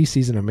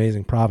 BC's an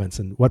amazing province.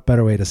 And what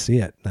better way to see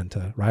it than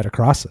to ride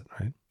across it,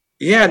 right?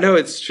 Yeah, no,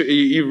 it's true.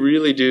 You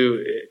really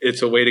do.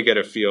 It's a way to get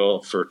a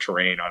feel for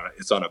terrain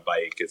it's on a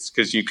bike. It's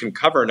because you can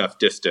cover enough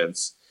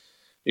distance,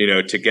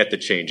 to get the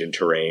change in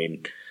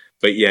terrain,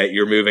 but yet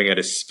you're moving at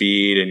a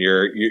speed, and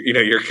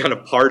you're kind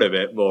of part of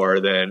it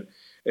more than,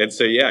 and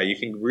so, you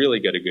can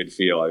really get a good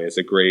feel. I mean, it's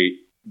a great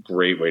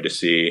way to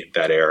see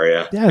that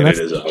area. Yeah. And it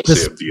is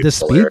obviously a beautiful the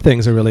speed area.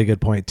 Thing's a really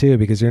good point too,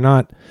 because you're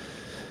not,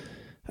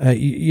 I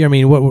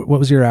mean, what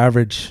was your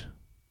average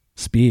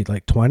speed?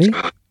 Like 20,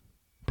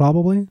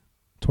 probably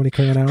 20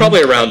 km an hour?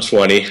 Probably around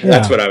 20. Yeah.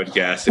 That's what I would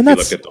guess if you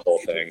look at the whole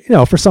thing.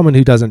 For someone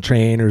who doesn't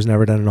train or has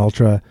never done an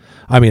ultra,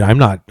 I mean, I'm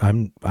not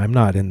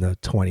in the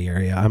 20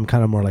 area. I'm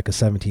kind of more like a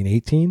 17,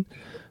 18.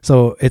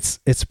 So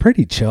it's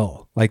pretty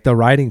chill. Like the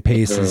riding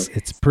pace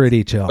it's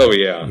pretty chill. Oh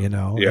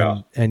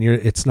yeah. And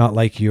it's not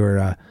like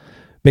you're,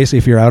 basically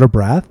if you're out of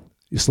breath,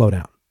 you slow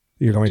down.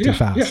 You're going too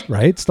fast,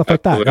 right? Stuff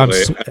like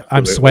that.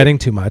 I'm sweating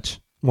too much.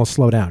 Well,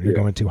 slow down. You're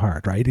going too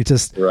hard, right? It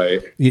just,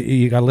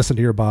 you got to listen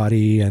to your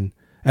body. And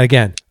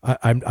again,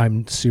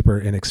 I'm super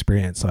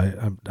inexperienced.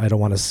 So I don't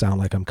want to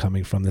sound like I'm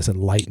coming from this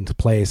enlightened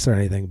place or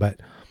anything, but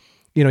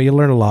you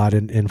learn a lot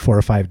in 4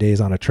 or 5 days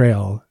on a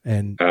trail,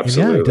 and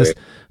just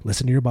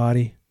listen to your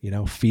body,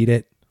 feed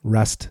it,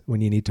 rest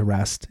when you need to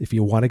rest. If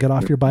you want to get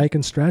off your bike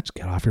and stretch,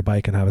 get off your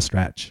bike and have a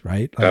stretch,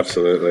 right? Like,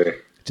 absolutely.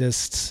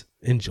 Just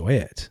enjoy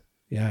it.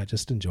 Yeah.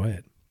 Just enjoy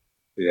it.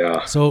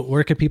 Yeah. So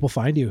where can people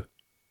find you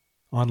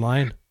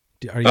online?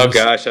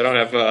 Gosh, I don't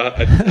have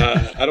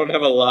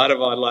a lot of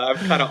online.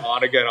 I'm kind of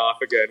on again,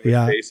 off again with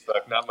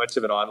Facebook. Not much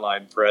of an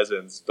online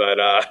presence, but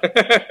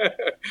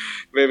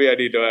maybe I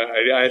need to.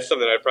 I have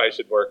something I probably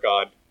should work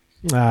on.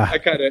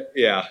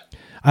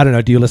 I don't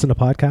know. Do you listen to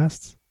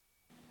podcasts?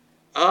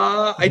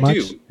 I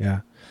do.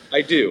 Yeah,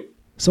 I do.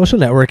 Social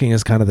networking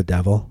is kind of the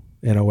devil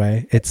in a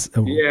way. It's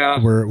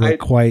we're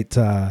quite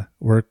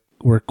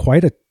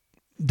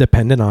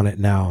dependent on it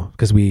now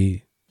because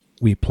we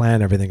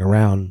plan everything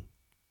around.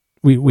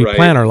 We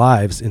plan our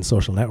lives in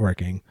social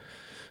networking.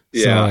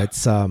 So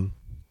it's,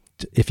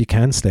 if you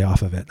can stay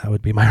off of it, that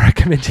would be my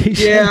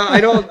recommendation. Yeah.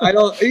 I don't,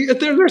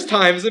 there's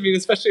times, I mean,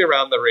 especially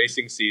around the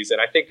racing season,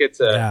 I think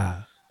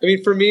I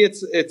mean, for me,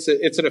 it's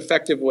an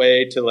effective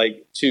way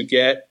to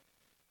get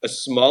a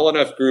small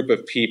enough group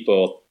of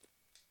people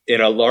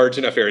in a large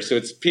enough area. So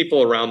it's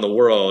people around the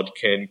world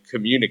can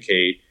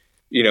communicate,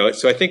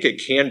 so I think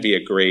it can be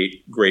a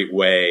great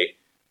way,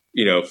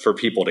 for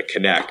people to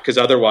connect, because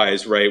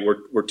otherwise,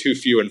 we're too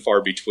few and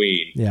far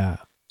between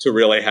to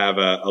really have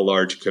a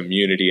large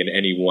community in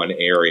any one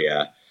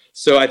area.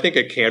 So I think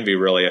it can be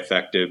really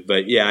effective.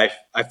 But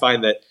I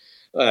find that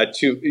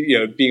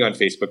being on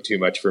Facebook too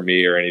much for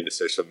me, or any of the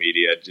social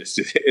media, just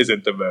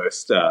isn't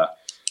the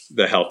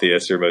the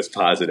healthiest or most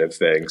positive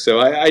thing. So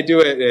I do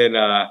it in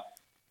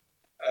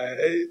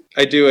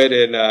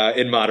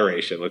in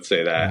moderation. Let's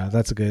say that.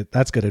 Yeah,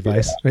 that's good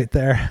advice right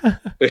there.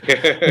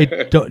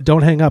 Hey,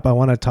 don't hang up. I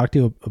want to talk to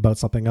you about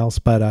something else,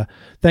 but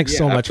thanks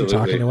so much for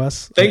talking to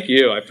us. Thank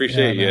you. I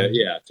appreciate you.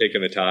 Yeah,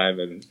 taking the time.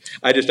 And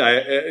I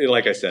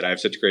like I said, I have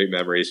such great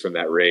memories from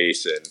that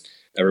race and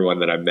everyone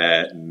that I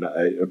met, and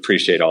I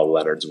appreciate all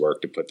Leonard's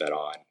work to put that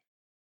on.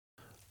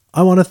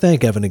 I want to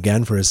thank Evan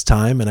again for his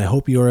time, and I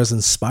hope you are as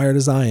inspired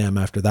as I am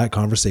after that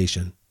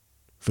conversation.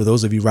 For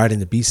those of you riding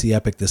the BC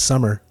Epic this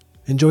summer,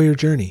 enjoy your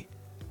journey.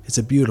 It's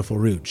a beautiful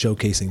route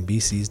showcasing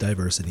BC's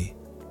diversity.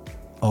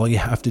 All you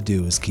have to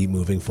do is keep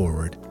moving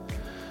forward.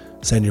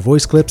 Send your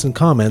voice clips and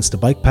comments to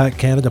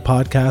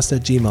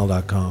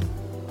bikepackcanadapodcast@gmail.com.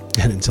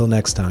 And until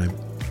next time,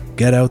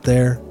 get out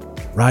there,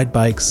 ride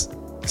bikes,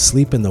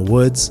 sleep in the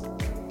woods,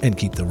 and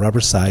keep the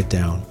rubber side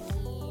down.